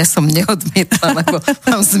odmietnúť. No ja som neodmietla, lebo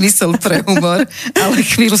mám zmysel pre humor, ale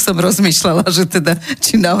chvíľu som rozmýšľala, že teda,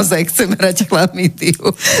 či naozaj chcem hrať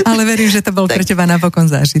chlamydiu. Ale verím, že to bol pre teba napokon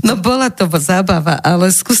zážitok. No bola to zábava, ale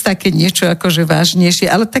skús také niečo akože vážnejšie.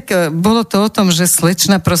 Ale tak bolo to o tom, že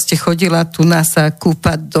slečna proste chodila tu sa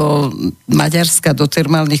kúpať do Maďarska, do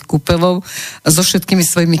termálnych kúpeľov so všetkými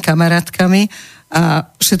svojimi kamarátkami a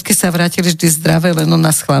všetky sa vrátili vždy zdravé, len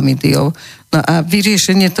ona s chlamydiou. No a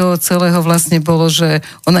vyriešenie toho celého vlastne bolo, že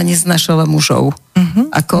ona neznášala mužov.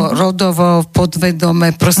 Ako rodovo,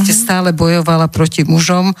 podvedome, proste stále bojovala proti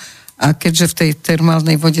mužom a keďže v tej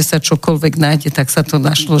termálnej vode sa čokoľvek nájde, tak sa to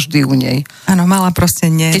našlo vždy u nej. Áno, mala proste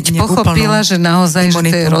Keď pochopila, že naozaj, že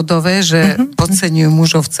to je rodové, že podceňujú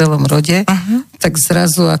mužov v celom rode, tak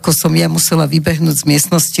zrazu, ako som ja musela vybehnúť z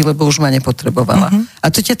miestnosti, lebo už ma nepotrebovala. A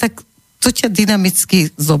to ťa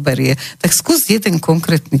dynamicky zoberie. Tak skús jeden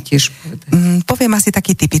konkrétny tiež povedať. Poviem asi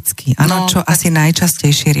taký typický, čo asi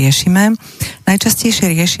najčastejšie riešime.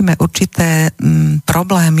 Najčastejšie riešime určité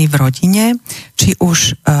problémy v rodine, či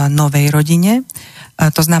už novej rodine.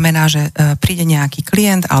 To znamená, že príde nejaký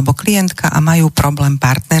klient alebo klientka a majú problém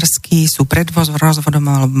partnerský, sú pred rozvodom,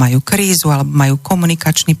 alebo majú krízu, alebo majú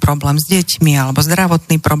komunikačný problém s deťmi, alebo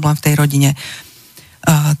zdravotný problém v tej rodine.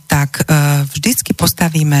 Tak vždycky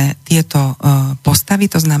postavíme tieto postavy,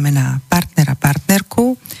 to znamená partnera,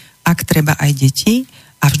 partnerku, ak treba aj deti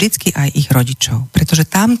a vždycky aj ich rodičov, pretože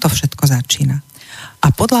tam to všetko začína. A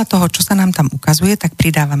podľa toho, čo sa nám tam ukazuje, tak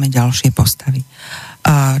pridávame ďalšie postavy.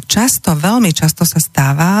 Veľmi často sa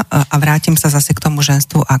stáva, a vrátim sa zase k tomu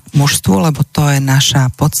ženstvu a mužstvu, lebo to je naša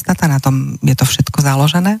podstata, na tom je to všetko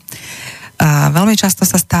založené. Veľmi často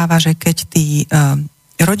sa stáva, že keď tí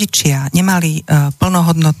rodičia nemali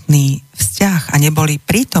plnohodnotný vzťah a neboli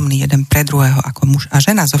prítomní jeden pre druhého ako muž a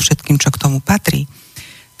žena so všetkým, čo k tomu patrí,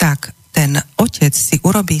 tak ten otec si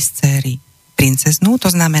urobí z dcéry princeznú,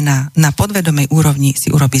 to znamená na podvedomej úrovni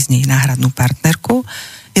si urobí z nej náhradnú partnerku.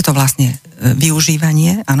 Je to vlastne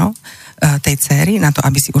využívanie, áno, tej dcéry na to,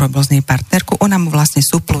 aby si urobil z nej partnerku. Ona mu vlastne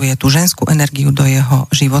supluje tú ženskú energiu do jeho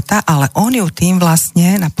života, ale on ju tým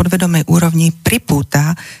vlastne na podvedomej úrovni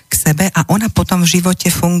pripúta k sebe a ona potom v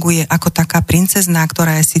živote funguje ako taká princezná,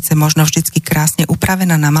 ktorá je síce možno vždycky krásne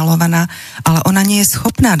upravená, namalovaná, ale ona nie je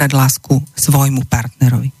schopná dať lásku svojmu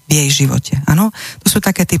partnerovi v jej živote. Áno? To sú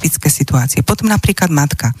také typické situácie. Potom napríklad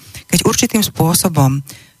matka. Keď určitým spôsobom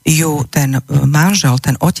ju ten manžel,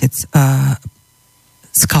 ten otec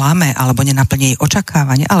sklame, alebo nenaplní jej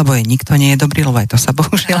očakávanie, alebo jej nikto nie je dobrý, lebo aj to sa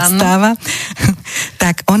bohužiaľ stáva,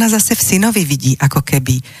 tak ona zase v synovi vidí ako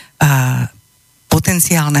keby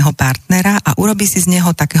potenciálneho partnera a urobí si z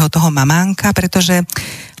neho takého toho mamánka, pretože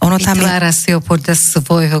ono tam vytvára si ho podľa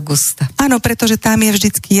svojho gusta. Áno, pretože tam je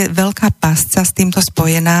vždycky veľká pasca s týmto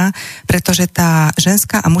spojená, pretože tá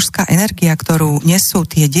ženská a mužská energia, ktorú nesú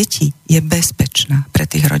tie deti, je bezpečná pre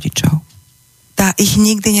tých rodičov. Tá ich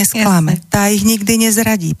nikdy nesklame, tá ich nikdy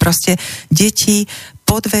nezradí. Proste deti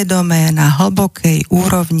podvedomé na hlbokej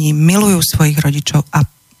úrovni milujú svojich rodičov a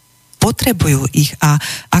potrebujú ich a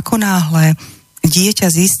ako náhle dieťa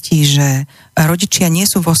zistí, že rodičia nie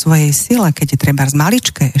sú vo svojej sile, keď je treba z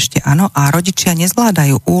maličké ešte, áno, a rodičia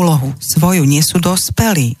nezvládajú úlohu svoju, nie sú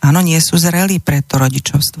dospelí, áno, nie sú zrelí pre to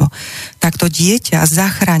rodičovstvo, tak to dieťa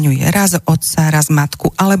zachraňuje raz otca, raz matku,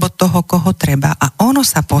 alebo toho, koho treba a ono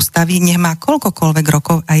sa postaví, nech má koľkokoľvek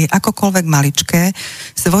rokov a je akokoľvek maličké,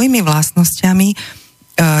 svojimi vlastnosťami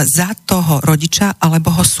za toho rodiča,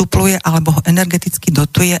 alebo ho supluje, alebo ho energeticky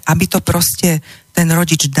dotuje, aby to proste ten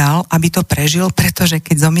rodič dal, aby to prežil, pretože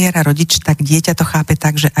keď zomiera rodič, tak dieťa to chápe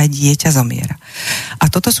tak, že aj dieťa zomiera.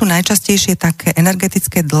 A toto sú najčastejšie také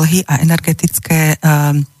energetické dlhy a energetické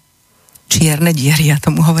čierne diery, ja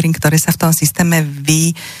tomu hovorím, ktoré sa v tom systéme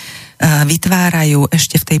vytvárajú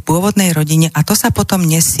ešte v tej pôvodnej rodine a to sa potom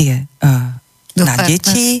nesie na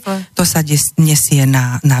deti, to sa nesie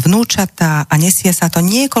na vnúčatá a nesie sa to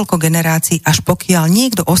niekoľko generácií, až pokiaľ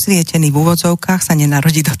niekto osvietený v úvodzovkách sa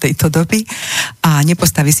nenarodí do tejto doby a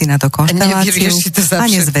nepostaví si na to konšteláciu a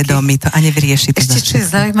nezvedomí to a nevyrieši to. Ešte čo je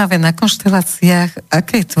zaujímavé na konšteláciách,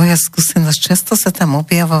 aká je tvoja skúsenosť? Často sa tam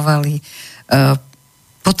objavovali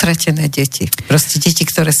potratené deti. Proste deti,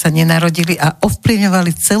 ktoré sa nenarodili a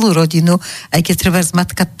ovplyvňovali celú rodinu, aj keď treba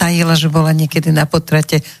matka tajila, že bola niekedy na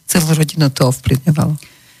potrate, celú rodinu to ovplyvňovalo.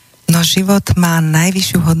 No život má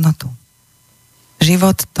najvyššiu hodnotu.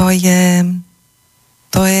 Život to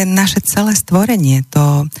je naše celé stvorenie,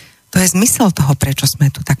 to je zmysel toho, prečo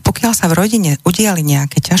sme tu. Tak pokiaľ pokiaľ sa v rodine udiali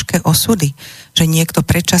nejaké ťažké osudy, že niekto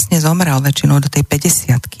predčasne zomrel, väčšinou do tej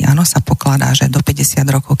 50-ky, áno, sa pokladá, že do 50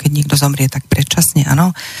 rokov, keď niekto zomrie tak predčasne,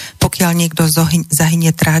 áno. Pokiaľ niekto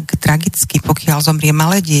zahynie tragicky, pokiaľ zomrie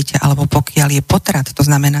malé dieťa, alebo pokiaľ je potrat, to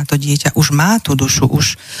znamená, to dieťa už má tú dušu,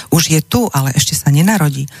 už je tu, ale ešte sa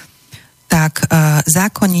nenarodí, tak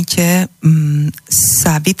zákonite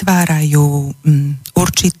sa vytvárajú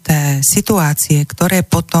určité situácie, ktoré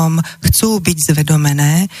potom chcú byť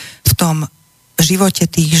zvedomené v tom živote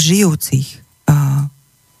tých žijúcich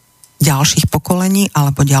ďalších pokolení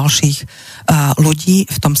alebo ďalších ľudí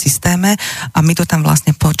v tom systéme a my to tam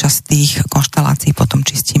vlastne počas tých konštelácií potom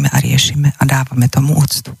čistíme a riešime a dávame tomu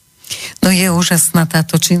úctu. No je úžasná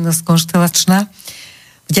táto činnosť konštelačná.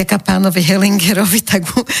 Vďaka pánovi Hellingerovi, tak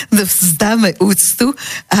mu vzdáme úctu.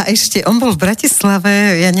 A ešte, on bol v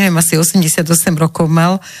Bratislave, ja neviem, asi 88 rokov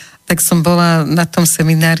mal, tak som bola na tom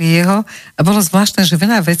seminári jeho a bolo zvláštne, že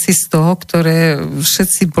veľa vecí z toho, ktoré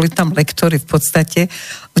všetci, boli tam lektori v podstate,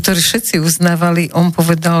 ktorí všetci uznávali, on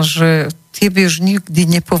povedal, že tie by už nikdy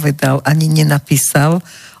nepovedal, ani nenapísal,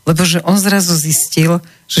 lebo že on zrazu zistil,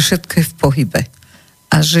 že všetko je v pohybe.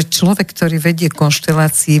 A že človek, ktorý vedie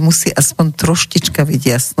konštelácii, musí aspoň troštička byť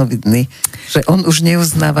jasnovidný. Že on už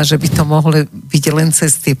neuznáva, že by to mohlo byť len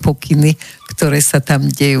cez tie pokyny, ktoré sa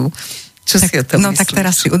tam dejú. Čo tak, si o tom myslíš? Tak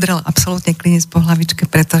teraz si udrel absolútne klinec po hlavičke,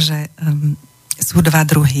 pretože sú dva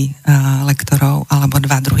druhy lektorov, alebo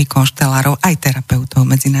dva druhy konštelárov, aj terapeutov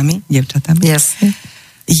medzi nami, dievčatami. Jasne.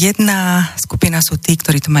 Jedna skupina sú tí,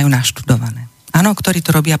 ktorí to majú naštudované. Áno, ktorí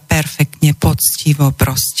to robia perfektne, poctivo,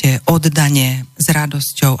 proste, oddane, s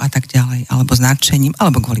radosťou a tak ďalej, alebo s nadšením,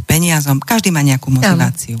 alebo kvôli peniazom. Každý má nejakú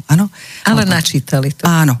motiváciu, áno? Ale načítali to.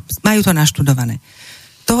 Áno, majú to naštudované.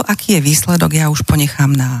 To, aký je výsledok, ja už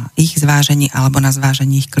ponechám na ich zvážení alebo na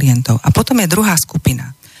zvážení ich klientov. A potom je druhá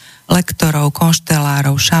skupina lektorov,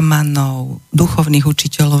 konštelárov, šamanov, duchovných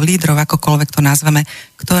učiteľov, lídrov, akokoľvek to nazveme,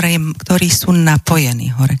 ktorí sú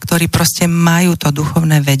napojení hore, ktorí proste majú to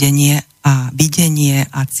duchovné vedenie a videnie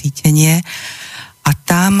a cítenie a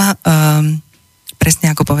tam,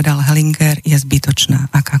 presne ako povedal Hellinger, je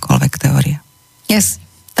zbytočná akákoľvek teória. Yes.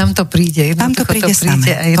 Tam to príde. Tam to príde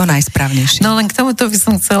samé, to najsprávnejšie. No len k tomuto by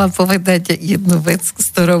som chcela povedať jednu vec, s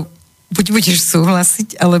ktorou buď budeš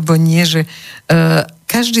súhlasiť, alebo nie, že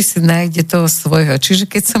každý si nájde toho svojho. Čiže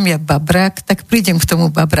keď som ja babrák, tak prídem k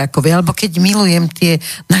tomu babrákovi. Alebo keď milujem tie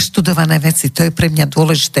naštudované veci, to je pre mňa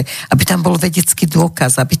dôležité, aby tam bol vedecký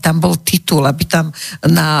dôkaz, aby tam bol titul, aby tam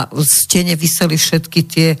na stene viseli všetky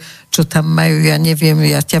tie, čo tam majú, ja neviem,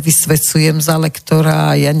 ja ťa vysvecujem za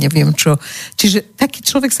lektora, ja neviem čo. Čiže taký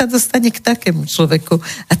človek sa dostane k takému človeku.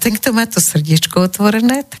 A ten, kto má to srdiečko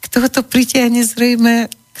otvorené, tak tohoto príde aj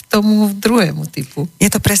nezrejme k tomu druhému typu. Je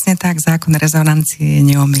to presne tak, zákon rezonancie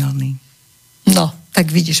je neomylný. No, tak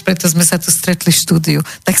vidíš, preto sme sa tu stretli v štúdiu.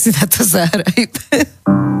 Tak si na to zahraj.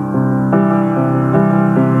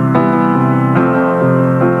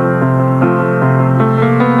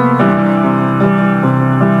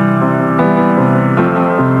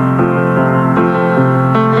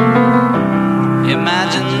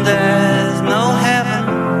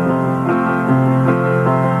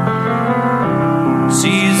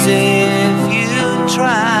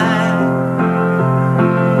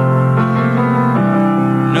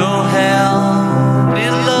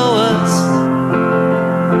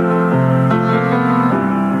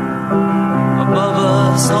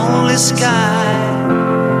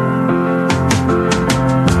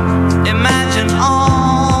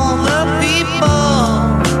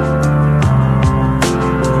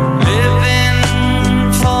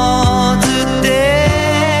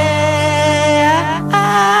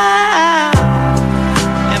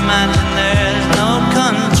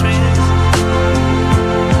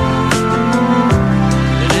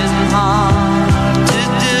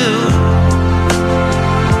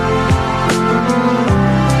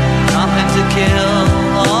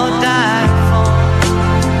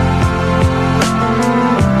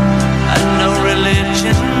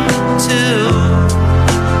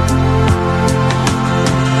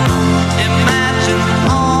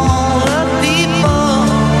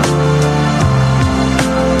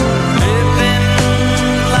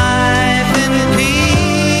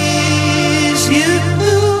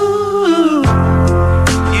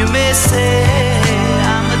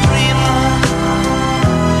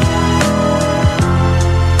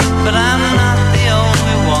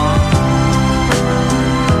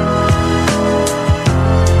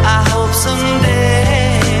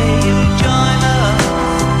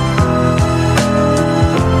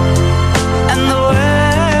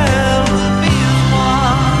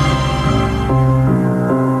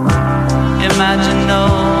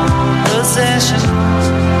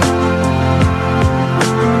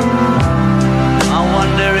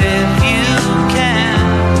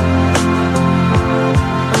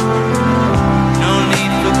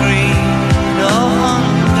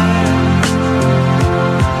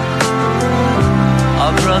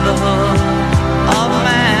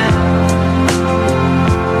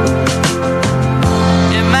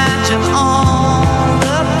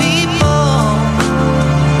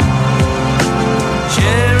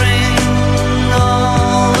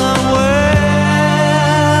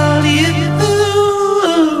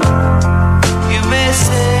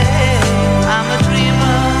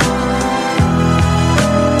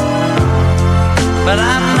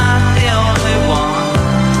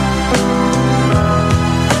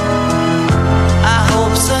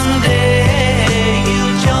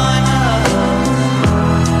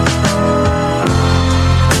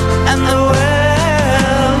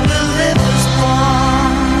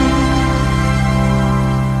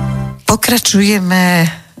 Pokračujeme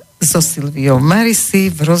so Silviou Marisi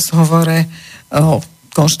v rozhovore o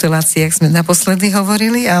konšteláciách sme naposledy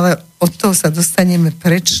hovorili, ale od toho sa dostaneme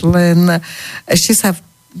preč, len ešte sa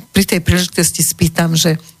pri tej príležitosti spýtam,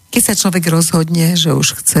 že keď sa človek rozhodne, že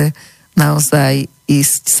už chce naozaj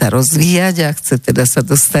ísť sa rozvíjať a chce teda sa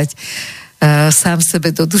dostať sám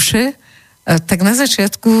sebe do duše, tak na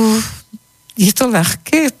začiatku je to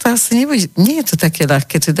ľahké? To asi nie je to také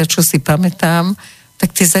ľahké, teda čo si pamätám,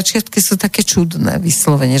 tak tie začiatky sú také čudné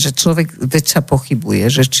vyslovene, že človek väčša pochybuje,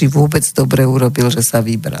 že či vôbec dobre urobil, že sa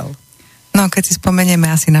vybral. No, keď si spomenieme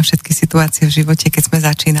asi na všetky situácie v živote, keď sme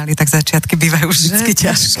začínali, tak začiatky bývajú vždy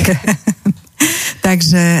ťažké.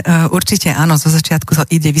 Takže určite áno, zo začiatku to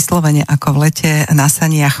ide vyslovene ako v lete na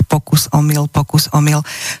saniach pokus omyl.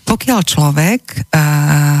 Pokiaľ človek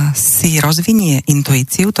si rozvinie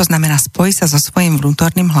intuíciu, to znamená spojí sa so svojím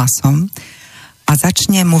vnútorným hlasom a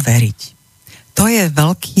začne mu veriť. To je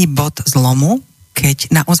veľký bod zlomu,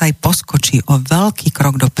 keď naozaj poskočí o veľký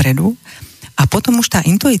krok dopredu a potom už tá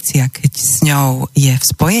intuícia, keď s ňou je v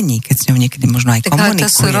spojení, keď s ňou niekedy možno aj komunikuje to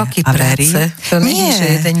sú roky a verí. To nie je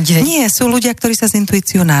jeden deň. Nie, sú ľudia, ktorí sa s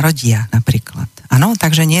intuíciou narodia napríklad. Áno,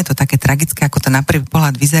 takže nie je to také tragické, ako to na prvý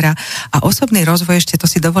pohľad vyzerá. A osobný rozvoj, ešte to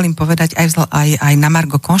si dovolím povedať aj na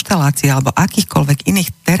margo konštelácií alebo akýchkoľvek iných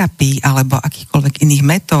terapií alebo akýchkoľvek iných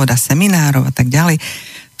metód a seminárov a tak ďalej.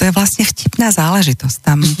 To je vlastne vtipná záležitosť.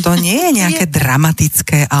 Tam to nie je nejaké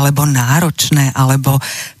dramatické, alebo náročné, alebo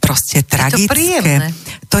proste tragické.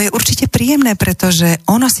 To je určite príjemné, pretože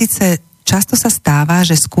ono síce často sa stáva,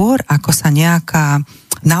 že skôr ako sa nejaká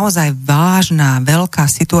naozaj vážna, veľká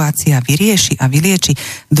situácia vyrieši a vylieči,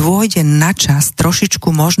 dôjde na čas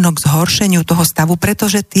trošičku možno k zhoršeniu toho stavu,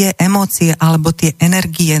 pretože tie emócie alebo tie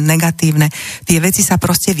energie negatívne, tie veci sa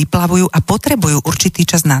proste vyplavujú a potrebujú určitý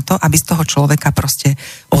čas na to, aby z toho človeka proste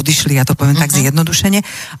odišli, ja to poviem tak zjednodušene,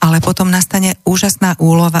 ale potom nastane úžasná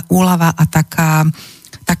úlava a taká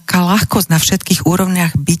ľahkosť na všetkých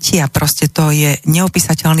úrovniach bytia, proste to je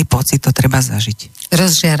neopísateľný pocit, to treba zažiť.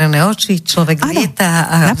 Rozžiarené oči, človek lieta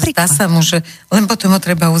a zdá sa mu, že len potom ho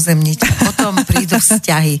treba uzemniť. Potom prídu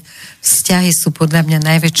vzťahy. Vzťahy sú podľa mňa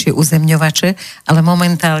najväčšie uzemňovače, ale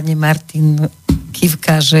momentálne Martin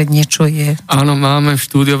kývka, že niečo je. Áno, máme v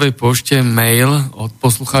štúdiovej pošte mail od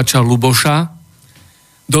poslucháča Luboša.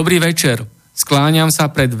 Dobrý večer. Skláňam sa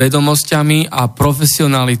pred vedomosťami a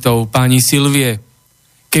profesionalitou pani Silvie.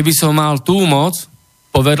 Keby som mal tú moc,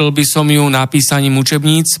 poveril by som ju napísaním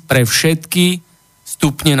učebníc pre všetky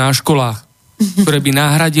stupne na školách, ktoré by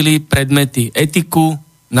nahradili predmety etiku,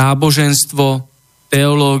 náboženstvo,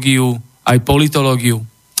 teológiu, aj politológiu.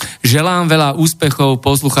 Želám veľa úspechov,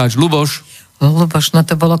 poslucháč Luboš. Luboš, no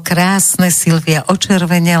to bolo krásne, Silvia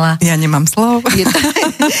očervenela. Ja nemám slov.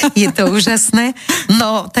 Je to úžasné.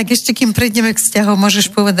 No, tak ešte kým prejdeme k vzťahom,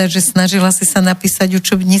 môžeš povedať, že snažila si sa napísať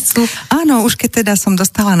učebnicu? Áno, už keď teda som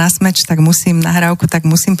dostala na smeč, tak nahrávku, tak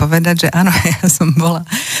musím povedať, že áno, ja som bola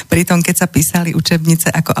pri tom, keď sa písali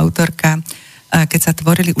učebnice ako autorka, keď sa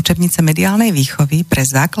tvorili učebnice mediálnej výchovy pre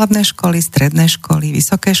základné školy, stredné školy,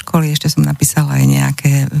 vysoké školy, ešte som napísala aj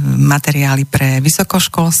nejaké materiály pre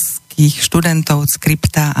vysokoškolských študentov,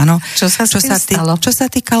 skripta, áno. Čo sa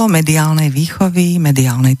týkalo mediálnej výchovy,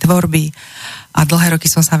 mediálnej tvorby a dlhé roky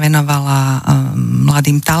som sa venovala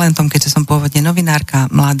mladým talentom, keďže som pôvodne novinárka,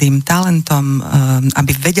 mladým talentom,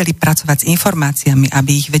 aby vedeli pracovať s informáciami,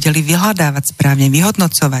 aby ich vedeli vyhľadávať správne,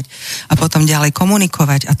 vyhodnocovať a potom ďalej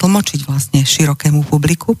komunikovať a tlmočiť vlastne širokému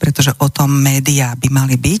publiku, pretože o tom médiá by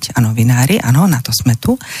mali byť a novinári, áno, na to sme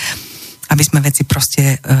tu, aby sme veci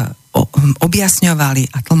proste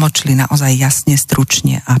objasňovali a tlmočili naozaj jasne,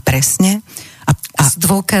 stručne a presne. A s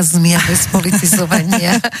dôkazmi a bez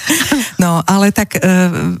politizovania. No, ale tak,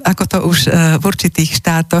 ako to už v určitých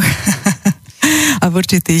štátoch a v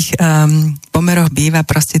určitých pomeroch býva,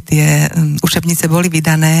 proste tie učebnice boli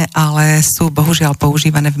vydané, ale sú bohužiaľ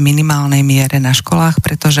používané v minimálnej miere na školách,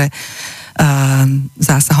 pretože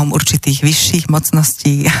zásahom určitých vyšších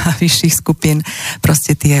mocností a vyšších skupín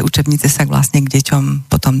proste tie učebnice sa vlastne k deťom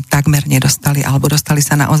potom takmer nedostali, alebo dostali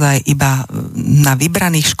sa naozaj iba na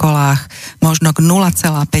vybraných školách, možno k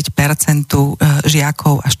 0,5%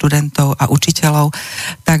 žiakov a študentov a učiteľov.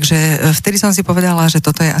 Takže vtedy som si povedala, že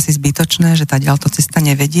toto je asi zbytočné, že tá ďalto cesta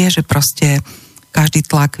nevedie, že proste každý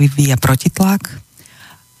tlak vyvíja protitlak.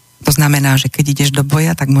 To znamená, že keď ideš do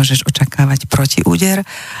boja, tak môžeš očakávať protiúder.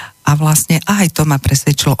 A vlastne aj to ma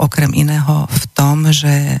presvedčilo okrem iného v tom,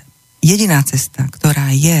 že jediná cesta,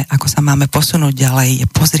 ktorá je, ako sa máme posunúť ďalej, je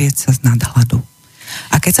pozrieť sa z nadhľadu.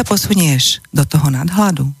 A keď sa posunieš do toho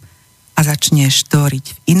nadhľadu a začneš tvoriť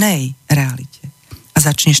v inej realite a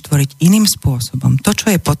začneš tvoriť iným spôsobom, to,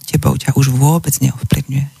 čo je pod tebou, ťa už vôbec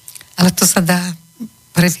neovplyvňuje. A Ale to sa dá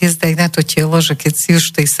previesť aj na to telo, že keď si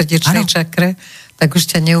už v tej srdečnej čakre, tak už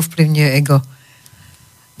ťa neuvplyvňuje ego.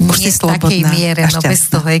 Už si slobodná. V takej miere, no bez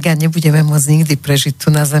toho ega nebudeme môcť nikdy prežiť tu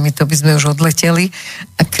na zemi, to by sme už odleteli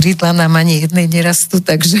a krídla nám ani jednej nerastú,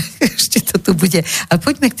 takže ešte to tu bude. Ale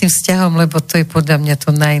poďme k tým vzťahom, lebo to je podľa mňa to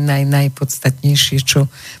najpodstatnejšie,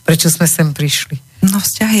 prečo sme sem prišli. No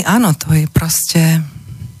vzťahy, áno, to je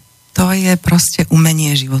proste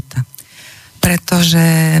umenie života. Pretože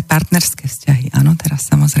partnerské vzťahy, áno, teraz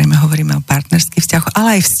samozrejme hovoríme o partnerských vzťahoch,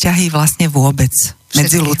 ale aj vzťahy vlastne vôbec,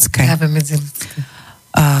 medziľudské. Práve medziľudské.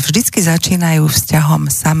 Vždycky začínajú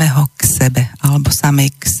vzťahom samého k sebe, alebo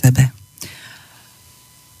samej k sebe.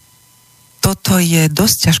 Toto je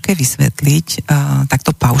dosť ťažké vysvetliť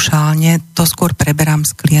takto paušálne. To skôr preberám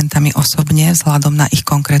s klientami osobne vzhľadom na ich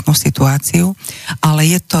konkrétnu situáciu, ale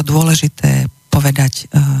je to dôležité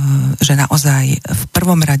povedať, že naozaj v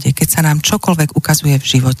prvom rade, keď sa nám čokoľvek ukazuje v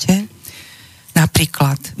živote,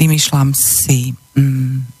 napríklad vymýšľam si,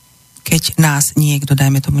 keď nás niekto,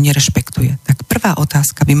 dajme tomu, nerešpektuje, tak prvá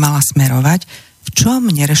otázka by mala smerovať, v čom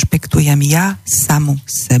nerešpektujem ja samu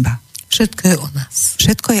seba. Všetko je o nás.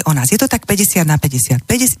 Všetko je o nás. Je to tak 50/50.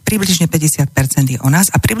 Približne 50% je o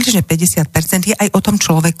nás a približne 50% je aj o tom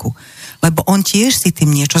človeku. Lebo on tiež si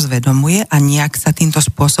tým niečo zvedomuje a nejak sa týmto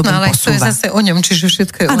spôsobom posúva. No ale to je zase o ňom, čiže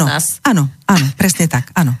všetko je o nás. Áno, presne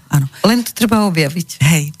tak, áno. Len to treba objaviť.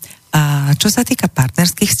 Hej. A čo sa týka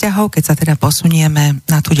partnerských vzťahov, keď sa teda posunieme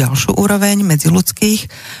na tú ďalšiu úroveň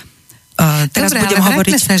medziľudských, teraz dobre, budem ale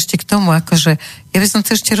hovoriť... sa ešte k tomu, akože ja by som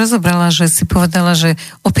to ešte rozobrala, že si povedala, že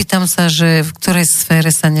opýtam sa, že v ktorej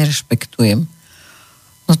sfére sa nerešpektujem.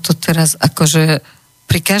 No to teraz akože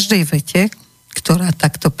pri každej vete, ktorá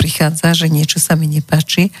takto prichádza, že niečo sa mi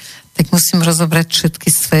nepáči, tak musím rozobrať všetky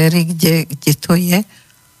sféry, kde to je.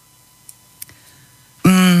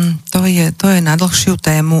 To je na dlhšiu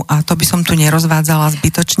tému a to by som tu nerozvádzala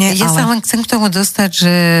zbytočne. Ja sa len chcem k tomu dostať,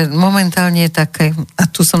 že momentálne je také, a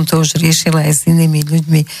tu som to už riešila aj s inými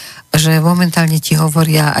ľuďmi, že momentálne ti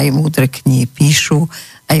hovoria aj múdre knihy píšu,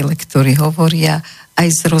 aj lektori hovoria, aj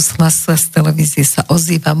z rozhlasu a z televízie sa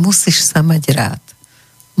ozýva, musíš sa mať rád.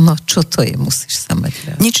 No čo to je, musíš sa mať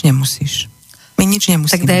rád? Nič nemusíš. My nič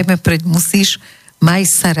nemusíme. Tak dajme pred musíš, maj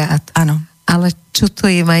sa rád. Áno. Ale čo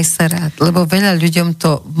to je maj sa rád? Lebo veľa ľuďom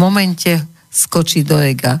to v momente skočí do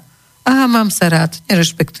ega. Aha, mám sa rád,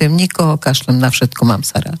 nerešpektujem nikoho, kašlem na všetko, mám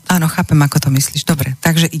sa rád. Áno, chápem, ako to myslíš. Dobre,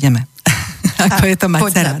 takže ideme. Ako je to mať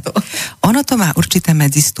sa rád. Ono to má určité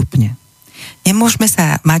medzistupne. Nemôžeme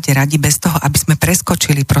sa mať radi bez toho, aby sme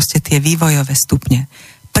preskočili proste tie vývojové stupne.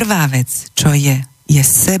 Prvá vec, čo je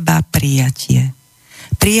seba prijatie.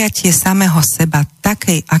 Prijatie samého seba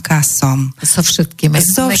takej, aká som. So všetkými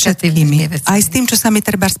vecami. Aj s tým, čo sa mi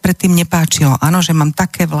trebárs predtým nepáčilo. Áno, že mám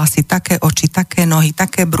také vlasy, také oči, také nohy,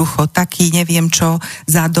 také brucho, taký neviem čo,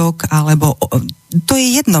 zadok, alebo to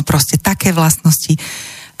je jedno proste, také vlastnosti.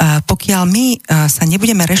 Pokiaľ my sa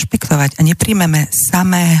nebudeme rešpektovať a nepríjmeme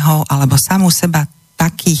samého alebo samú seba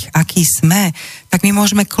takých, akí sme, tak my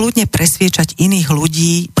môžeme kľudne presviečať iných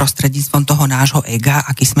ľudí prostredníctvom toho nášho ega,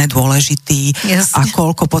 aký sme dôležití. Jasne. A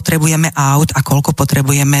koľko potrebujeme aut a koľko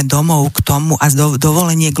potrebujeme domov k tomu a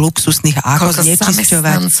dovolenie k luxusných a ako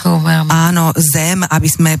znečisťovať. Áno, zem, aby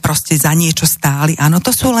sme proste za niečo stáli. Áno, to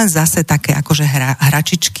sú len zase také akože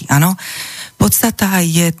hračičky. Áno. Podstata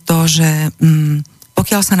je to, že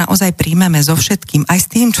pokiaľ sa naozaj príjmeme so všetkým, aj s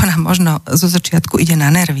tým, čo nám možno zo začiatku ide na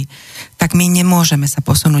nervy, tak my nemôžeme sa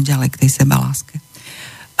posunúť ďalej k tej sebaláske.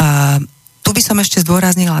 Tu by som ešte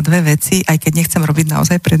zdôraznila dve veci, aj keď nechcem robiť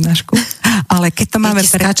naozaj prednášku, ale keď to máme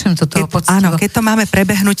keď to máme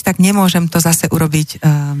prebehnúť, tak nemôžem to zase urobiť,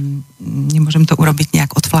 nemôžem to urobiť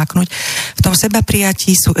nejak odfláknuť. V tom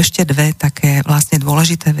sebaprijatí sú ešte dve také vlastne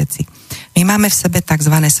dôležité veci. My máme v sebe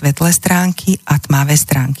tzv. Svetlé stránky a tmavé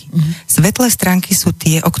stránky. Svetlé stránky sú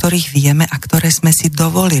tie, o ktorých vieme a ktoré sme si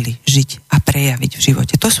dovolili žiť a prejaviť v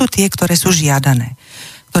živote. To sú tie, ktoré sú žiadané,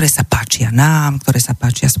 ktoré sa páčia nám, ktoré sa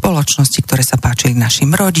páčia spoločnosti, ktoré sa páčili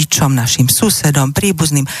našim rodičom, našim susedom,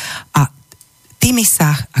 príbuzným a tými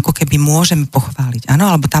sa ako keby môžeme pochváliť. Áno,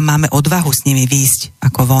 alebo tam máme odvahu s nimi výjsť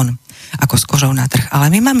ako von, ako s kožou na trh. Ale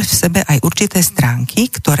my máme v sebe aj určité stránky,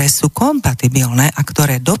 ktoré sú kompatibilné a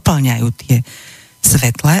ktoré doplňajú tie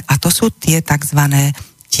svetlé a to sú tie takzvané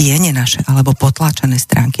tiene naše alebo potláčané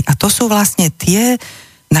stránky. A to sú vlastne tie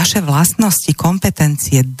naše vlastnosti,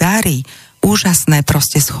 kompetencie, dary, úžasné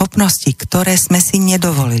proste schopnosti, ktoré sme si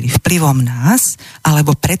nedovolili vplyvom nás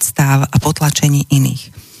alebo predstav a potlačení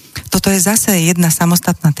iných. Toto je zase jedna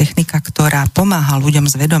samostatná technika, ktorá pomáha ľuďom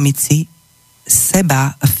zvedomiť si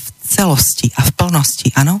seba v celosti a v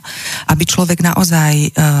plnosti, áno? Aby človek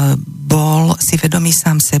naozaj bol si vedomý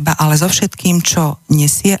sám seba, ale so všetkým, čo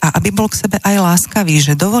nesie a aby bol k sebe aj láskavý,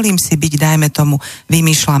 že dovolím si byť, dajme tomu,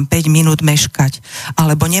 vymýšľam 5 minút meškať,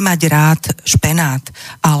 alebo nemať rád špenát,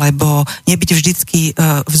 alebo nebyť vždycky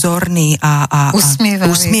vzorný a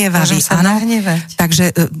usmievavý. Áno?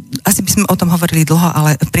 Takže asi by sme o tom hovorili dlho,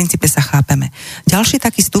 ale v princípe sa chápeme. Ďalší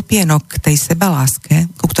taký stupienok k tej sebaláske,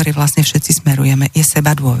 ku ktorej vlastne všetci smerujeme, je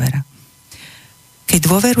seba dôvera. Keď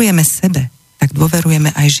dôverujeme sebe, tak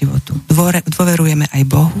dôverujeme aj životu. Dôverujeme aj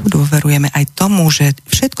Bohu, dôverujeme aj tomu, že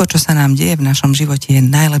všetko, čo sa nám deje v našom živote, je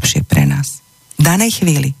najlepšie pre nás. V danej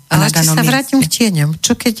chvíli. Ale ešte sa vrátim k tieňom.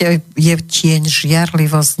 Čo keď je tieň,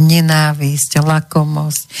 žiarlivosť, nenávisť,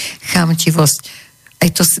 lakomosť, chamtivosť? Aj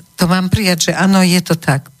to mám prijať, že áno, je to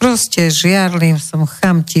tak. Proste žiarlim, som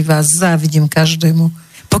chamtivá, závidím každému.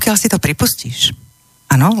 Pokiaľ si to pripustíš,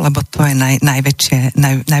 áno, lebo to je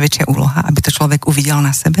najväčšia úloha, aby to človek uvidel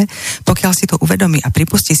na sebe. Pokiaľ si to uvedomí a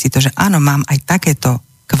pripustí si to, že áno, mám aj takéto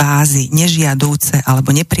kvázi nežiadúce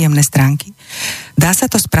alebo nepríjemné stránky, dá sa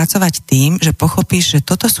to spracovať tým, že pochopíš, že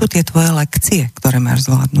toto sú tie tvoje lekcie, ktoré máš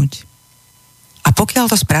zvládnuť. A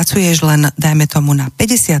pokiaľ to spracuješ len, dajme tomu, na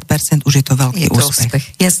 50%, už je to veľký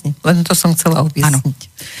úspech. Jasne, len to som chcela objasniť.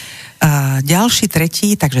 Ďalší,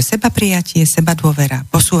 tretí, takže seba prijatie, seba dôvera,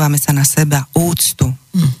 posúvame sa na seba úctu.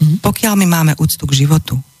 Pokiaľ my máme úctu k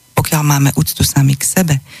životu, pokiaľ máme úctu sami k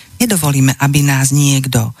sebe, nedovolíme, aby nás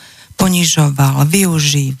niekto ponižoval,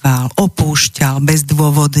 využíval, opúšťal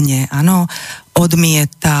bezdôvodne, áno,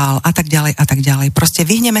 odmietal a tak ďalej a tak ďalej. Proste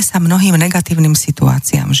vyhneme sa mnohým negatívnym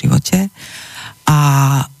situáciám v živote a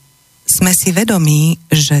sme si vedomí,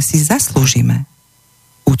 že si zaslúžime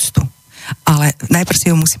úctu. Ale najprv si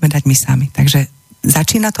ju musíme dať my sami. Takže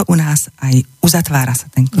začína to u nás, aj uzatvára sa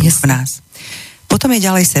ten kruh v nás. Potom je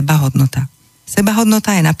ďalej sebahodnota.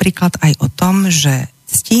 Sebahodnota je napríklad aj o tom, že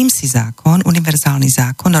ctím si zákon, univerzálny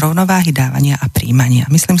zákon rovnováhy dávania a príjmania.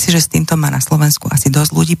 Myslím si, že s týmto má na Slovensku asi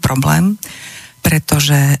dosť ľudí problém,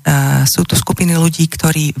 pretože sú tu skupiny ľudí,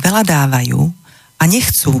 ktorí veľa dávajú a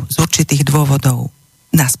nechcú z určitých dôvodov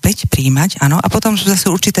naspäť príjmať, áno, a potom sú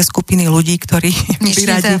zase určité skupiny ľudí, ktorí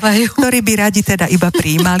by radi teda iba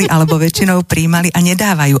príjmali, alebo väčšinou príjmali a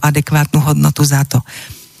nedávajú adekvátnu hodnotu za to.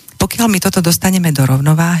 Pokiaľ my toto dostaneme do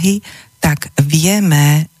rovnováhy, tak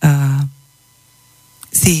vieme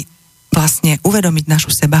si vlastne uvedomiť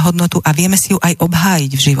našu sebahodnotu a vieme si ju aj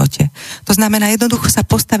obhájiť v živote. To znamená jednoducho sa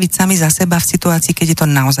postaviť sami za seba v situácii, keď je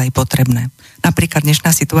to naozaj potrebné. Napríklad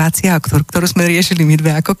dnešná situácia, ktorú sme riešili my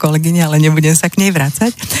dve ako kolegyne, ale nebudem sa k nej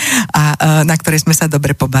vrácať, a na ktorej sme sa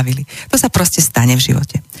dobre pobavili. To sa proste stane v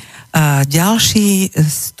živote. Ďalší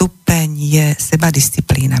stupeň je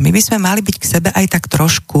sebadisciplína. My by sme mali byť k sebe aj tak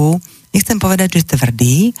trošku, nechcem povedať, že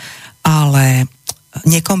tvrdý, ale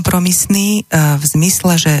nekompromisný v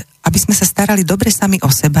zmysle, že aby sme sa starali dobre sami o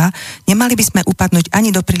seba, nemali by sme upadnúť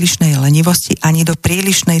ani do prílišnej lenivosti, ani do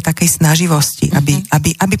prílišnej takej snaživosti,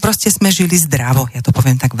 aby proste sme žili zdravo. Ja to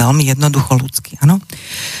poviem tak veľmi jednoducho ľudsky, áno?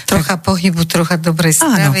 Trocha pohybu, trocha dobrej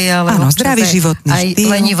stravy, ale áno, zdravý životný štýl.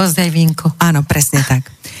 Aj lenivosť, aj vínko. Áno, presne tak.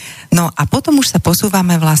 No a potom už sa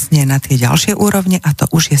posúvame vlastne na tie ďalšie úrovne a to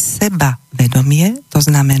už je sebavedomie, to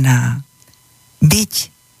znamená byť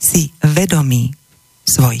si vedomý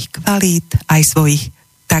svojich kvalít, aj svojich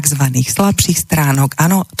takzvaných slabších stránok,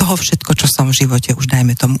 áno, toho všetko, čo som v živote už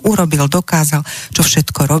dajme tomu urobil, dokázal, čo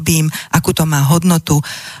všetko robím, akú to má hodnotu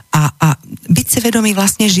a byť si vedomý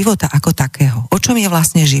vlastne života ako takého. O čom je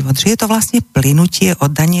vlastne život? Že je to vlastne plynutie,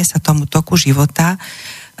 oddanie sa tomu toku života,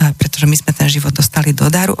 pretože my sme ten život dostali do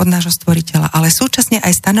daru od nášho stvoriteľa, ale súčasne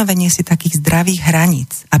aj stanovenie si takých zdravých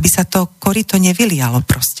hraníc, aby sa to koryto nevylialo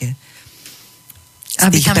proste.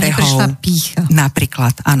 Aby tam neprišla pýcha.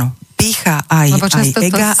 Napríklad, áno. Pýcha aj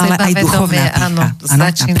ega, ale aj duchovná pýcha. Áno,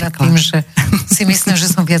 začína tým, že si myslím, že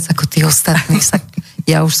som viac ako tí ostatní.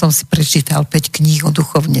 Ja už som si prečítal 5 kníh o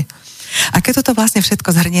duchovne. A keď toto vlastne všetko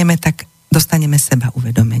zhrnieme, tak dostaneme seba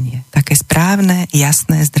uvedomenie. Také správne,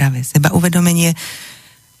 jasné, zdravé seba uvedomenie.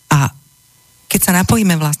 A keď sa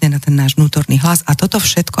napojíme vlastne na ten náš vnútorný hlas a toto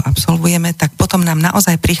všetko absolvujeme, tak potom nám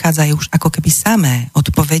naozaj prichádzajú už ako keby samé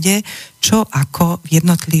odpovede, čo ako v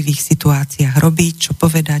jednotlivých situáciách robiť, čo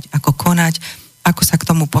povedať, ako konať, ako sa k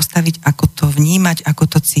tomu postaviť, ako to vnímať,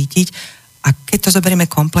 ako to cítiť. A keď to zoberieme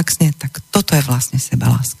komplexne, tak toto je vlastne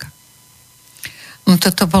sebaláska. No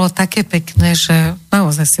toto bolo také pekné, že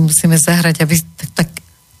naozaj si musíme zahrať, aby tak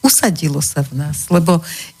usadilo sa v nás, lebo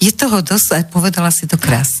je toho dosť, aj povedala si to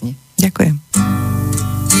krásne. Ďakujem.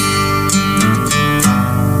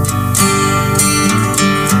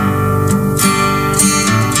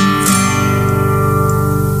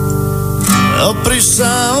 Opri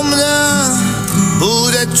sa o mňa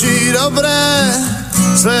bude ti dobré,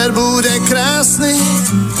 svet bude krásny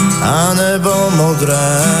a nebo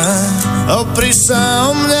modré. Opri sa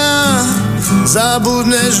o mňa,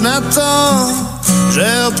 zabudneš na to, že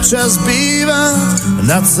občas býva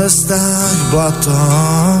na cestách blato.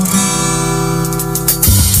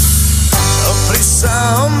 Opri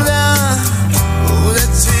sa o mňa, bude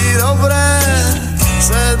ti dobré,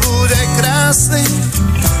 svet bude krásny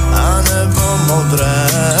a nebo modré.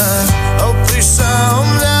 Opri sa o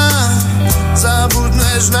mňa,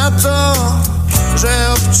 zabudneš na to, že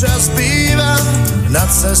občas býva na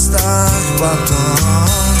cestách blato.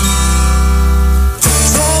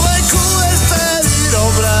 Človeku je vtedy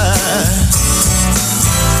dobré,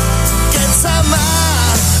 keď sa má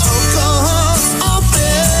o koho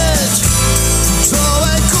oprieť.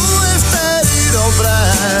 Človeku je vtedy dobré,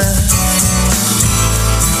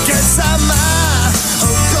 keď sa má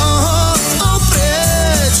o koho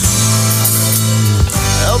oprieť.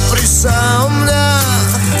 Opri sa o mňa,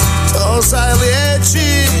 to ozaj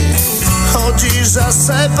lieči, hodíš za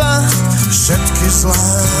seba všetky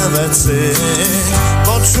zlé veci.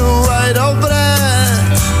 Počúvaj dobre,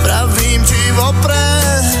 pravím ti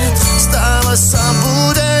vopred, stále sa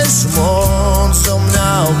budeš môcť o mňa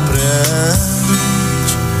oprieť.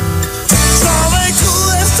 Človeku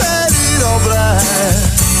je vtedy dobré,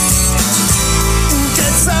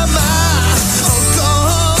 keď sa má o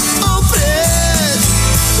koho oprieť.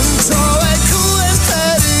 Človeku je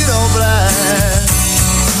vtedy dobré,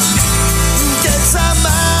 keď sa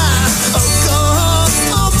má o koho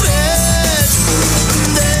oprieť.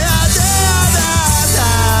 Dea, dea, da,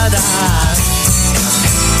 da, da.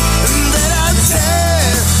 Dea, de,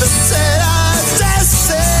 dea, de,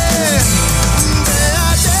 se. Dea,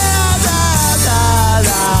 dea, da, da,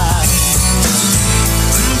 da.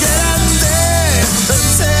 Dea, de,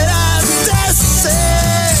 dea, de, se.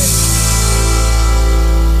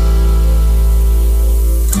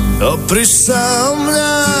 Opri sa o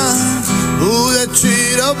mňa, bude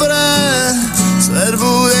ti dobré, svet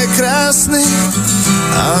bude krásny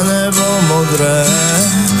a nebo modré.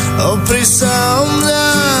 Opri sa o mňa,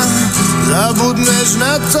 zabudneš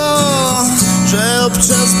na to, že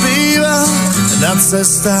občas býva na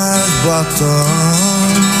cestách blato.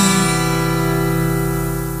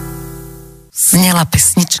 Znela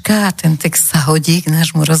pesnička a ten text sa hodí k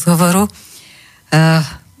nášmu rozhovoru.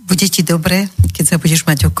 Bude ti dobre, keď sa budeš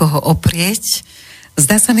mať o koho oprieť.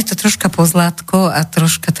 Zdá sa mi to troška pozlátko a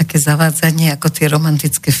troška také zavádzanie ako tie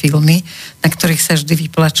romantické filmy, na ktorých sa vždy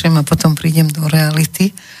vyplačem a potom prídem do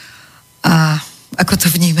reality. A ako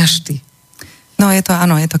to vnímaš ty? No je to,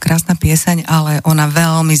 áno, je to krásna pieseň, ale ona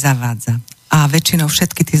veľmi zavádza. A väčšinou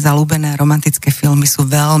všetky tie zaľúbené romantické filmy sú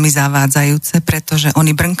veľmi zavádzajúce, pretože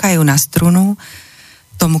oni brnkajú na strunu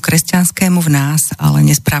tomu kresťanskému v nás, ale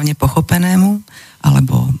nesprávne pochopenému,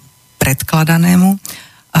 alebo predkladanému,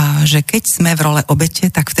 a že keď sme v role obete,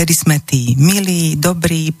 tak vtedy sme tí milí,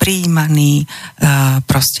 dobrí, prijímaní,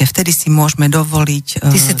 proste vtedy si môžeme dovoliť...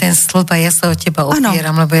 Ty si ten slab a ja sa o teba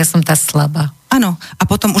opieram, lebo ja som tá slabá. Áno, a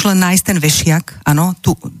potom už len nájsť ten vešiak, áno,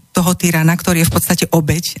 toho tyrana, ktorý je v podstate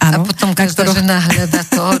obeť, áno. A potom každá žena hľada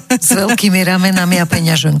to s veľkými ramenami a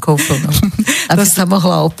peňaženkou plnou, aby sa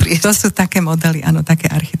mohla oprieť. To sú také modely, áno, také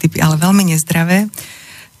archetypy, ale veľmi nezdravé.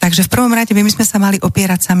 Takže v prvom rade by my sme sa mali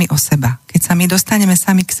opierať sami o seba. Keď sa my dostaneme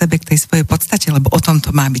sami k sebe, k tej svojej podstate, lebo o tom to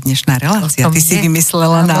má byť dnešná relácia. Ty si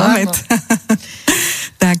vymyslela námet.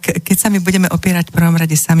 Tak keď sa my budeme opierať v prvom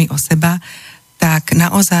rade sami o seba, tak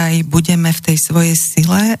naozaj budeme v tej svojej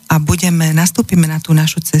sile a nastúpime na tú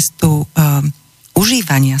našu cestu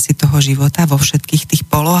užívania si toho života vo všetkých tých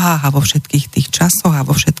polohách a vo všetkých tých časoch a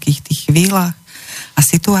vo všetkých tých chvíľach a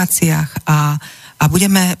situáciách a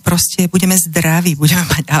budeme zdraví, budeme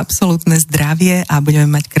mať absolútne zdravie a budeme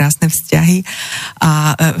mať krásne vzťahy.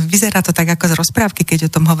 A vyzerá to tak ako z rozprávky, keď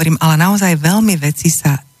o tom hovorím, ale naozaj veľmi veci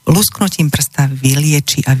sa lusknutím prsta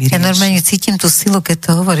vylieči a vyrieši. Ja normálne cítim tú silu, keď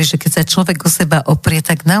to hovorí, že keď sa človek o seba oprie,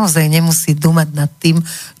 tak naozaj nemusí dúmať nad tým,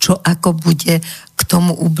 čo ako bude k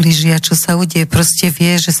tomu ubližia, čo sa udeje. Proste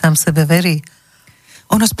vie, že sám sebe verí.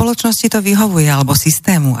 Ono spoločnosti to vyhovuje, alebo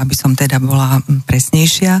systému, aby som teda bola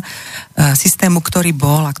presnejšia. Systému, ktorý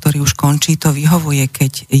bol a ktorý už končí, to vyhovuje,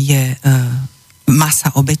 keď je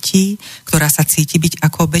masa obetí, ktorá sa cíti byť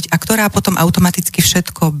ako obeť a ktorá potom automaticky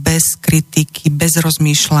všetko bez kritiky, bez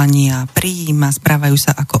rozmýšľania prijíma, správajú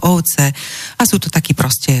sa ako ovce a sú to takí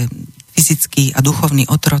proste fyzickí a duchovní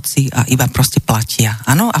otroci a iba proste platia,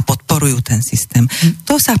 áno, a podporujú ten systém.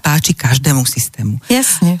 To sa páči každému systému.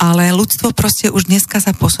 Jasne. Ale ľudstvo proste už dneska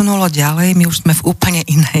sa posunulo ďalej, my už sme v úplne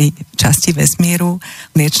inej časti vesmíru,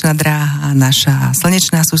 Mliečna dráha, naša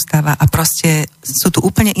slnečná sústava a proste sú tu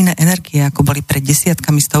úplne iné energie, ako boli pred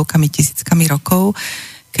desiatkami, stovkami, tisíckami rokov,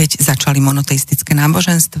 keď začali monoteistické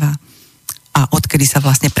náboženstva a odkedy sa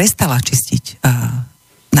vlastne prestala čistiť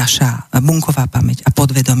naša bunková pamäť a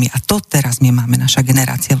podvedomie. A to teraz my máme, naša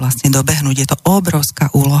generácia vlastne dobehnúť. Je to obrovská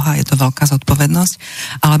úloha, je to veľká zodpovednosť,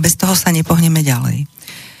 ale bez toho sa nepohneme ďalej.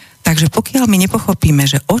 Takže pokiaľ my nepochopíme,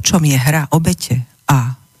 že o čom je hra obete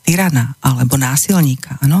a tyrana alebo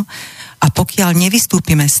násilníka, áno, a pokiaľ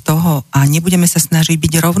nevystúpime z toho a nebudeme sa snažiť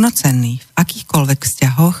byť rovnocenní v akýchkoľvek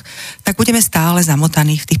vzťahoch, tak budeme stále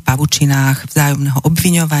zamotaní v tých pavučinách vzájomného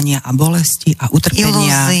obviňovania a bolesti a utrpenia.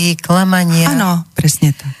 Ilúzií, klamania. Áno,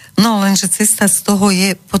 presne tak. No, lenže cesta z toho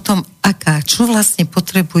je potom aká? Čo vlastne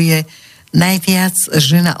potrebuje najviac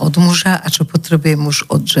žena od muža a čo potrebuje muž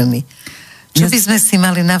od ženy? Čo by sme si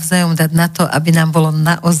mali navzájom dať na to, aby nám bolo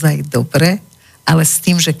naozaj dobre, ale s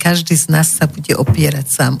tým, že každý z nás sa bude opierať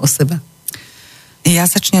sám o seba? Ja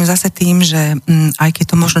začnem zase tým, že aj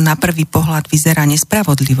keď to možno na prvý pohľad vyzerá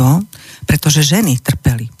nespravodlivo, pretože ženy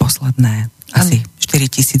trpeli posledné asi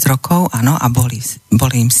 4000 rokov, áno, a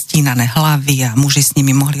boli im stínané hlavy a muži s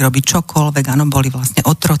nimi mohli robiť čokoľvek, áno, boli vlastne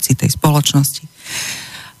otroci tej spoločnosti.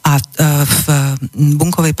 A v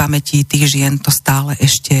bunkovej pamäti tých žien to stále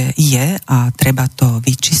ešte je a treba to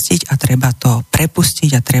vyčistiť a treba to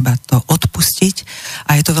prepustiť a treba to odpustiť.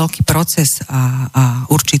 A je to veľký proces a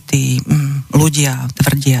určití ľudia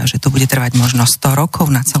tvrdia, že to bude trvať možno 100 rokov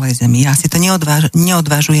na celej Zemi. Ja si to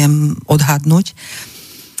neodvážujem odhadnúť,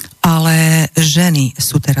 ale ženy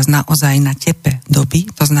sú teraz naozaj na tepe doby,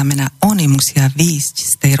 to znamená, oni musia výjsť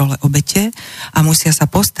z tej role obete a musia sa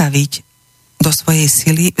postaviť do svojej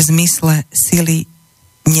sily v zmysle sily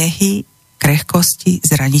nehy, krehkosti,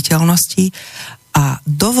 zraniteľnosti a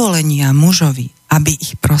dovolenia mužovi, aby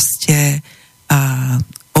ich proste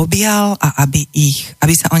objal a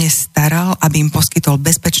aby sa o ne staral, aby im poskytol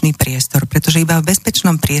bezpečný priestor, pretože iba v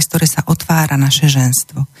bezpečnom priestore sa otvára naše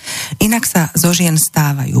ženstvo. Inak sa zo žien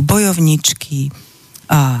stávajú bojovničky,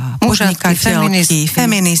 podnikateľky,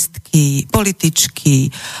 feministky,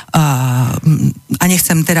 političky a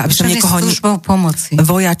nechcem teda, aby som niekoho...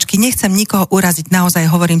 Vojačky, nechcem nikoho uraziť,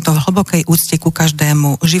 naozaj hovorím to v hlbokej úcte ku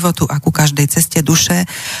každému životu a ku každej ceste duše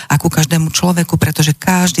a ku každému človeku, pretože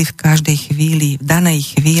každý v každej chvíli, v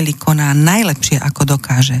danej chvíli koná najlepšie, ako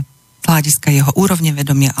dokáže. Z hľadiska jeho úrovne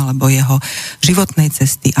vedomia alebo jeho životnej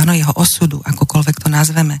cesty, áno, jeho osudu, akokoľvek to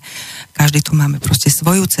nazveme. Každý tu máme proste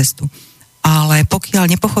svoju cestu. Ale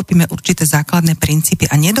pokiaľ nepochopíme určité základné princípy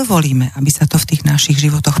a nedovolíme, aby sa to v tých našich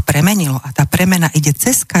životoch premenilo a tá premena ide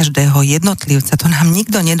cez každého jednotlivca, to nám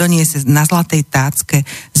nikto nedoniesie na zlatej tácke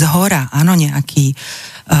z hora, áno, nejaký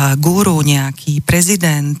guru, nejaký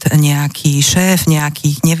prezident, nejaký šéf,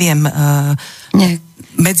 nejakých, neviem,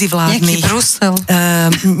 medzivládnych. Nejaký Brusel.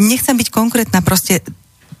 Nechcem byť konkrétna, proste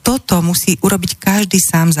toto musí urobiť každý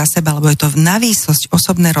sám za seba, lebo je to na výsosť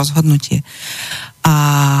osobné rozhodnutie.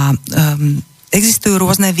 A existujú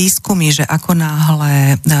rôzne výskumy, že ako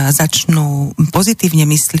náhle začnú pozitívne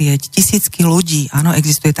myslieť tisícky ľudí, áno,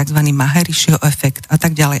 existuje tzv. Maharišiho efekt a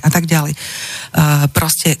tak ďalej a tak ďalej.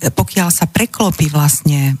 Proste pokiaľ sa preklopí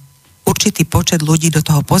vlastne určitý počet ľudí do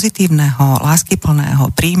toho pozitívneho, láskyplného,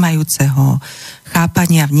 prijímajúceho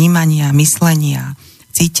chápania, vnímania, myslenia,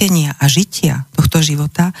 cítenia a žitia tohto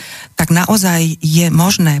života, tak naozaj je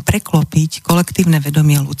možné preklopiť kolektívne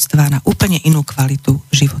vedomie ľudstva na úplne inú kvalitu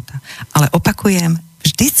života. Ale opakujem,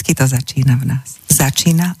 vždycky to začína v nás.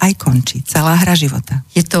 Začína aj končí. Celá hra života.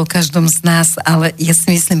 Je to o každom z nás, ale ja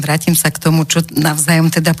si myslím, vrátim sa k tomu, čo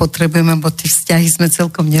navzájom teda potrebujeme, bo tie vzťahy sme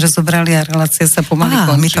celkom nerozobrali a relácia sa pomaly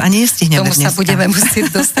končí. My to ani nestihneme dneska. Tomu sa budeme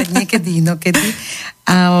musieť dostať niekedy inokedy.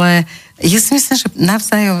 Ale ja si myslím, že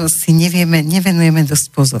navzájom si nevenujeme dosť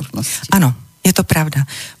pozornosti. Áno, je to pravda.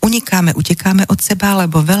 Unikáme, utekáme od seba,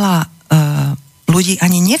 lebo veľa ľudí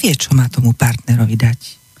ani nevie, čo má tomu partnerovi dať.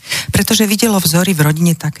 Pretože videlo vzory v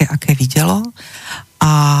rodine také, aké videlo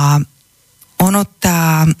a ono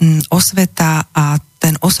tá osveta a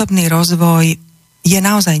ten osobný rozvoj je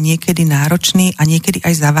naozaj niekedy náročný a niekedy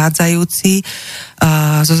aj zavádzajúci.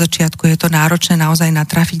 Zo začiatku je to náročné naozaj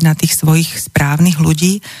natrafiť na tých svojich správnych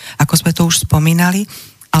ľudí, ako sme to už spomínali.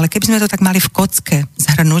 Ale keby sme to tak mali v kocke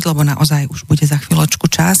zhrnúť, lebo naozaj už bude za chvíľočku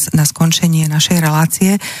čas na skončenie našej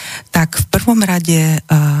relácie, tak v prvom rade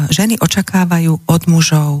ženy očakávajú od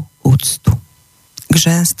mužov úctu. k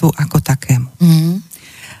ženstvu ako takému.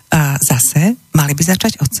 Zase mali by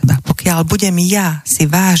začať od seba. Pokiaľ budem ja si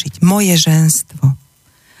vážiť moje ženstvo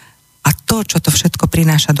a to, čo to všetko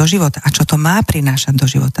prináša do života a čo to má prinášať do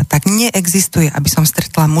života, tak neexistuje, aby som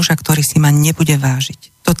stretla muža, ktorý si ma nebude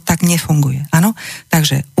vážiť. To tak nefunguje, áno?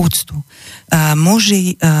 Takže úctu.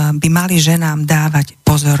 Muži by mali ženám dávať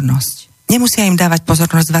pozornosť. Nemusia im dávať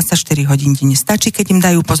pozornosť 24 hodín denne. Stačí, keď im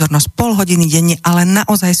dajú pozornosť pol hodiny denne, ale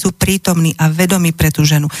naozaj sú prítomní a vedomí pre tú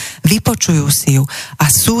ženu. Vypočujú si ju a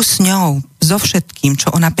sú s ňou so všetkým,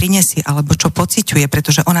 čo ona prinesie alebo čo pociťuje,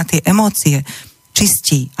 pretože ona tie emócie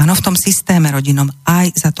čistí, áno, v tom systéme rodinom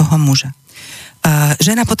aj za toho muža.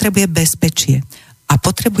 Žena potrebuje bezpečie a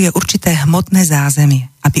potrebuje určité hmotné zázemie,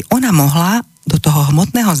 aby ona mohla do toho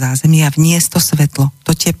hmotného zázemia vniesť to svetlo,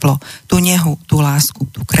 to teplo, tú nehu, tú lásku,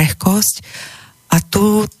 tú krehkosť a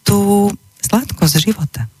tú sladkosť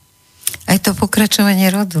života. Aj to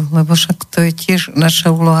pokračovanie rodu, lebo však to je tiež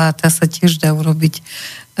naša úloha, tá sa tiež dá urobiť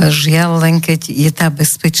žiaľ len keď je tá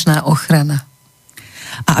bezpečná ochrana.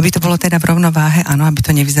 A aby to bolo teda v rovnováhe, áno, aby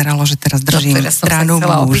to nevyzeralo, že teraz držím stranu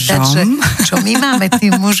mužom. Opýtať, že čo my máme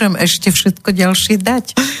tým mužom ešte všetko ďalšie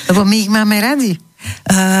dať? Lebo my ich máme radi.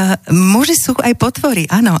 Muži sú aj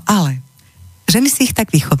potvory, áno, ale ženy si ich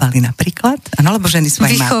tak vychovali napríklad, áno, lebo ženy sú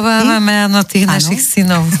aj matky. Vychovávame, áno, tých našich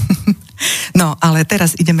synov. No, ale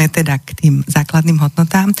teraz ideme teda k tým základným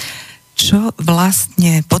hodnotám. Čo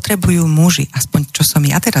vlastne potrebujú muži, aspoň čo som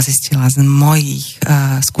ja teraz zistila z mojich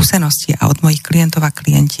skúseností a od mojich klientov a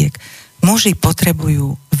klientiek. Muži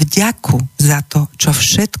potrebujú vďaku za to, čo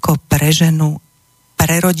všetko pre ženu,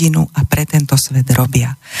 pre rodinu a pre tento svet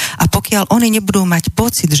robia. A pokiaľ oni nebudú mať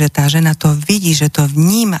pocit, že tá žena to vidí, že to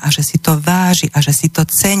vníma a že si to váži a že si to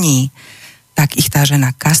cení, tak ich tá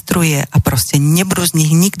žena kastruje a proste nebudú z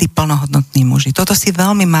nich nikdy plnohodnotní muži. Toto si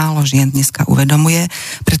veľmi málo žien dneska uvedomuje,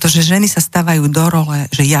 pretože ženy sa stávajú do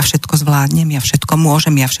role, že ja všetko zvládnem, ja všetko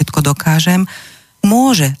môžem, ja všetko dokážem.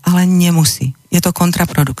 Môže, ale nemusí. Je to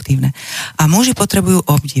kontraproduktívne. A muži potrebujú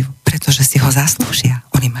obdiv, pretože si ho zaslúžia.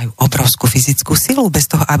 Oni majú obrovskú fyzickú silu.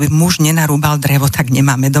 Bez toho, aby muž nenarúbal drevo, tak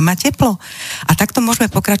nemáme doma teplo. A takto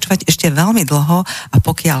môžeme pokračovať ešte veľmi dlho a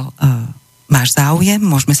pokiaľ máš záujem,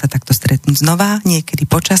 môžeme sa takto stretnúť znova, niekedy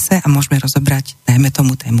po čase a môžeme rozobrať, dajme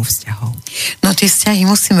tomu tému vzťahov. No tie vzťahy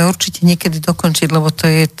musíme určite niekedy dokončiť, lebo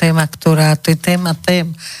to je téma, to je téma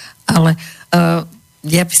tém. Ale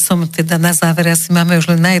ja by som teda na záver, asi máme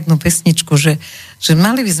už len na jednu pesničku, že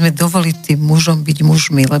mali by sme dovoliť tým mužom byť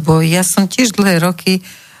mužmi, lebo ja som tiež dlhé roky,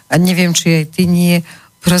 a neviem, či aj ty nie,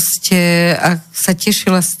 proste a sa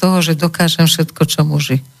tešila z toho, že dokážem všetko, čo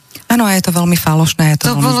muži. Áno, a je to veľmi falošné, je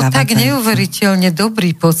to veľmi bolo tak neuveriteľne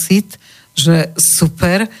dobrý pocit, že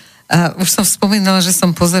super. A už som spomínala, že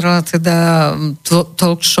som pozerala teda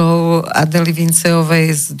talk show Adely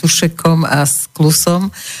Vinceovej s Dušekom a s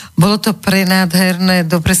Klusom. Bolo to prenádherné,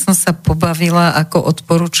 dobre som sa pobavila, ako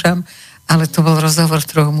odporúčam, ale to bol rozhovor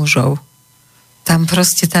 3 mužov. Tam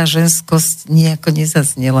proste tá ženskosť nejako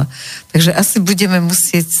nezaznela. Takže asi budeme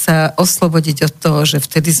musieť sa oslobodiť od toho, že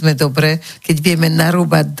vtedy sme dobré, keď vieme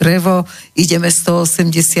narúbať drevo, ideme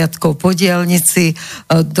 180-kou po diaľnici,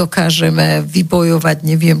 dokážeme vybojovať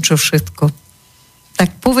neviem čo všetko. Tak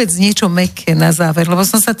povedz niečo mäkké na záver, lebo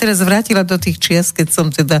som sa teraz vrátila do tých čias, keď som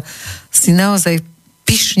teda si naozaj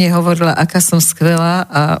pyšne hovorila, aká som skvelá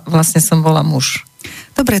a vlastne som bola muž.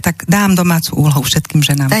 Dobre, tak dám domácu úlohu všetkým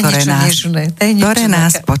ženám, ktoré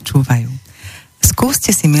nás počúvajú.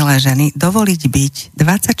 Skúste si, milé ženy, dovoliť byť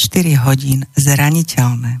 24 hodín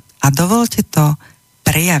zraniteľné a dovolte to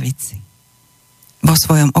prejaviť si vo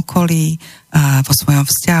svojom okolí, vo svojom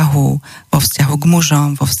vzťahu, vo vzťahu k mužom,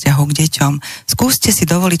 vo vzťahu k deťom. Skúste si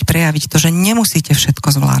dovoliť prejaviť to, že nemusíte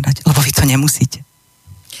všetko zvládať, lebo vy to nemusíte.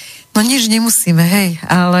 No nič nemusíme, hej,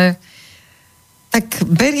 ale tak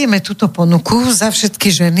berieme túto ponuku, za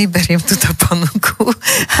všetky ženy beriem túto ponuku.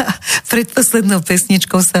 Pred poslednou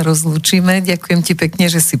pesničkou sa rozlúčime. Ďakujem ti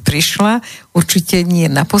pekne, že si prišla. Určite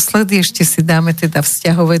nie naposledy, ešte si dáme teda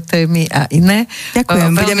vzťahové témy a iné.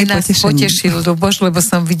 Ďakujem, veľmi nás potešil Ľuboš, lebo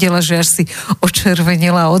som videla, že až si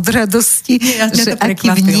očervenila od radosti, že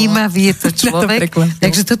aký vnímavý je to človek.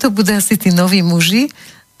 Takže toto budú asi tí noví muži.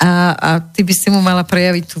 A ty by si mu mala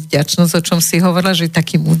prejaviť tú vďačnosť, o čom si hovorila, že je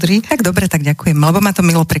taký múdry. Tak dobre, tak ďakujem, lebo ma to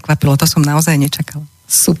milo prekvapilo, to som naozaj nečakala.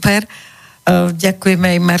 Super.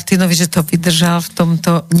 Ďakujeme aj Martinovi, že to vydržal v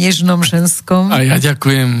tomto nežnom ženskom. A ja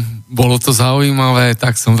ďakujem, bolo to zaujímavé,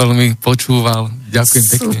 tak som veľmi počúval. Ďakujem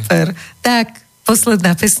pekne. Super. Tak,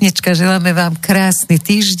 posledná pesnička, želáme vám krásny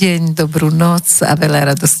týždeň, dobrú noc a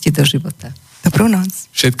veľa radosti do života. Dobrú noc.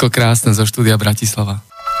 Všetko krásne zo štúdia Bratislava.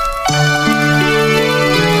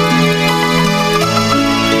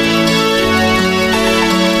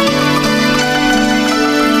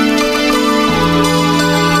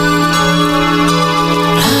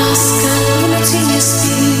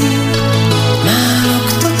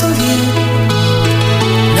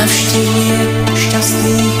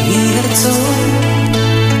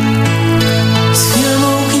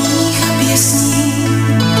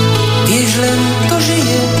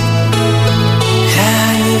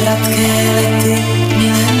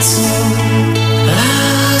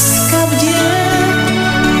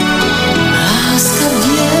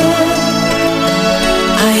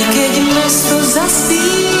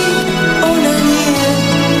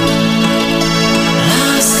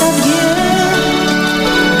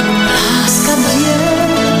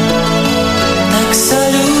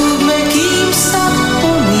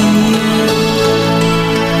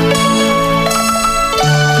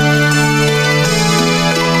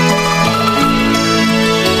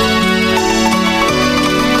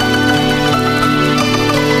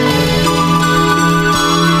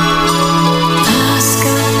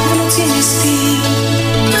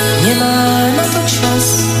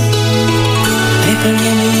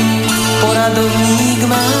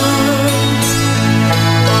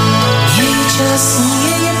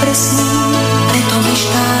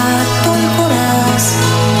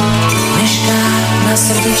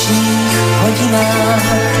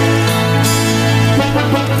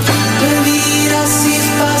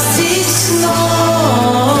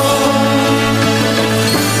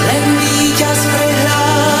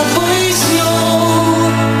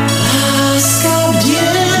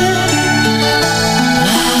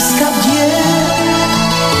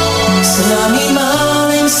 nami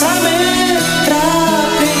málem samé trápy.